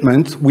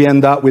treatment, we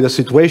end up with a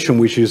situation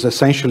which is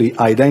essentially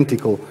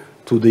identical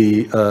to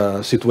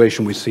the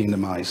situation we see in the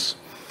mice.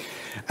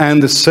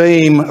 And the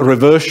same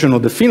reversion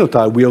of the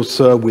phenotype we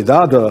observe with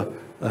other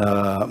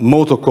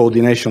motor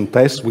coordination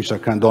tests, which I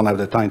don't have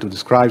the time to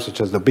describe,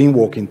 such as the beam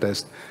walking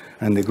test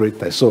and the grid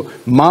test. So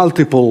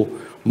multiple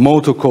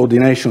motor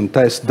coordination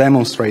tests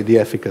demonstrate the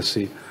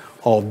efficacy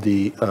of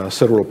the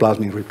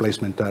ceruloplasmin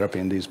replacement therapy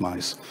in these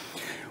mice.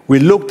 We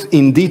looked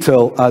in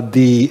detail at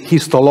the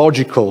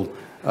histological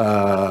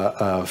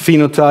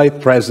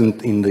phenotype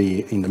present in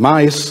the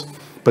mice,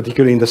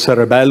 particularly in the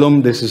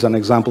cerebellum. This is an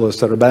example of the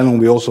cerebellum.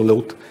 We also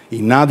looked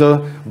in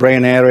other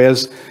brain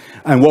areas.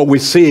 And what we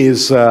see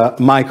is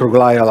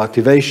microglial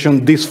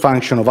activation,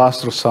 dysfunction of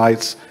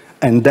astrocytes,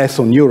 and death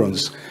of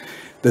neurons.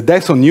 The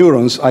death of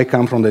neurons, I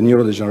come from the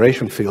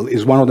neurodegeneration field,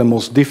 is one of the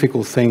most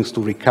difficult things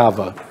to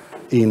recover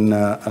in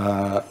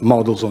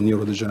models of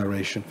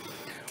neurodegeneration.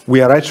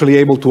 We are actually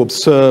able to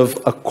observe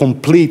a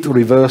complete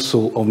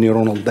reversal of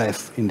neuronal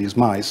death in these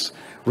mice,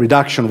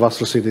 reduction of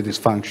astrocytic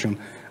dysfunction,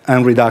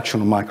 and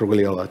reduction of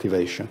microglial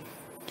activation.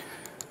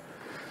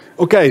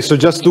 Okay, so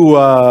just to,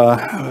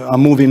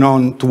 I'm moving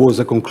on towards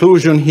the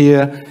conclusion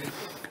here.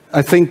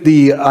 I think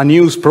the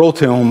unused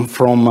proteome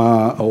from,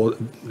 or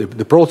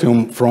the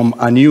proteome from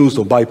unused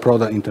or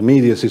byproduct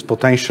intermediates is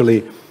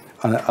potentially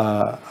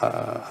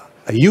a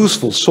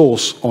useful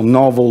source of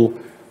novel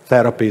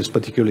therapies,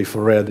 particularly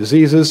for rare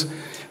diseases.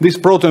 This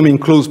proteome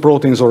includes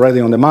proteins already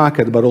on the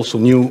market, but also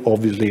new,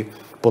 obviously,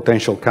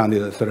 potential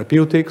candidate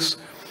therapeutics.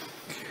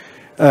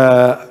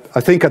 I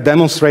think I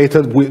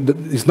demonstrated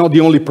it's not the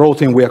only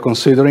protein we are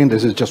considering.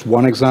 This is just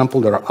one example.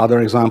 There are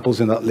other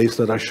examples in that list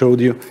that I showed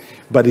you.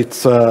 But it's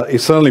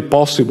certainly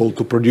possible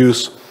to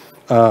produce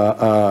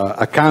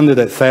a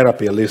candidate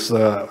therapy, at least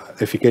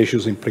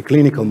efficacious in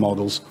preclinical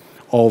models,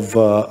 of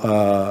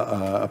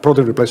a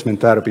protein replacement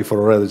therapy for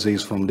a rare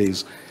disease from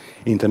these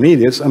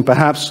intermediates. And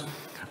perhaps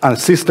a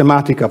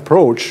systematic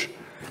approach.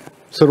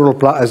 I'll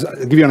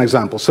give you an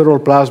example.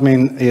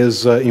 Ceruloplasmin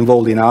is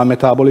involved in iron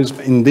metabolism.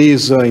 In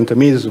these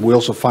intermediates, we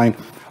also find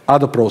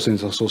other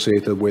proteins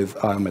associated with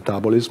iron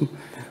metabolism.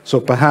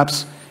 So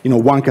perhaps,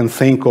 one can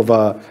think of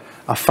a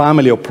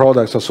family of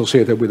products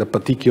associated with a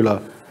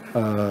particular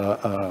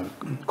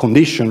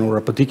condition or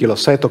a particular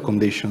set of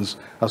conditions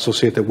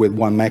associated with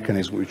one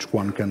mechanism which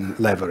one can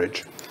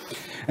leverage.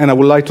 And I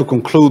would like to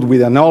conclude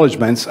with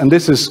acknowledgements, and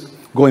this is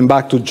going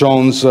back to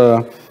John's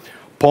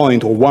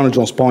point, or one of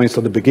John's points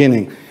at the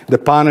beginning, the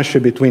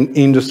partnership between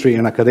industry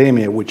and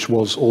academia, which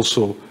was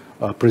also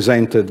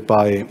presented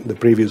by the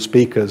previous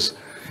speakers,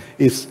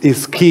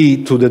 is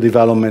key to the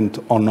development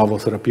of novel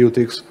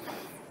therapeutics,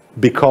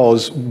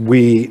 because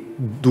we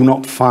do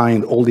not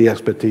find all the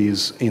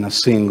expertise in a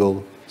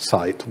single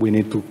site. We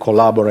need to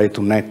collaborate,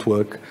 to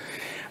network.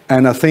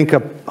 And I think,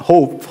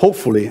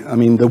 hopefully,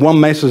 the one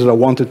message that I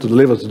wanted to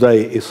deliver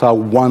today is how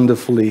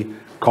wonderfully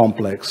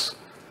complex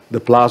the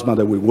plasma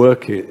that we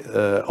work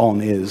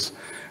on is.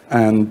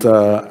 And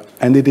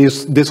it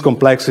is this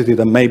complexity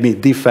that made me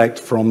defect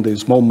from the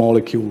small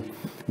molecule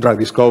drug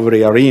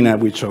discovery arena,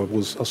 which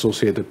was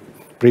associated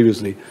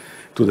previously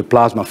to the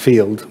plasma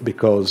field,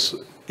 because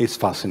it's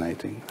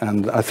fascinating.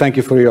 And I thank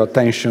you for your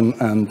attention,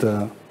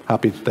 and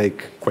happy to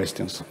take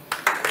questions.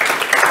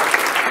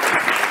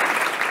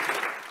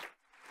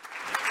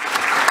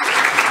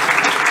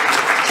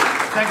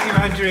 Thank you,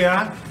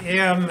 Andrea.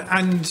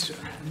 And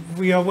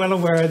we are well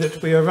aware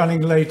that we are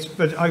running late,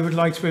 but I would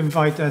like to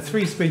invite our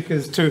three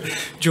speakers to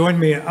join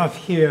me up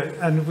here,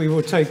 and we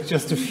will take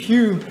just a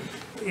few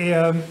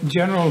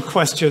general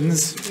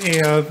questions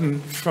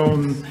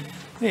from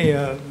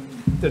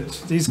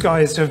that these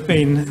guys have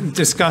been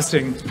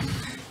discussing.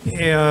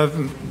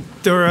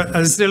 There are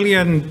a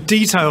zillion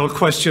detailed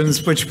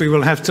questions which we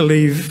will have to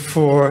leave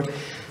for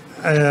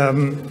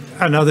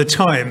another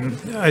time,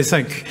 I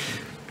think.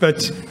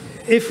 But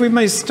if we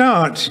may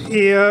start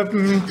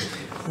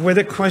with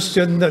a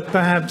question that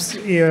perhaps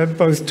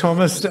both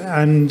Thomas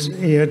and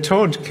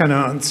Todd can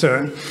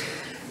answer.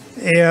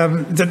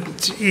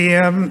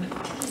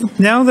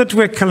 Now that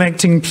we're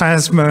collecting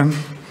plasma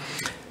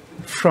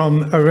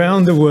from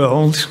around the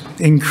world,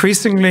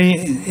 increasingly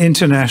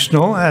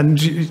international,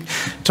 and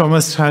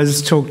Thomas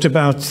has talked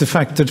about the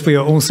fact that we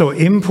are also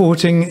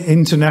importing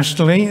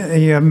internationally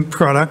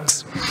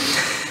products,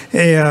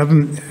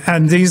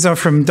 and these are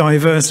from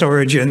diverse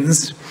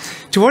origins.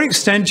 To what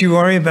extent do you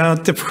worry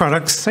about the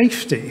product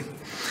safety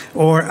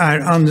or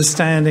our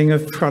understanding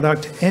of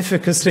product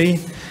efficacy,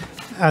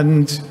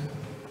 and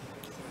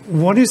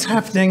what is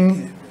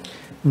happening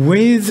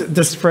with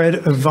the spread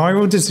of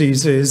viral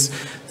diseases,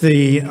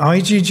 the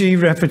IgG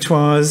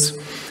repertoires,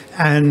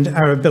 and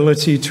our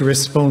ability to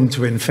respond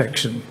to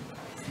infection?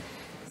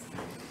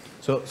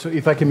 So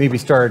if I can maybe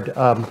start,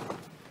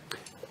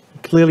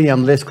 clearly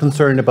I'm less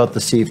concerned about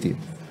the safety.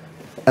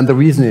 And the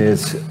reason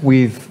is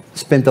we've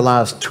spent the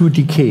last 2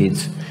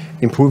 decades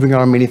improving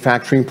our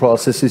manufacturing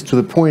processes to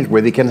the point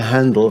where they can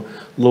handle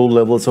low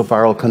levels of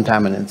viral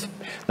contaminants.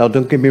 Now,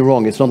 don't get me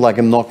wrong, it's not like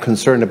I'm not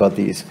concerned about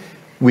these.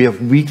 We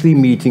have weekly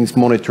meetings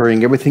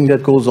monitoring everything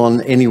that goes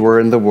on anywhere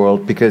in the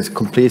world, because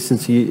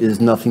complacency is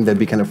nothing that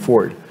we can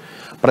afford.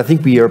 But I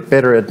think we are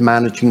better at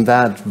managing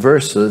that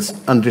versus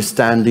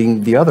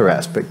understanding the other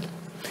aspect.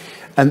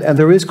 And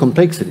there is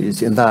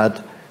complexities in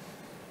that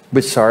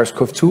with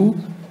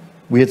SARS-CoV-2,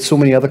 we had so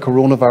many other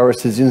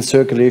coronaviruses in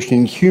circulation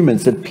in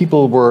humans that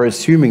people were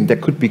assuming there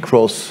could be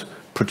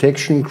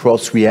cross-protection,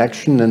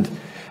 cross-reaction, and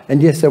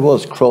yes, there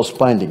was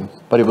cross-binding,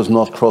 but it was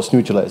not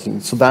cross-neutralizing.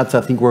 So that's,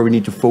 I think, where we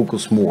need to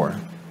focus more.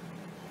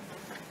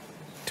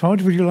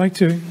 Todd, would you like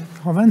to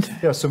comment?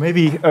 Yeah, so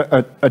maybe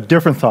a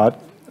different thought,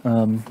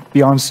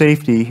 beyond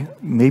safety,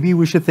 maybe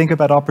we should think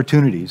about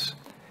opportunities.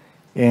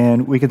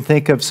 And we can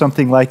think of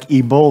something like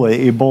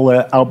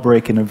Ebola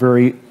outbreak in a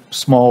very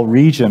small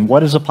region.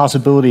 What is the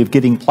possibility of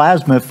getting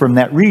plasma from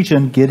that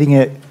region, getting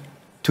it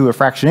to a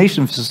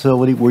fractionation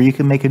facility where you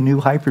can make a new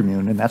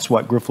hyperimmune? And that's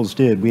what Grifols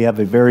did. We have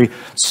a very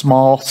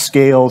small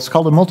scale, it's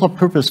called a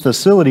multi-purpose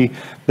facility,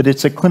 but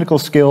it's a clinical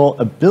scale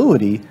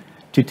ability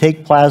to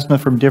take plasma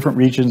from different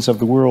regions of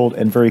the world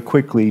and very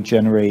quickly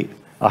generate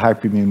a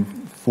hyperimmune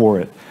for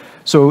it.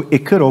 So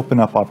it could open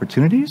up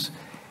opportunities,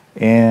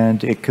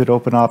 and it could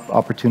open up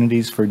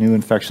opportunities for new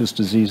infectious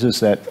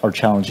diseases that are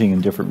challenging in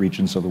different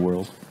regions of the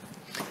world.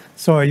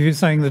 So are you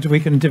saying that we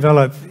can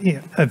develop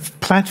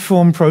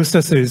platform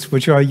processes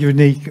which are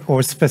unique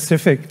or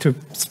specific to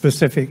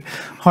specific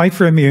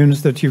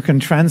hyperimmunes, that you can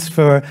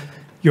transfer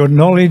your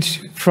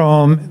knowledge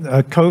from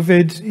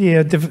COVID,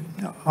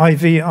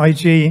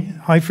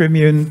 IVIG,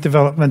 hyperimmune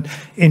development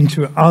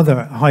into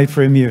other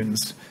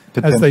hyperimmunes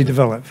as they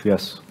develop?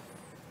 Yes.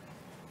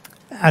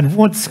 And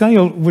what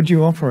scale would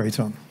you operate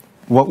on?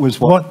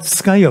 What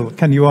scale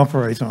can you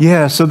operate on?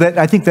 Yeah, so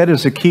I think that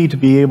is a key to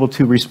be able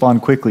to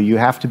respond quickly. You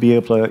have to be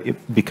able to,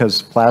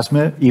 because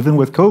plasma, even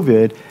with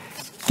COVID,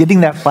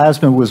 getting that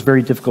plasma was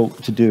very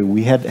difficult to do.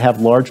 We had to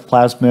have large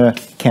plasma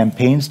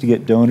campaigns to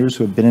get donors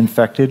who have been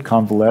infected,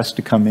 convalesced,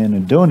 to come in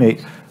and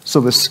donate. So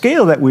the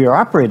scale that we are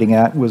operating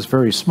at was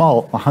very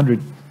small,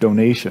 100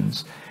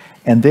 donations.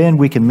 And then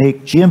we can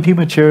make GMP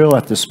material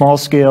at the small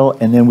scale,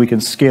 and then we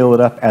can scale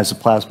it up as the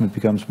plasma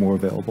becomes more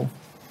available.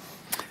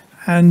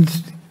 And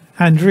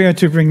Andrea,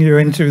 to bring you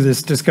into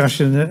this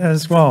discussion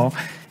as well,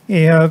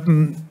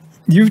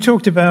 you've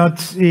talked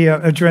about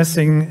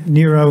addressing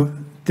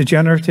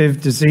neurodegenerative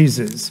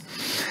diseases.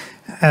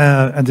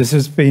 And this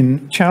has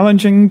been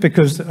challenging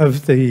because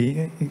of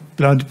the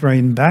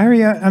blood-brain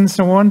barrier and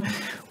so on.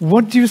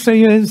 What do you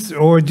say is,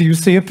 or do you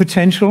see a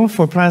potential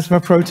for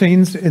plasma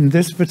proteins in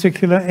this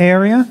particular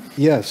area?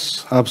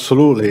 Yes,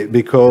 absolutely,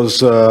 because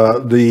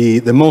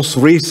the most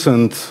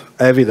recent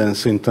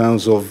evidence in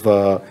terms of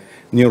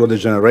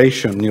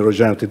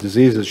neurodegenerative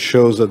diseases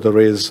shows that there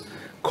is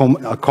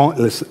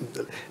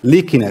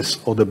leakiness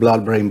of the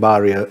blood-brain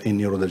barrier in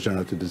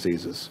neurodegenerative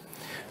diseases.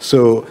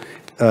 So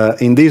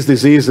in these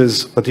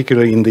diseases,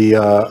 particularly in the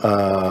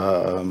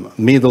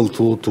middle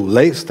to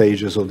late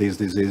stages of these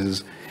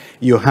diseases,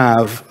 you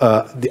have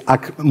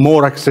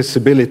more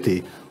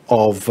accessibility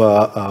of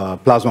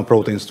plasma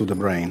proteins to the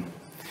brain.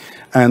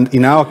 And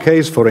in our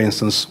case, for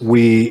instance,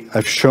 we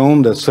have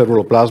shown that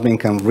ceruloplasmin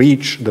can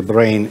reach the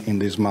brain in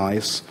these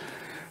mice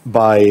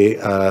by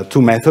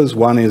two methods.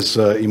 One is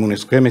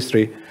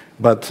immunohistochemistry,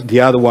 but the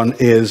other one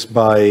is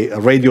by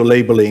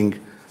radio-labeling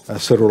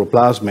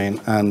ceruloplasmin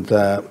and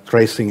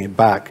tracing it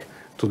back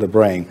to the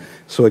brain.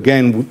 So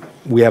again,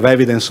 we have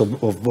evidence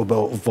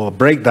of a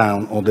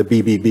breakdown of the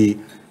BBB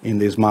in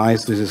these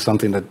mice. This is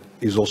something that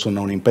is also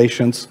known in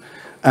patients.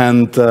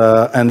 And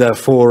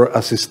therefore,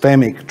 a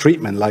systemic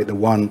treatment like the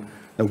one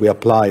that we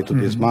apply to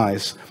these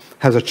mice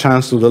has a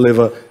chance to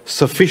deliver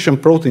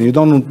sufficient protein. You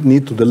don't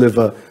need to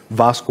deliver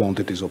vast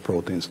quantities of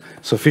proteins,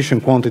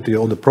 sufficient quantity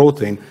of the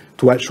protein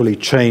to actually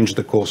change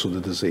the course of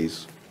the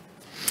disease.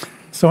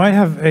 So I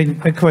have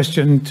a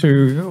question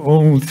to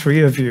all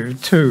three of you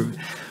too.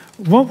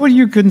 What would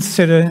you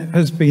consider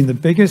has been the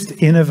biggest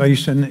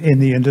innovation in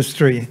the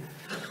industry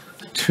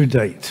to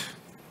date?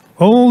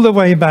 All the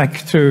way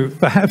back to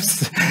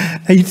perhaps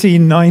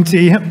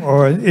 1890,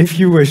 or if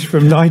you wish,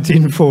 from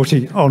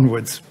 1940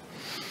 onwards.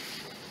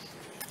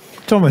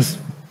 Thomas.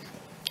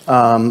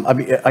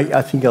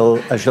 I think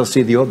I shall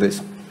say the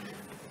obvious.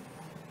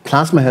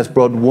 Plasma has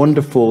brought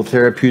wonderful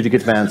therapeutic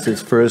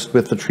advances, first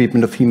with the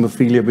treatment of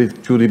hemophilia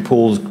with Julie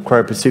Pohl's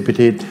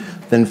cryoprecipitate,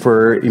 then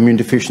for immune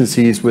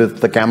deficiencies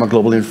with the gamma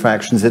globulin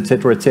fractions,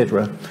 etc.,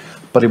 etc.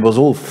 But it was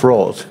all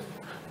fraught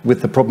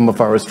with the problem of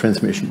virus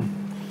transmission.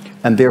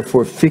 And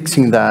therefore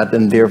fixing that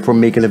and therefore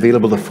making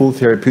available the full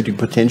therapeutic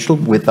potential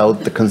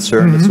without the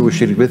concern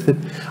associated with it,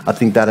 I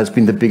think that has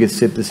been the biggest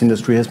step this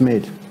industry has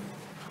made.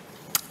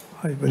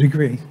 I would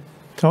agree.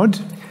 Todd?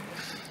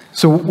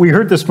 So we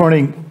heard this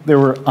morning there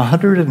were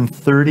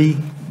 130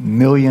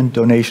 million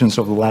donations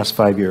over the last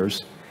 5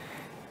 years.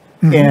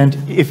 And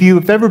if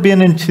you've ever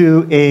been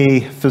into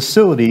a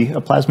facility,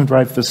 a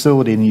plasma-derived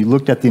facility, and you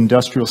looked at the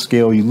industrial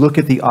scale, you look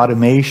at the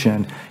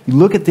automation, you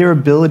look at their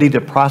ability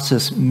to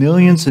process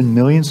millions and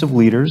millions of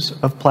liters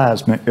of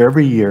plasma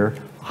every year,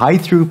 high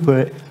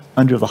throughput,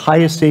 under the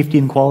highest safety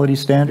and quality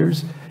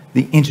standards,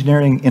 the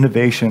engineering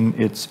innovation,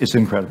 it's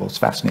incredible. It's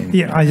fascinating.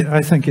 Yeah,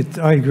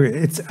 I agree.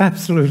 It's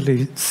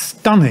absolutely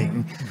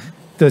stunning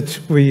that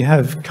we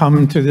have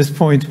come to this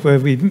point where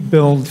we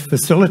build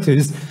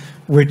facilities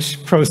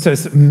which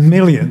process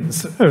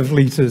millions of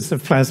liters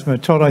of plasma.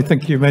 Todd, I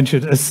think you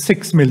mentioned a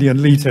 6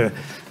 million liter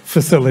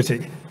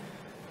facility.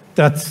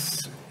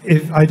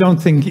 I don't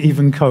think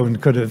even Cohn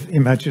could have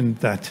imagined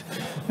that.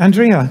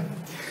 Andrea?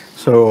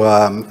 So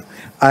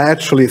I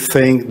actually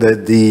think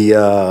that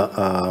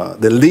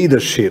the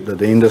leadership that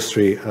the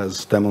industry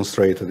has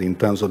demonstrated in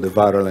terms of the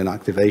viral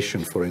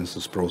inactivation, for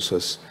instance,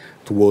 process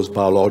towards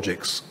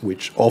biologics,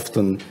 which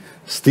often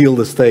steal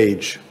the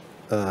stage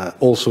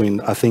also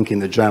I think in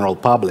the general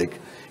public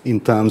in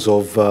terms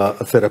of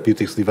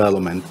therapeutics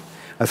development.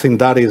 I think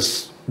that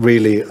is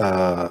really,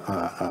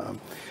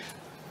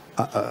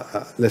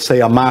 let's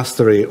say, a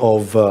mastery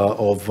of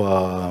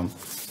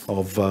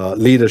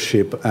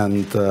leadership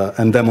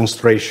and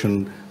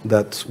demonstration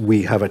that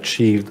we have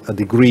achieved a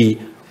degree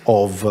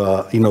of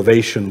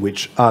innovation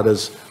which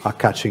others are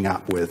catching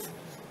up with,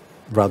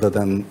 rather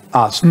than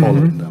us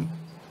following them.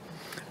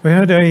 We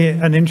had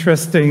an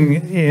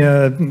interesting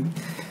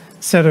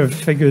set of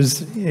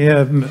figures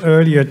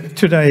earlier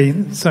today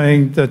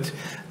saying that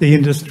the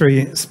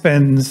industry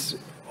spends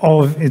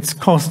of its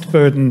cost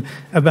burden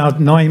about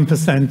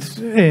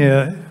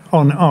 9%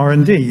 on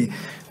R&D,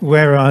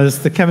 whereas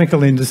the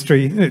chemical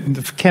industry,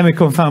 the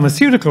chemical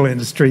pharmaceutical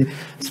industry,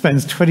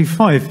 spends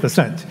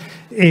 25%.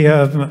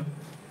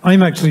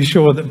 I'm actually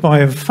sure that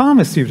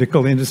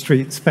biopharmaceutical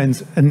industry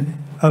spends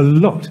a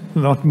lot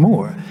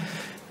more.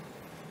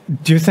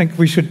 Do you think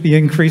we should be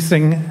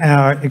increasing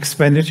our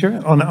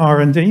expenditure on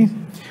R&D?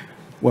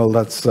 Well,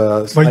 that's...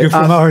 well, you're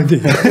from R&D.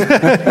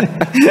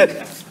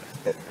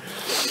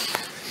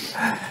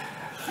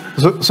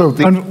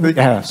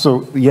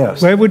 So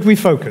yes. Where would we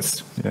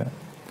focus? Yeah.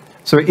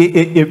 So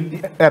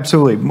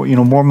absolutely,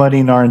 more money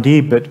in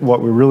R&D, but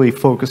what we're really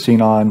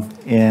focusing on,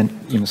 and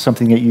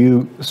something that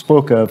you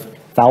spoke of,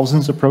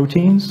 thousands of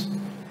proteins.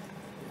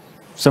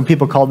 Some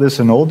people call this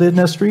an old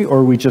industry, or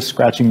are we just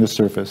scratching the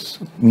surface?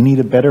 We need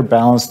to better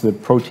balance the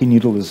protein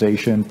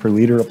utilization per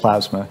liter of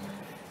plasma,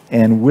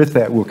 and with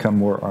that will come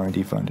more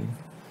R&D funding.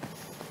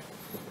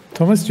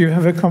 Thomas, do you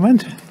have a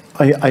comment?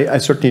 I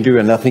certainly do,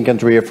 and I think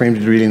Andrea framed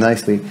it really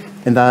nicely,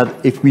 in that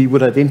if we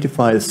would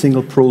identify a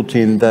single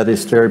protein that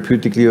is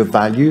therapeutically of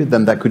value,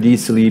 then that could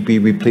easily be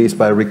replaced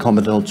by a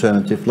recombinant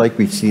alternative, like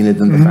we've seen it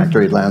in the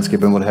factory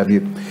landscape and what have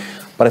you.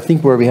 But I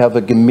think where we have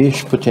a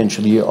gemisch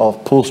potentially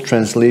of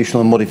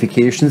post-translational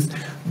modifications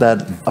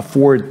that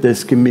afford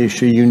this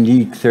gemisch a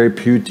unique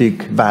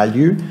therapeutic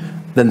value,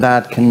 then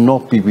that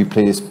cannot be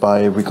replaced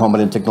by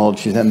recombinant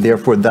technologies, and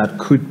therefore that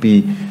could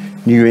be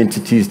new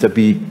entities that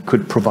we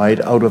could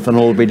provide out of an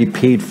already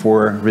paid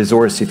for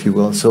resource, if you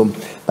will. So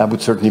that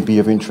would certainly be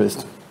of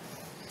interest.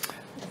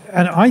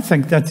 And I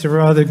think that's a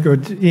rather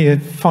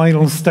good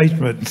final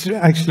statement,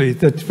 actually,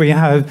 that we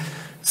have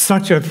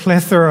such a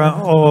plethora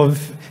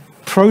of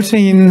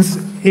proteins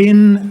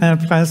in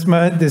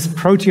plasma. This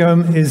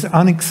proteome is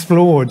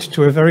unexplored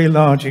to a very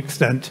large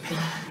extent.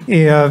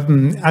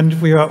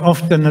 And we are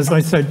often, as I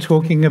said,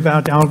 talking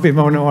about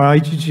albumin or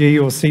IgG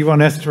or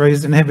C1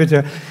 esterase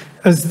inhibitor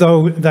as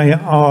though they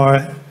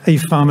are a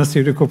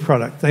pharmaceutical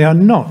product. They are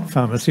not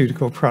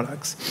pharmaceutical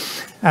products.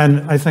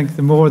 And I think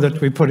the more that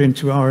we put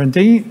into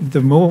R&D, the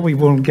more we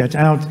will get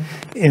out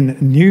in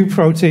new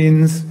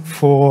proteins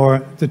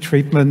for the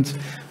treatment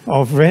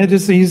of rare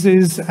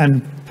diseases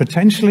and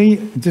potentially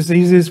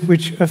diseases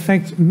which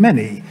affect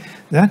many.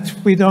 That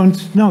we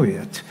don't know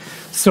yet.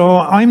 So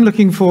I'm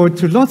looking forward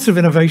to lots of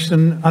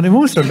innovation, and I'm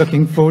also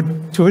looking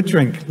forward to a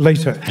drink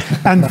later.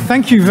 And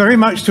thank you very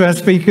much to our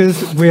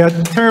speakers. We are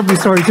terribly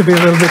sorry to be a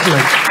little bit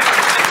late.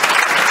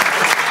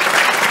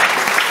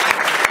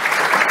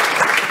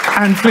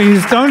 And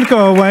please don't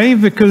go away,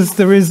 because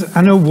there is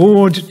an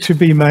award to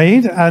be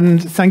made.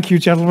 And thank you,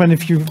 gentlemen,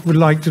 if you would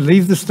like to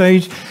leave the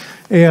stage.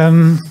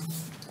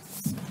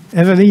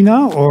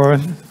 Evelina, or...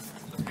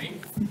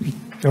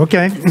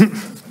 Okay.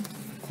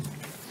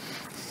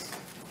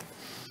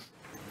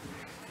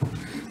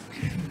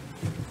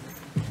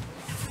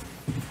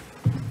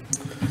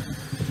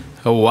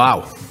 Oh,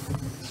 wow.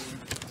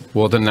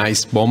 What a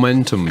nice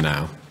momentum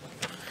now.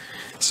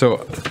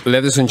 So,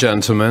 ladies and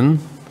gentlemen,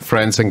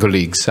 friends and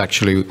colleagues,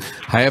 actually,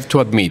 I have to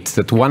admit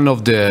that one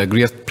of the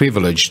great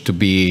privilege to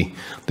be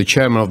the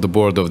chairman of the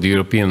board of the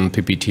European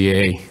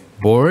PPTA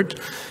board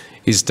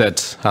is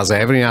that, as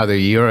every other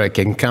year, I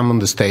can come on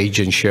the stage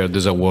and share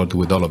this award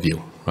with all of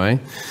you, right?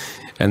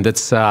 And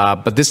that's,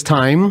 but this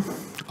time,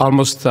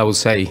 almost, I would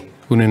say,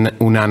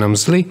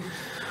 unanimously,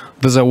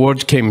 this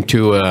award came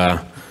to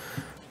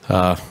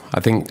I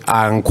think,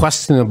 an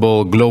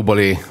unquestionable,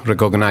 globally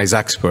recognized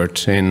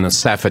expert in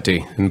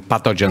safety, in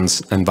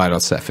pathogens and viral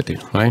safety,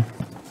 right?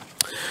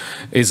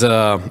 Is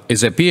a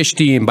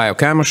PhD in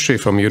biochemistry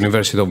from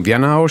University of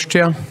Vienna,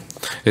 Austria.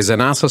 Is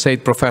an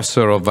associate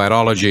professor of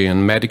virology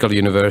and Medical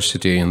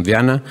University in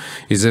Vienna.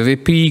 Is a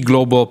VP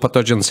Global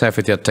Pathogen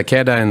Safety at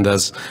Takeda, and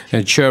is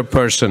a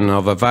chairperson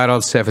of a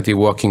viral safety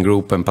working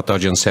group and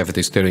pathogen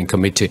safety steering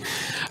committee.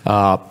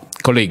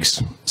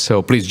 Colleagues,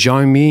 so please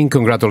join me in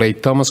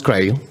congratulate Thomas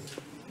Crail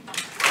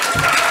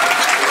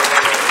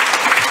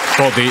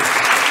for the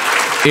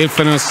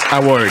Ilfenus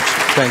Award.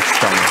 Thanks,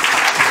 Thomas.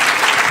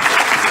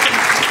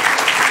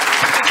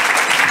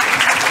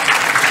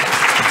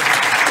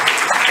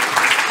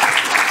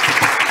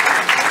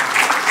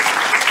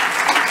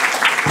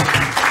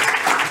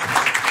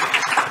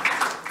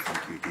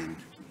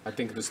 I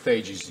think the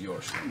stage is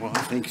yours. Well,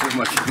 thank you so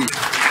much indeed.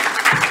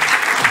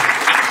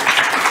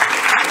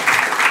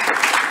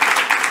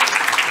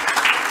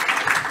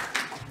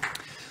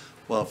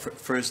 Well,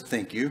 first,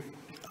 thank you.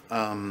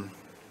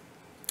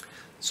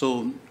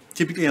 So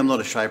typically I'm not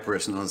a shy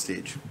person on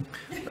stage,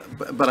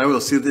 but I will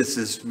say this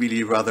is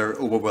really rather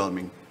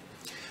overwhelming.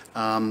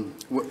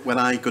 When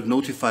I got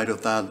notified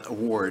of that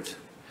award,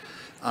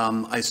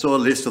 I saw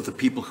a list of the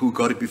people who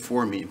got it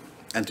before me.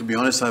 And to be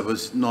honest, I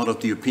was not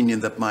of the opinion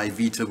that my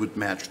vita would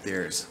match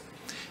theirs.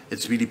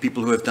 It's really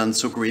people who have done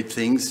so great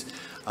things,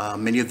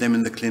 many of them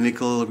in the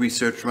clinical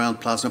research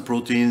around plasma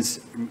proteins.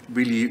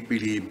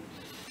 Really,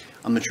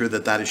 I'm not sure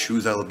that that is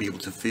shoes I will be able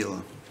to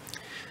fill.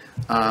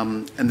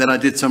 And then I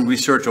did some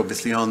research,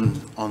 obviously,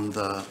 on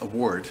the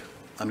award.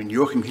 I mean,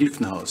 Joachim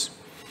Hilfenhaus,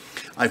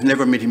 I've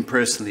never met him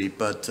personally,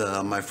 but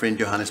my friend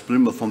Johannes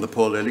Blümel from the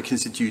Paul-Ehrlich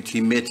Institute, he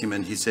met him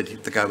and he said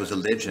the guy was a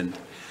legend.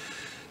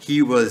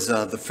 He was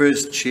the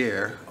first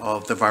chair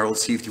of the Viral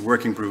Safety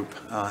Working Group.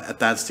 At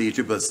that stage,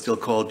 it was still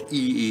called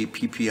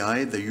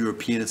EAPPI, the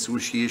European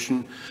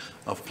Association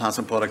of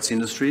Plasma Products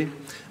Industry.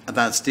 At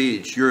that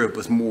stage, Europe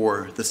was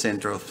more the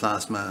center of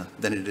plasma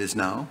than it is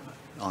now.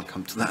 I'll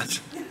come to that.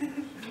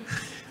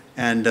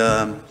 And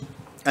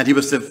he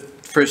was the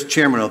first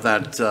chairman of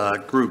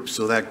that group.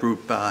 So that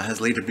group has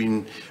later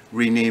been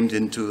renamed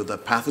into the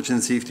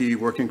Pathogen Safety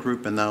Working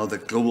Group and now the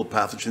Global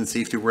Pathogen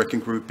Safety Working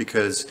Group,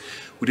 because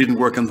we didn't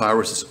work on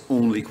viruses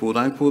only, quote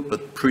unquote,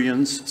 but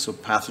prions, so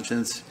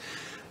pathogens.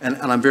 And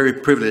I'm very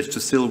privileged to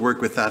still work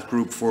with that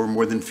group for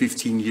more than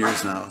 15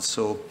 years now.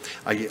 So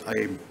I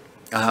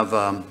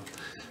have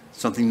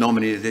something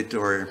nominated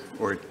or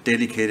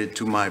dedicated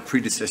to my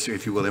predecessor,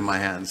 if you will, in my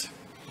hands.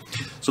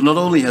 So not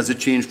only has it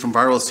changed from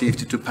viral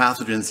safety to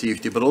pathogen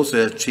safety, but also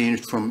has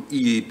changed from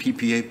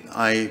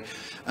EAPPI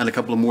and a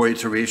couple of more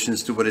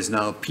iterations to what is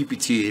now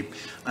PPTA,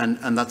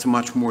 and that's a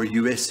much more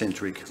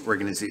US-centric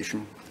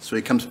organization. So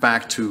it comes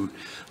back to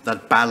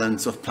that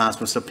balance of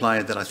plasma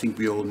supply that I think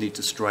we all need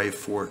to strive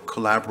for,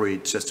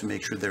 collaborate just to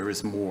make sure there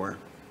is more.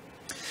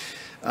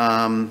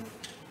 I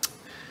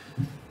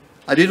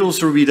did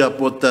also read up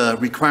what the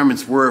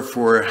requirements were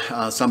for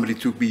somebody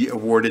to be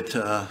awarded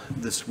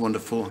this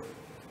wonderful,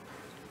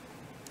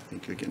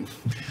 thank you again,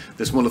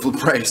 this wonderful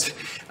prize.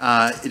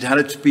 It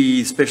had to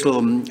be special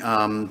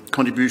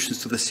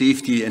contributions to the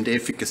safety and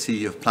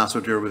efficacy of plasma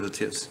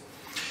derivatives.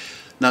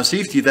 Now,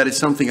 safety, that is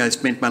something I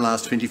spent my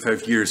last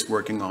 25 years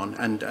working on,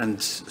 and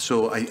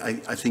so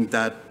I think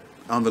that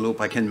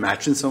envelope I can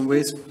match in some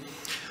ways.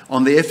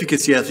 On the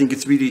efficacy, I think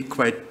it's really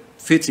quite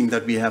fitting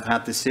that we have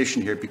had this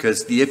session here,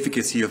 because the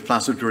efficacy of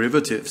plasma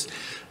derivatives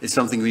is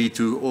something we need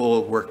to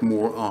all work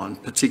more on,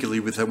 particularly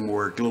with a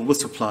more global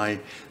supply.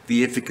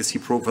 The efficacy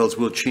profiles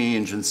will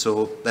change, and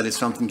so that is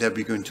something that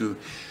we're going to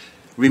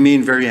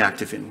remain very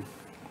active in.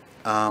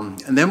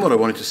 And then what I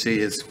wanted to say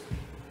is,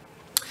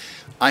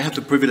 I have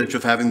the privilege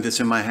of having this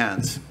in my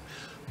hands.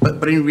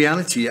 But in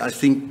reality, I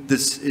think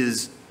this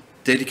is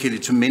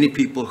dedicated to many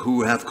people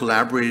who have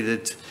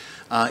collaborated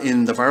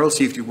in the Viral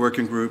Safety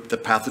Working Group, the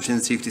Pathogen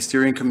Safety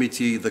Steering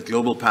Committee, the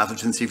Global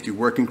Pathogen Safety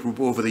Working Group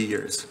over the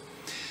years.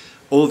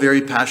 All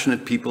very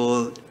passionate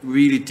people,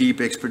 really deep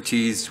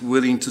expertise,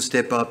 willing to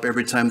step up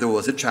every time there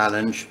was a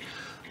challenge,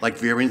 like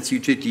variant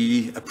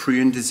CJD, a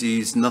prion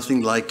disease,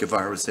 nothing like a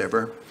virus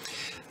ever.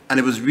 And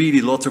it was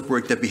really lots of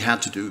work that we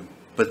had to do.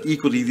 But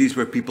equally, these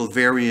were people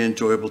very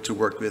enjoyable to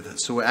work with.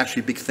 So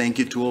actually, big thank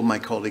you to all my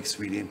colleagues,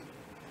 really.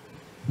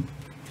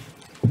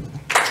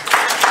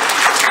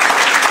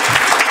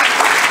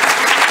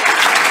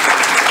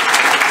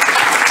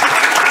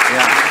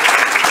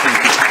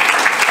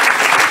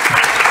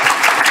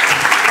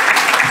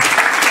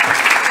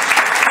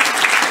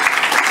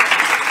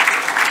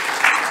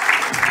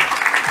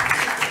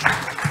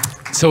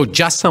 So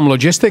just some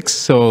logistics.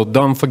 So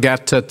don't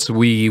forget that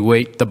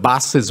the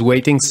bus is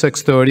waiting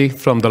 6:30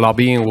 from the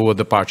lobby, and we will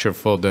departure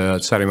for the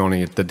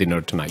ceremony at the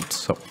dinner tonight.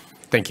 So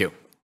thank you.